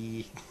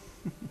Fairy.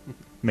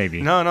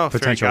 Maybe. No,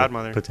 Fairy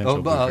Godmother.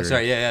 Potential Blue Fairy.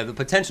 Sorry, yeah, the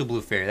potential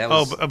Blue Fairy. That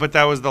was. But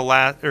that was the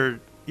last, the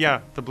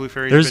Blue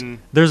Fairy's been...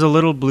 There's a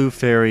little Blue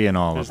Fairy in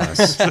all of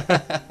us.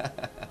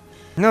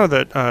 No,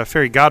 that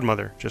Fairy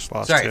Godmother just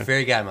lost Sorry, to...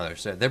 Fairy Godmother.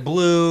 So they're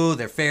blue,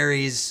 they're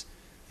fairies.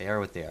 They are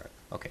what they are.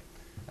 Okay.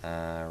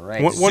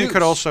 Right. One Zeus.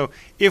 could also,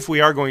 if we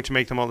are going to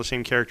make them all the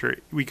same character,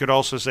 we could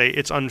also say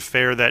it's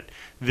unfair that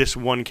this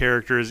one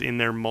character is in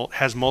there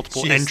has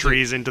multiple She is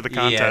entries into the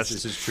Yes, contest.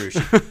 this is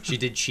true. She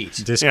did cheat.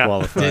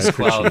 Disqualified. for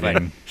Disqualified.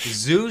 cheating.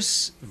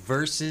 Zeus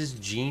versus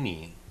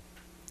Genie.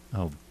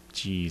 Oh,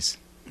 jeez.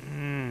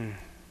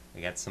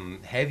 We got some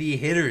heavy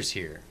hitters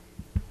here.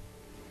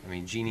 I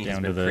mean, Genie has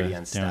Down to been the- pretty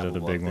down to the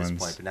unstoppable big at this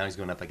ones. point, but now he's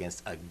going up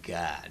against a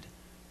god.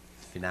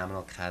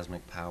 Phenomenal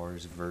cosmic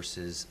powers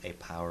versus a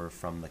power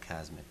from the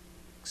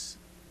cosmics.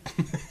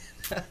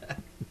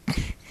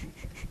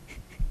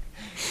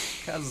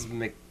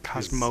 Cosmic.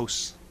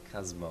 Cosmos.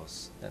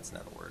 Cosmos. That's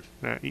not a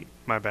word.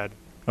 My bad.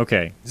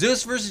 Okay.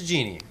 Zeus versus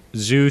Genie.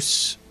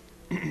 Zeus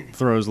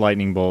throws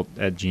lightning bolt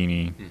at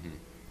Genie.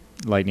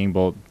 Mm-hmm. Lightning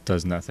bolt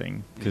does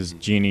nothing because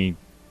Genie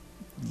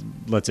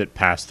lets it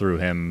pass through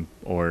him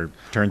or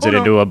turns it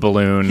into a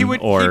balloon. He'd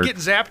get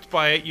zapped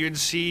by it. You'd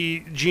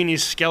see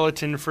Genie's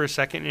skeleton for a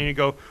second, and you'd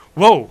go,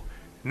 "Whoa,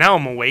 now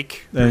I'm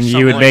awake." or and something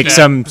you would like make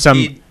that.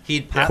 some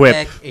He'd pop quip,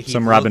 back, he'd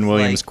some look Robin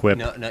Williams like, quip.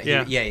 No,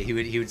 Yeah. he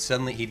would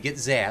suddenly he'd get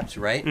zapped,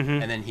 right?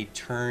 Mhm. And then he'd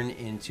turn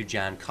into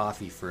John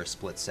Coffey for a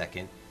split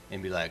second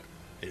and be like,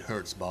 "It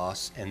hurts,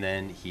 boss," and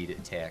then he'd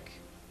attack.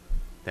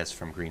 That's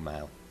from Green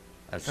Mile.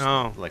 That's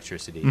Oh.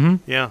 electricity. Mhm.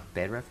 Yeah.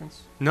 Bad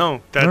reference?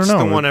 No, that's know.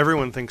 the one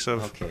everyone thinks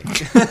of. Okay.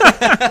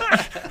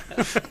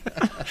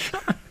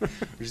 We're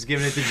just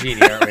giving it to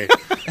Genie, aren't we?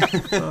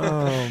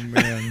 Oh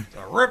man.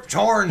 The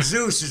rip-torn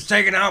Zeus is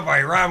taken out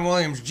by Robin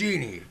Williams'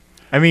 Genie.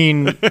 I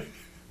mean,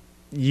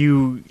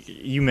 you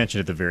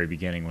mentioned at the very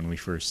beginning when we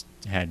first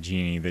had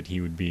Genie that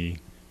he would be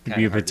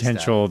Kinda a hard to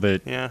potential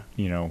that Yeah.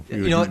 we You know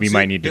what, we so-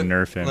 might need to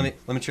nerf him. Let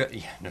me try.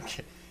 Yeah, no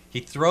kidding. He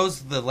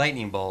throws the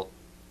lightning bolt,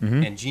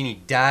 Mhm. and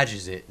Genie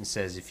dodges it and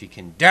says, "If you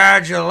can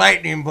dodge a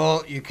lightning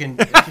bolt, you can."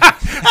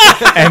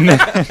 and then,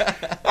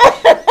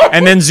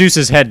 and then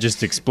Zeus's head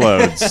just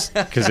explodes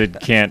because it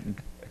can't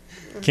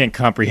can't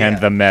comprehend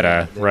the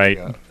meta, there right?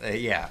 we go.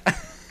 Yeah.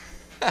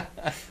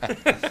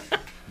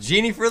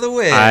 Genie for the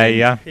win.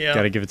 Yeah.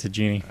 Gotta give it to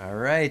Genie. All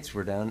right,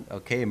 we're down.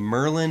 Okay,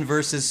 Merlin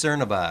versus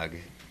Cernabog.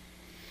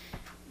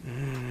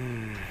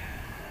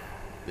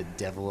 The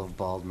Devil of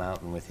Bald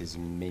Mountain with his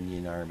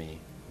minion army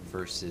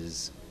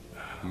versus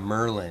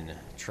Merlin.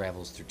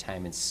 Travels through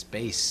time and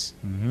space.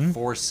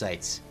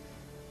 Foresight.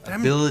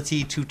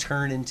 Ability to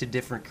turn into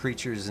different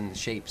creatures and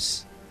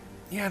shapes.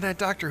 Yeah, that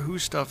Doctor Who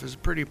stuff is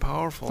pretty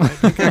powerful. I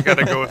think I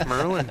gotta go with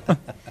Merlin.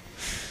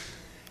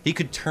 He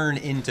could turn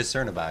into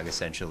Cernabog,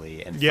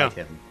 essentially, and Yeah. fight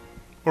him.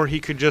 Or he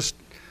could just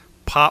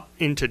pop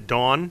into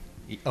Dawn.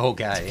 Oh,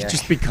 God, yeah.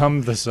 Just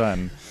become the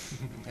sun.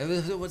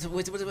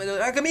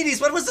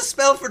 Archimedes, what was the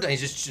spell for? He's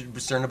just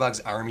Cernabog's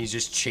army's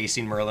just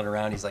chasing Merlin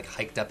around. He's like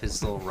hiked up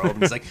his little robe.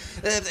 And he's like,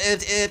 I'm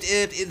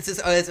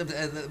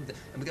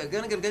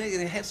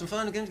gonna have some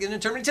fun. I'm gonna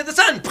turn into the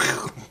sun.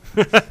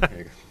 There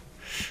you go.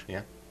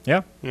 Yeah.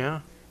 Yeah. Yeah.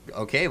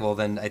 Okay. Well,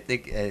 then I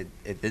think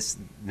this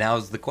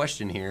now's the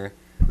question here.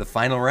 The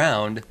final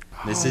round.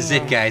 This is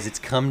it, guys. It's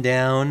come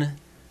down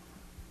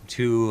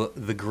to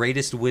the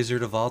greatest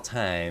wizard of all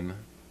time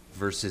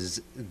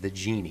versus the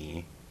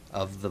genie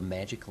of the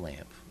magic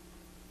lamp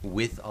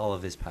with all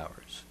of his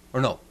powers.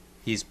 Or no,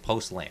 he's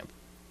post-lamp.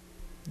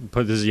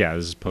 But this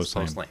is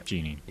post-lamp Post-lamp.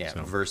 Genie. Yeah,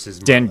 so. versus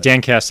Dan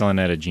Merlin.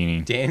 Castellaneta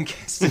Genie. Dan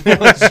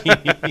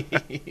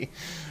Castellaneta genie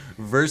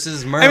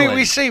versus Merlin. I mean,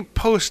 we say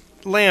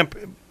post-lamp.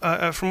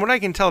 From what I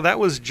can tell, that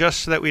was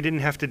just so that we didn't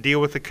have to deal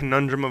with the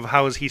conundrum of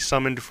how is he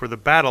summoned for the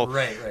battle.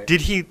 Right.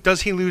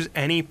 Does he lose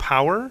any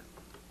power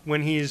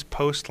when he's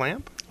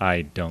post-lamp?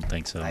 I don't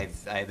think so.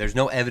 There's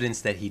no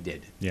evidence that he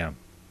did. Yeah.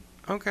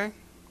 Okay.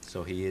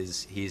 So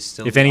he's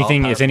still. If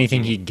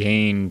anything, he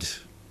gained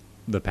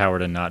the power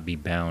to not be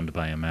bound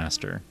by a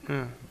master.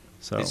 Yeah.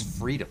 So his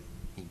freedom.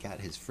 He got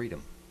his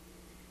freedom.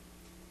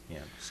 Yeah.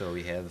 So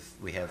we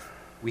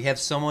have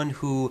someone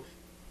who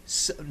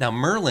now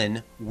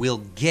Merlin will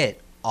get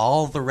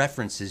all the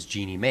references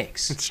Genie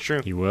makes. It's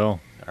true. he will.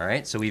 All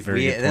right. So Very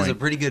good there's a point.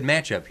 pretty good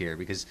matchup here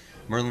because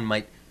Merlin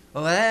might.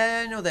 Oh,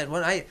 I know that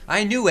one.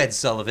 I knew Ed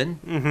Sullivan,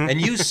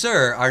 and you,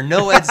 sir, are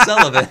no Ed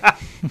Sullivan.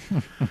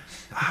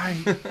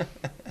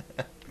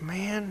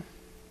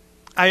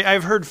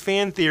 I've heard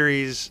fan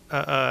theories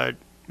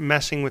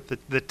messing with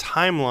the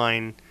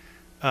timeline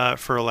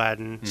for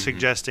Aladdin,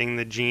 suggesting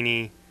the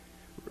genie,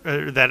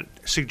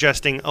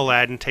 suggesting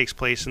Aladdin takes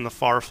place in the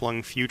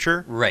far-flung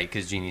future. Right,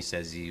 because Genie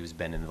says he was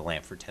been in the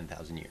lamp for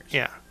 10,000 years.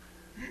 Yeah.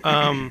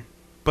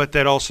 But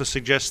that also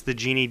suggests the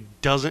genie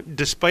doesn't,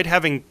 despite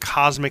having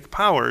cosmic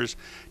powers,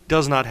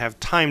 does not have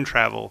time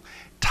travel.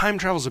 Time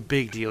travel's a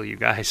big deal, you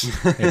guys.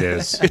 It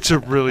is. It's a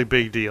really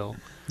big deal.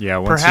 Yeah.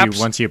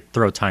 Once you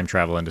throw time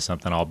travel into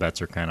something, all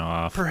bets are kind of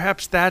off.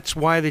 Perhaps that's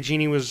why the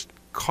genie was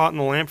caught in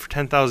the lamp for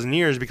 10,000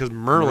 years, because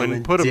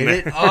Merlin put him did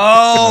there. it?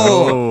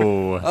 Oh!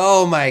 Oh.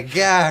 Oh my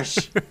gosh!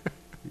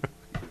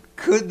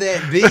 Could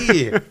that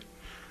be?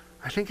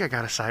 I think I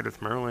gotta side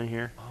with Merlin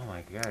here. Oh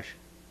my gosh!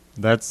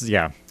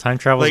 Time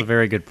travel is a Like-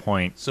 very good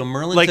point. So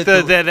Merlin Like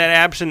took that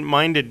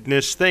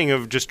absent-mindedness thing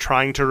of just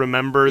trying to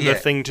remember Yeah, the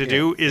thing to yeah,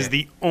 do is yeah.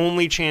 the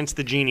only chance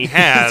the genie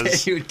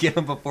has. he would get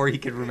him before he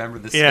could remember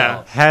the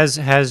Yeah. spell.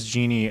 Has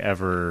Genie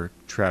ever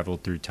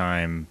traveled through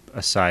time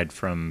aside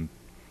from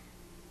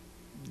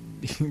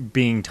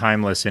being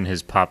timeless in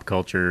his pop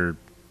culture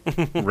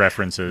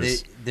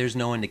references? There's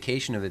no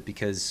indication of it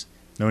because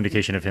No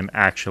indication of him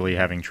actually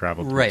having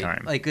traveled through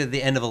time. like at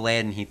the end of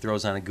Aladdin, he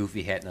throws on a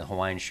goofy hat and a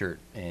Hawaiian shirt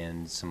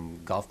and some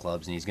golf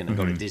clubs, and he's going to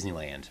go to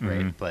Disneyland,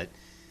 right? But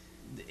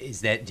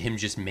is that him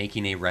just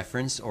making a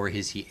reference, or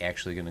is he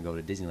actually going to go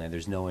to Disneyland?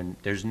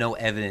 There's no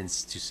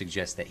evidence to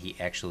suggest that he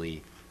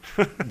actually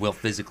will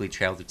physically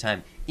travel through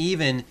time.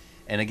 Even,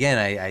 and again,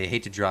 I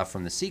hate to draw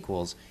from the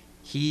sequels,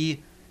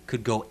 he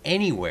could go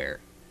anywhere,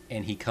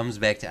 and he comes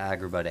back to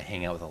Agrabah to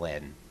hang out with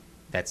Aladdin.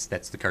 That's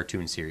the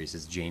cartoon series.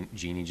 Is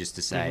Genie just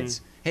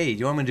decides, hey, you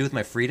know what I'm going to do with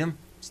my freedom?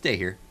 Stay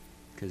here,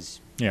 because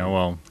Yeah,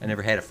 well, I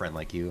never had a friend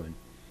like you, and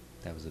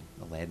that was an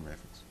Aladdin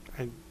reference.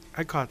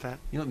 I caught that.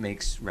 You know what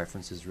makes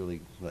references really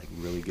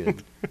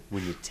good?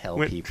 When you tell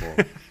When- people.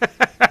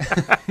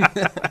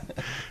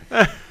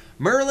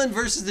 Merlin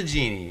versus the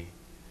Genie.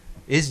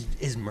 Is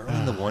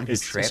Merlin the one who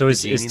trapped the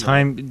Genie? is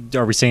time?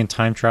 Are we saying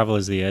time travel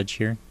is the edge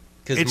here?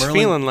 Because It's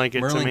feeling like it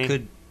to Merlin me.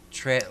 could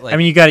I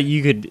mean,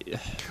 you could.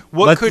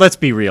 Let's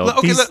be real.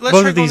 Okay, let's both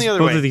try of going these the other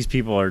both way. of these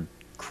people are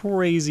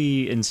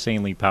crazy,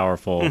 insanely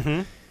powerful,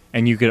 Mhm.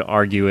 and you could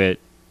argue it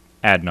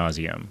ad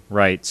nauseum,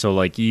 right? So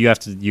like you have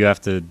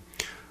to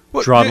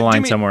Well, draw do- the do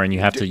line me- somewhere, and you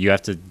have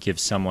to give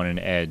someone an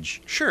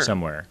edge Sure.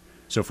 somewhere.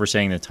 So if we're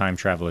saying that time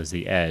travel is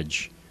the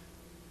edge,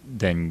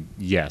 then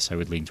yes, I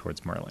would lean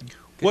towards Merlin.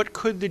 What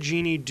could the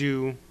genie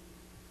do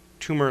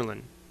to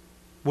Merlin?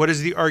 What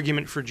is the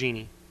argument for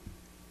Genie?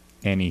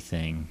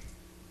 Anything.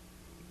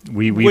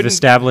 We've Wouldn't-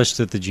 established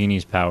that the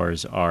genie's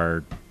powers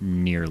are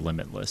near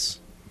limitless,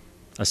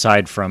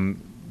 aside from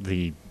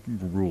the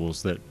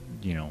rules that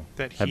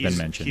That have been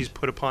mentioned. he's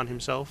put upon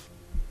himself?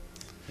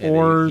 And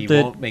Or he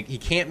that- won't make. He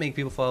can't make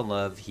people fall in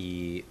love.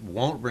 He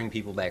won't bring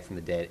people back from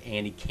the dead,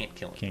 and he can't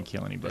kill. Can't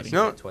kill anybody. Does he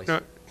No, say that twice?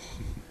 no.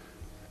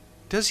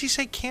 Does he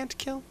say can't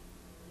kill?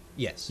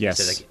 Yes. Yes.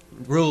 He said,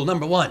 like, rule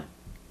number 1: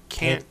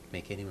 Can't.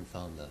 make anyone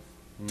fall in love.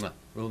 Mwah.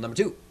 Rule number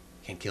 2: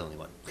 can't kill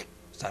anyone.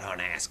 It's not hard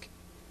to ask.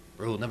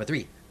 Rule number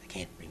 3: I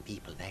can't bring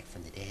people back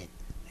from the dead.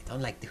 I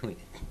don't like doing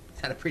it.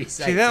 It's not a pretty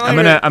sight. See, that I'm line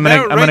gonna right- I'm that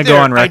gonna I'm right gonna go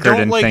there, on I record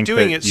don't and like think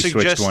doing that it you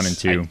switched suggests- 1 and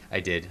 2. I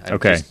did.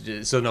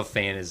 Okay. So no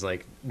fan is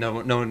like no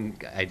one.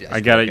 I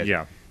got it.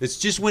 Yeah. This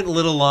just went a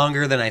little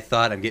longer than I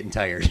thought. I'm getting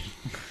tired.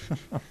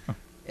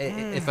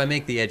 If I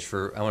make the edge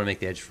for, I want to make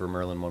the edge for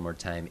Merlin one more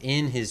time.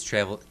 In his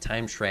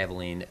time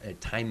traveling,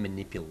 time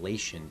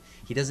manipulation,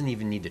 he doesn't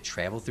even need to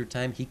travel through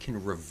time. He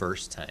can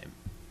reverse time.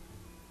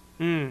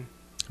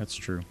 That's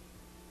true.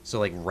 So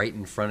like right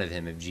in front of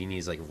him, if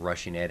Genie's like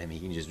rushing at him, he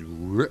can just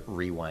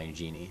rewind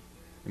Genie.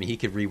 I mean, he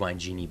could rewind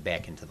Genie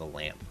back into the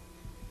lamp.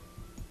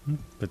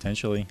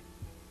 Potentially.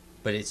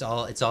 But it's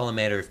all a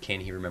matter of can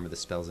he remember the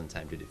spells in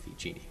time to defeat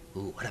Genie.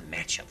 Ooh, what a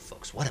matchup,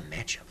 folks! What a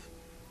matchup.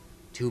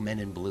 2 men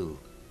in blue.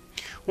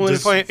 Well,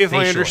 Just if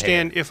I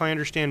facial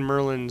understand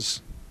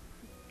Merlin's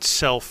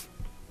self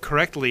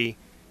correctly,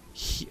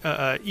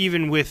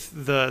 even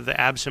with the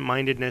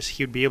absent-mindedness,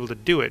 he would be able to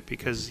do it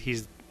because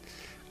he's.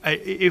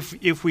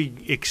 If we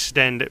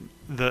extend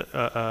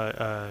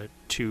the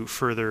to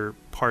further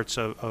parts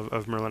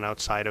of Merlin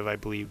outside of, I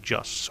believe,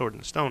 just Sword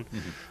and Stone,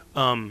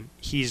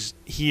 he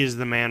is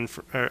the man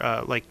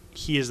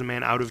he is the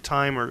man out of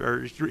time,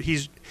 or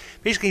he's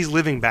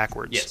living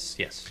backwards.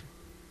 Yes.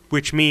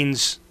 Which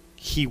means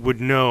he would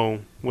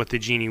know what the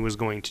genie was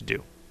going to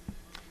do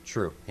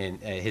True. And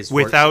his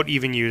without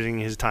even using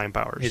his time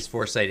powers. his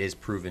foresight is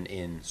proven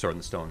in Sword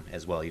and Stone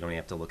as well. You don't even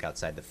have to look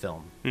outside the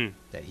film Hmm.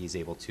 that he's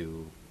able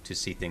to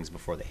see things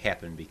before they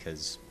happen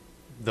because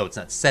though it's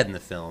not said in the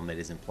film, it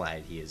is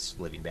implied he is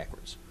living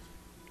backwards.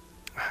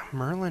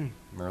 Merlin.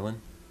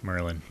 Merlin.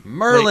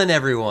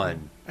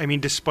 Everyone. I mean,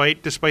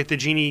 despite the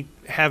genie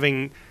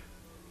having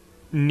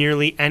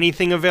nearly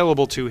anything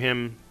available to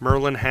him,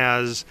 Merlin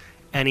has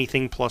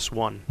anything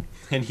 +1.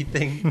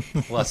 Anything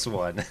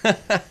 +1.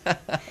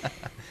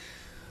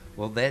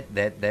 Well,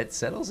 that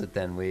settles it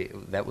then.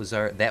 That was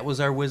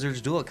our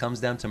wizard's duel. It comes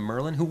down to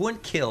Merlin, who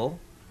wouldn't kill,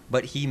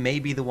 but he may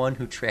be the one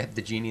who trapped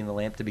the genie in the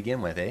lamp to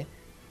begin with, eh?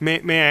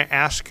 May I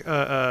ask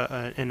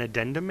an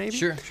addendum, maybe?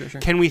 Sure.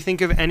 Can we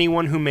think of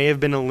anyone who may have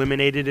been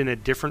eliminated in a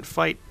different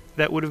fight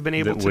that would have been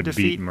able That to would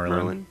defeat beat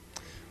Merlin?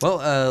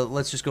 Well,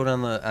 let's just go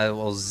down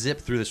I'll zip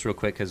through this real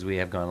quick because we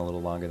have gone a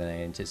little longer than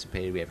I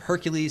anticipated. We have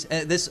Hercules.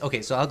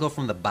 So I'll go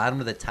from the bottom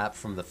to the top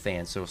from the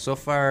fans. So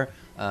far,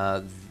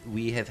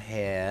 we have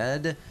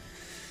had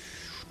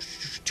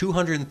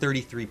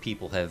 233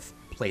 people have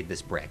played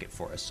this bracket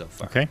for us so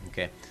far.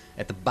 Okay.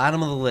 At the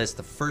bottom of the list,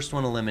 the first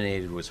one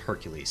eliminated was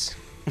Hercules,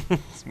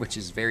 which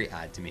is very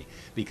odd to me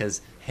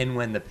because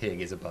Henwen the Pig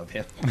is above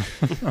him.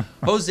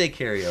 Jose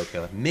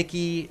Carioca,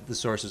 Mickey the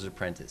Sorcerer's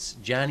Apprentice,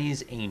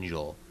 Johnny's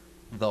Angel,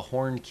 The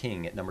Horn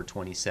King at number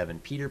 27,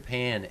 Peter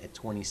Pan at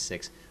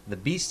 26, The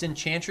Beast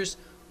Enchantress,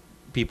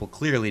 people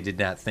clearly did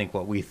not think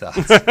what we thought,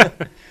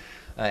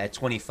 at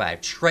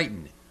 25,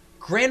 Triton.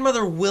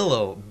 Grandmother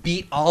Willow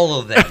beat all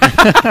of them.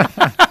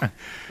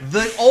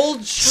 The old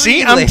tree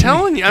See,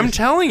 lady. I'm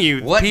telling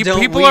you. What don't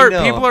people we are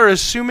know? people are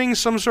assuming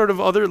some sort of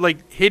other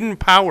hidden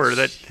power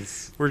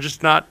that we're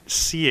just not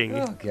seeing.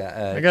 Oh,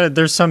 God.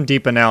 There's some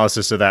deep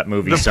analysis of that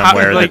movie The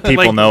somewhere like- that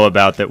people like- know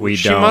about that we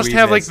She don't. must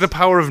have missed. the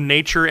power of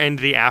nature and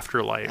the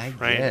afterlife, I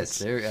right?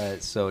 guess.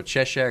 So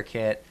Cheshire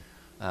Cat,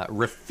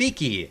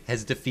 Rafiki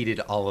has defeated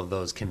all of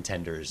those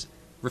contenders.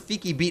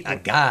 Rafiki beat a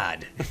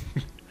god.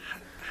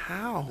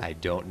 How? I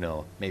don't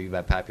know. Maybe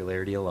by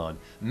popularity alone.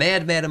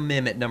 Mad Madam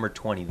Mim at number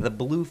 20. The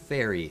Blue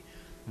Fairy.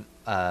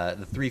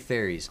 The Three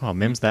Fairies. Oh,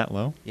 Mim's that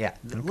low? Yeah.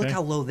 Look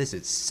how low this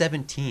is.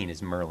 17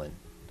 is Merlin.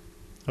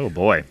 Oh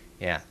boy.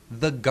 Yeah.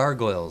 The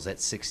Gargoyles at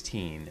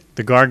 16.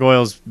 The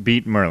Gargoyles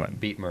beat Merlin.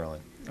 Beat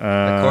Merlin.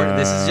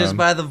 This is just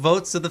by the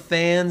votes of the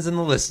fans and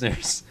the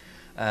listeners.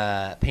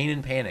 Pain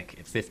and Panic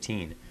at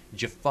 15.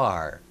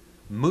 Jafar.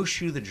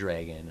 Mushu the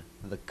Dragon.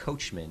 The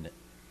Coachman.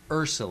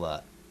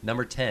 Ursula.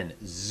 Number 10,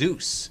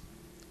 Zeus.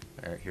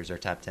 All right, here's our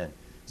top 10.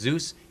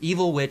 Zeus,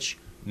 Evil Witch,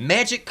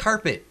 Magic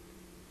Carpet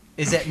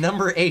is at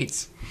number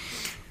 8.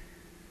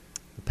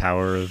 The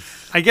power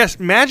of I guess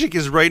magic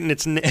is right in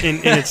its in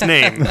its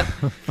name.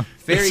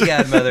 Fairy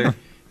Godmother,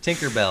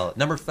 Tinkerbell.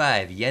 Number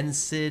 5,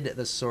 Yensid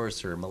the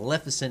Sorcerer.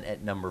 Maleficent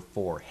at number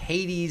 4.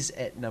 Hades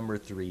at number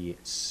 3.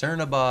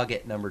 Cernabog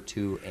at number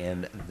 2.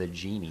 And the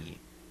Genie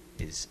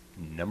is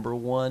number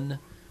 1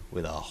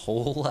 with a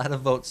whole lot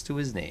of votes to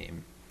his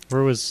name.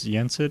 Where was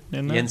Yensid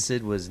in that?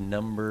 Yensid was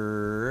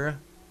number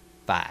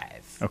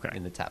 5 Okay.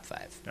 in the top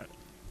 5. Got it.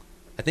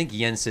 I think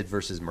Yensid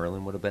versus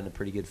Merlin would have been a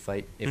pretty good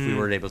fight if we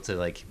were able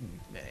to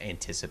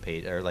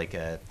anticipate or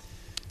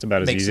It's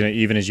about as makes easy,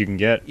 even as you can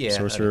get. Yeah,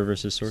 Sorcerer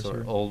versus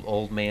sorcerer.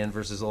 old man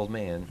versus old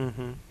man.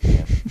 Hmm.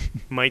 Yeah.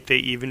 Might they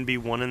even be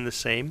one and the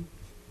same?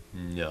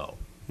 No,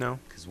 No.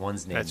 because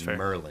one's That's named fair.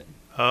 Merlin.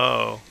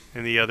 Oh,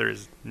 and the other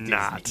is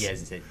not.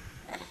 Yes,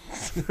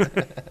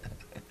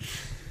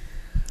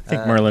 I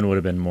think Merlin would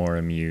have been more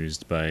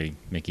amused by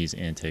Mickey's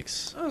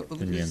antics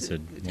than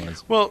Yensid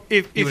was. Well,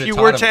 if You would've you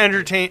taught were him.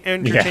 to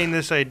entertain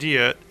this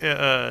idea,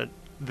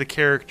 the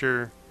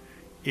character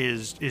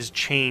is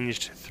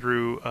changed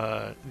through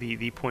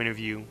the point of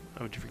view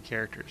of different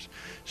characters.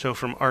 So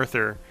from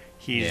Arthur,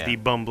 he's the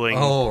bumbling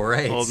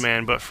old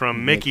man, but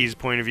from Mickey's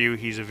point of view,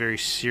 he's a very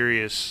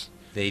serious.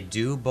 They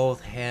do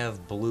both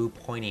have blue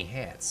pointy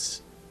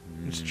hats.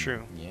 It's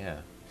true, Yeah.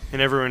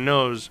 and everyone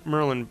knows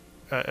Merlin.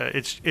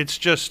 It's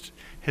just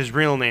his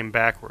real name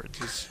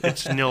backwards.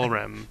 It's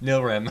Nilrem.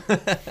 Nilrem.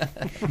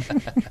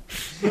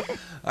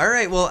 All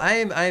right. Well, I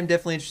am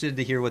definitely interested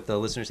to hear what the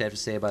listeners have to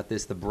say about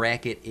this. The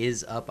bracket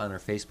is up on our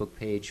Facebook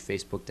page,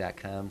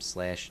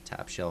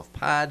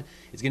 facebook.com/TopShelfPod.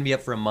 It's going to be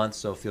up for a month,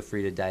 so feel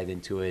free to dive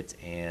into it,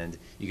 and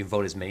you can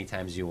vote as many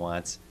times as you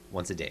want,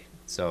 once a day.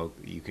 So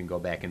you can go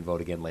back and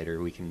vote again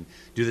later. We can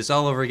do this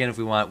all over again if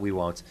we want. We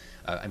won't.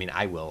 I mean,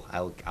 I will.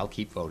 I'll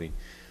keep voting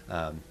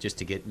just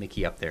to get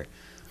Mickey up there.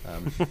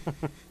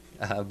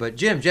 But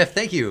Jim, Jeff,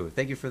 thank you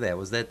for that.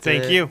 Was that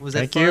Thank you. Was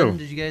that Thank fun? you.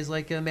 Did you guys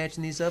like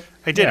matching these up?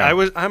 I did. Yeah. I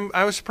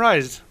was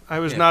surprised. I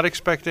was Yeah. not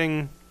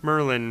expecting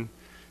Merlin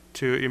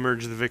to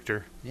emerge the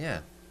victor. Yeah.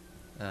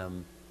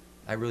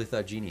 I really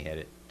thought Genie had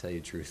it. To tell you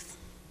the truth.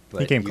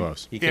 He came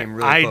close. He came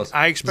really close.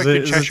 I expected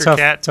It was a Cheshire tough-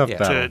 Cat tough Yeah.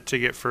 battle. to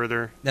get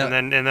further, Now-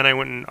 and then I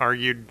went and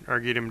argued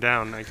him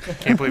down. I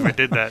can't believe I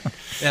did that.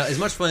 Now, as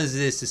much fun as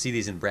it is to see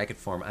these in bracket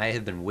form, I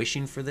have been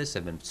wishing for this.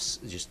 I've been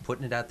just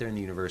putting it out there in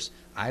the universe.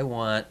 I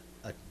want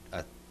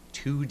a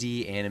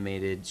 2D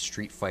animated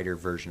Street Fighter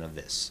version of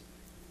this,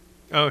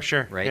 Oh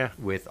sure, right? yeah.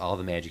 With all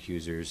the magic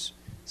users.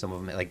 Some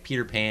of them, like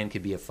Peter Pan,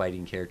 could be a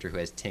fighting character who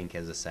has Tink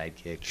as a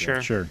sidekick. you know.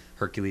 Sure. Sure.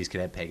 Hercules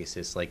could have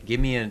Pegasus. Like, give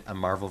me a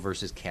Marvel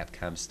versus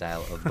Capcom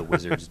style of the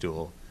Wizards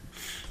duel,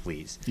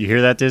 please. You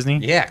hear that, Disney?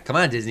 Yeah, come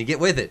on, Disney, get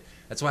with it.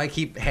 That's why I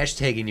keep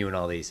hashtagging you and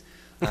all these.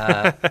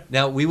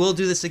 Now, we will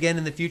do this again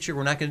in the future.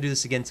 We're not going to do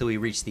this again until we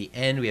reach the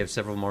end. We have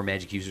several more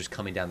Magic users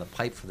coming down the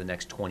pipe for the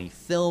next 20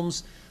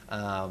 films.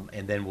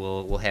 And then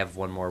we'll have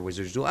one more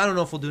Wizards duel. I don't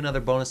know if we'll do another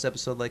bonus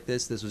episode like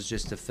this. This was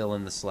just to fill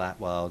in the slot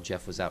while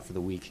Jeff was out for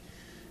the week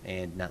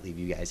and not leave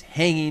you guys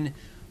hanging.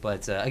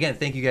 But again,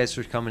 thank you guys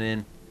for coming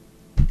in.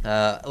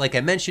 Like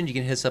I mentioned, you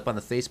can hit us up on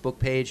the Facebook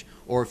page,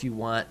 or if you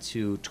want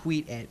to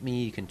tweet at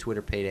me, you can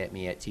Twitter page at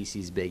me at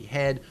TC's Big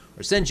Head,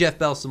 or send Jeff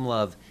Bell some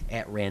love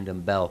at Random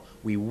Bell.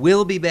 We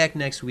will be back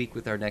next week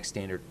with our next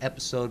standard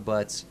episode,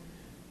 but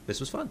this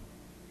was fun.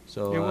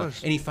 So, It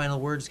was. Any final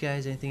words,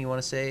 guys? Anything you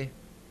want to say?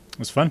 It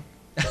was fun.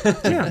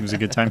 Yeah, it was a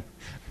good time.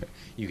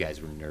 You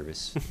guys were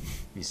nervous.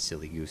 You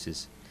silly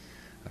gooses.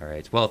 All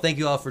right. Well, thank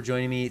you all for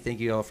joining me. Thank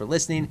you all for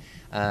listening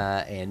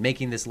and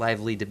making this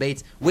lively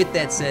debate. With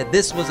that said,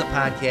 this was a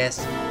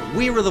podcast.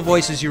 We were the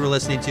voices you were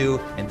listening to,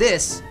 and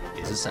this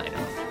is a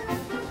sign-off.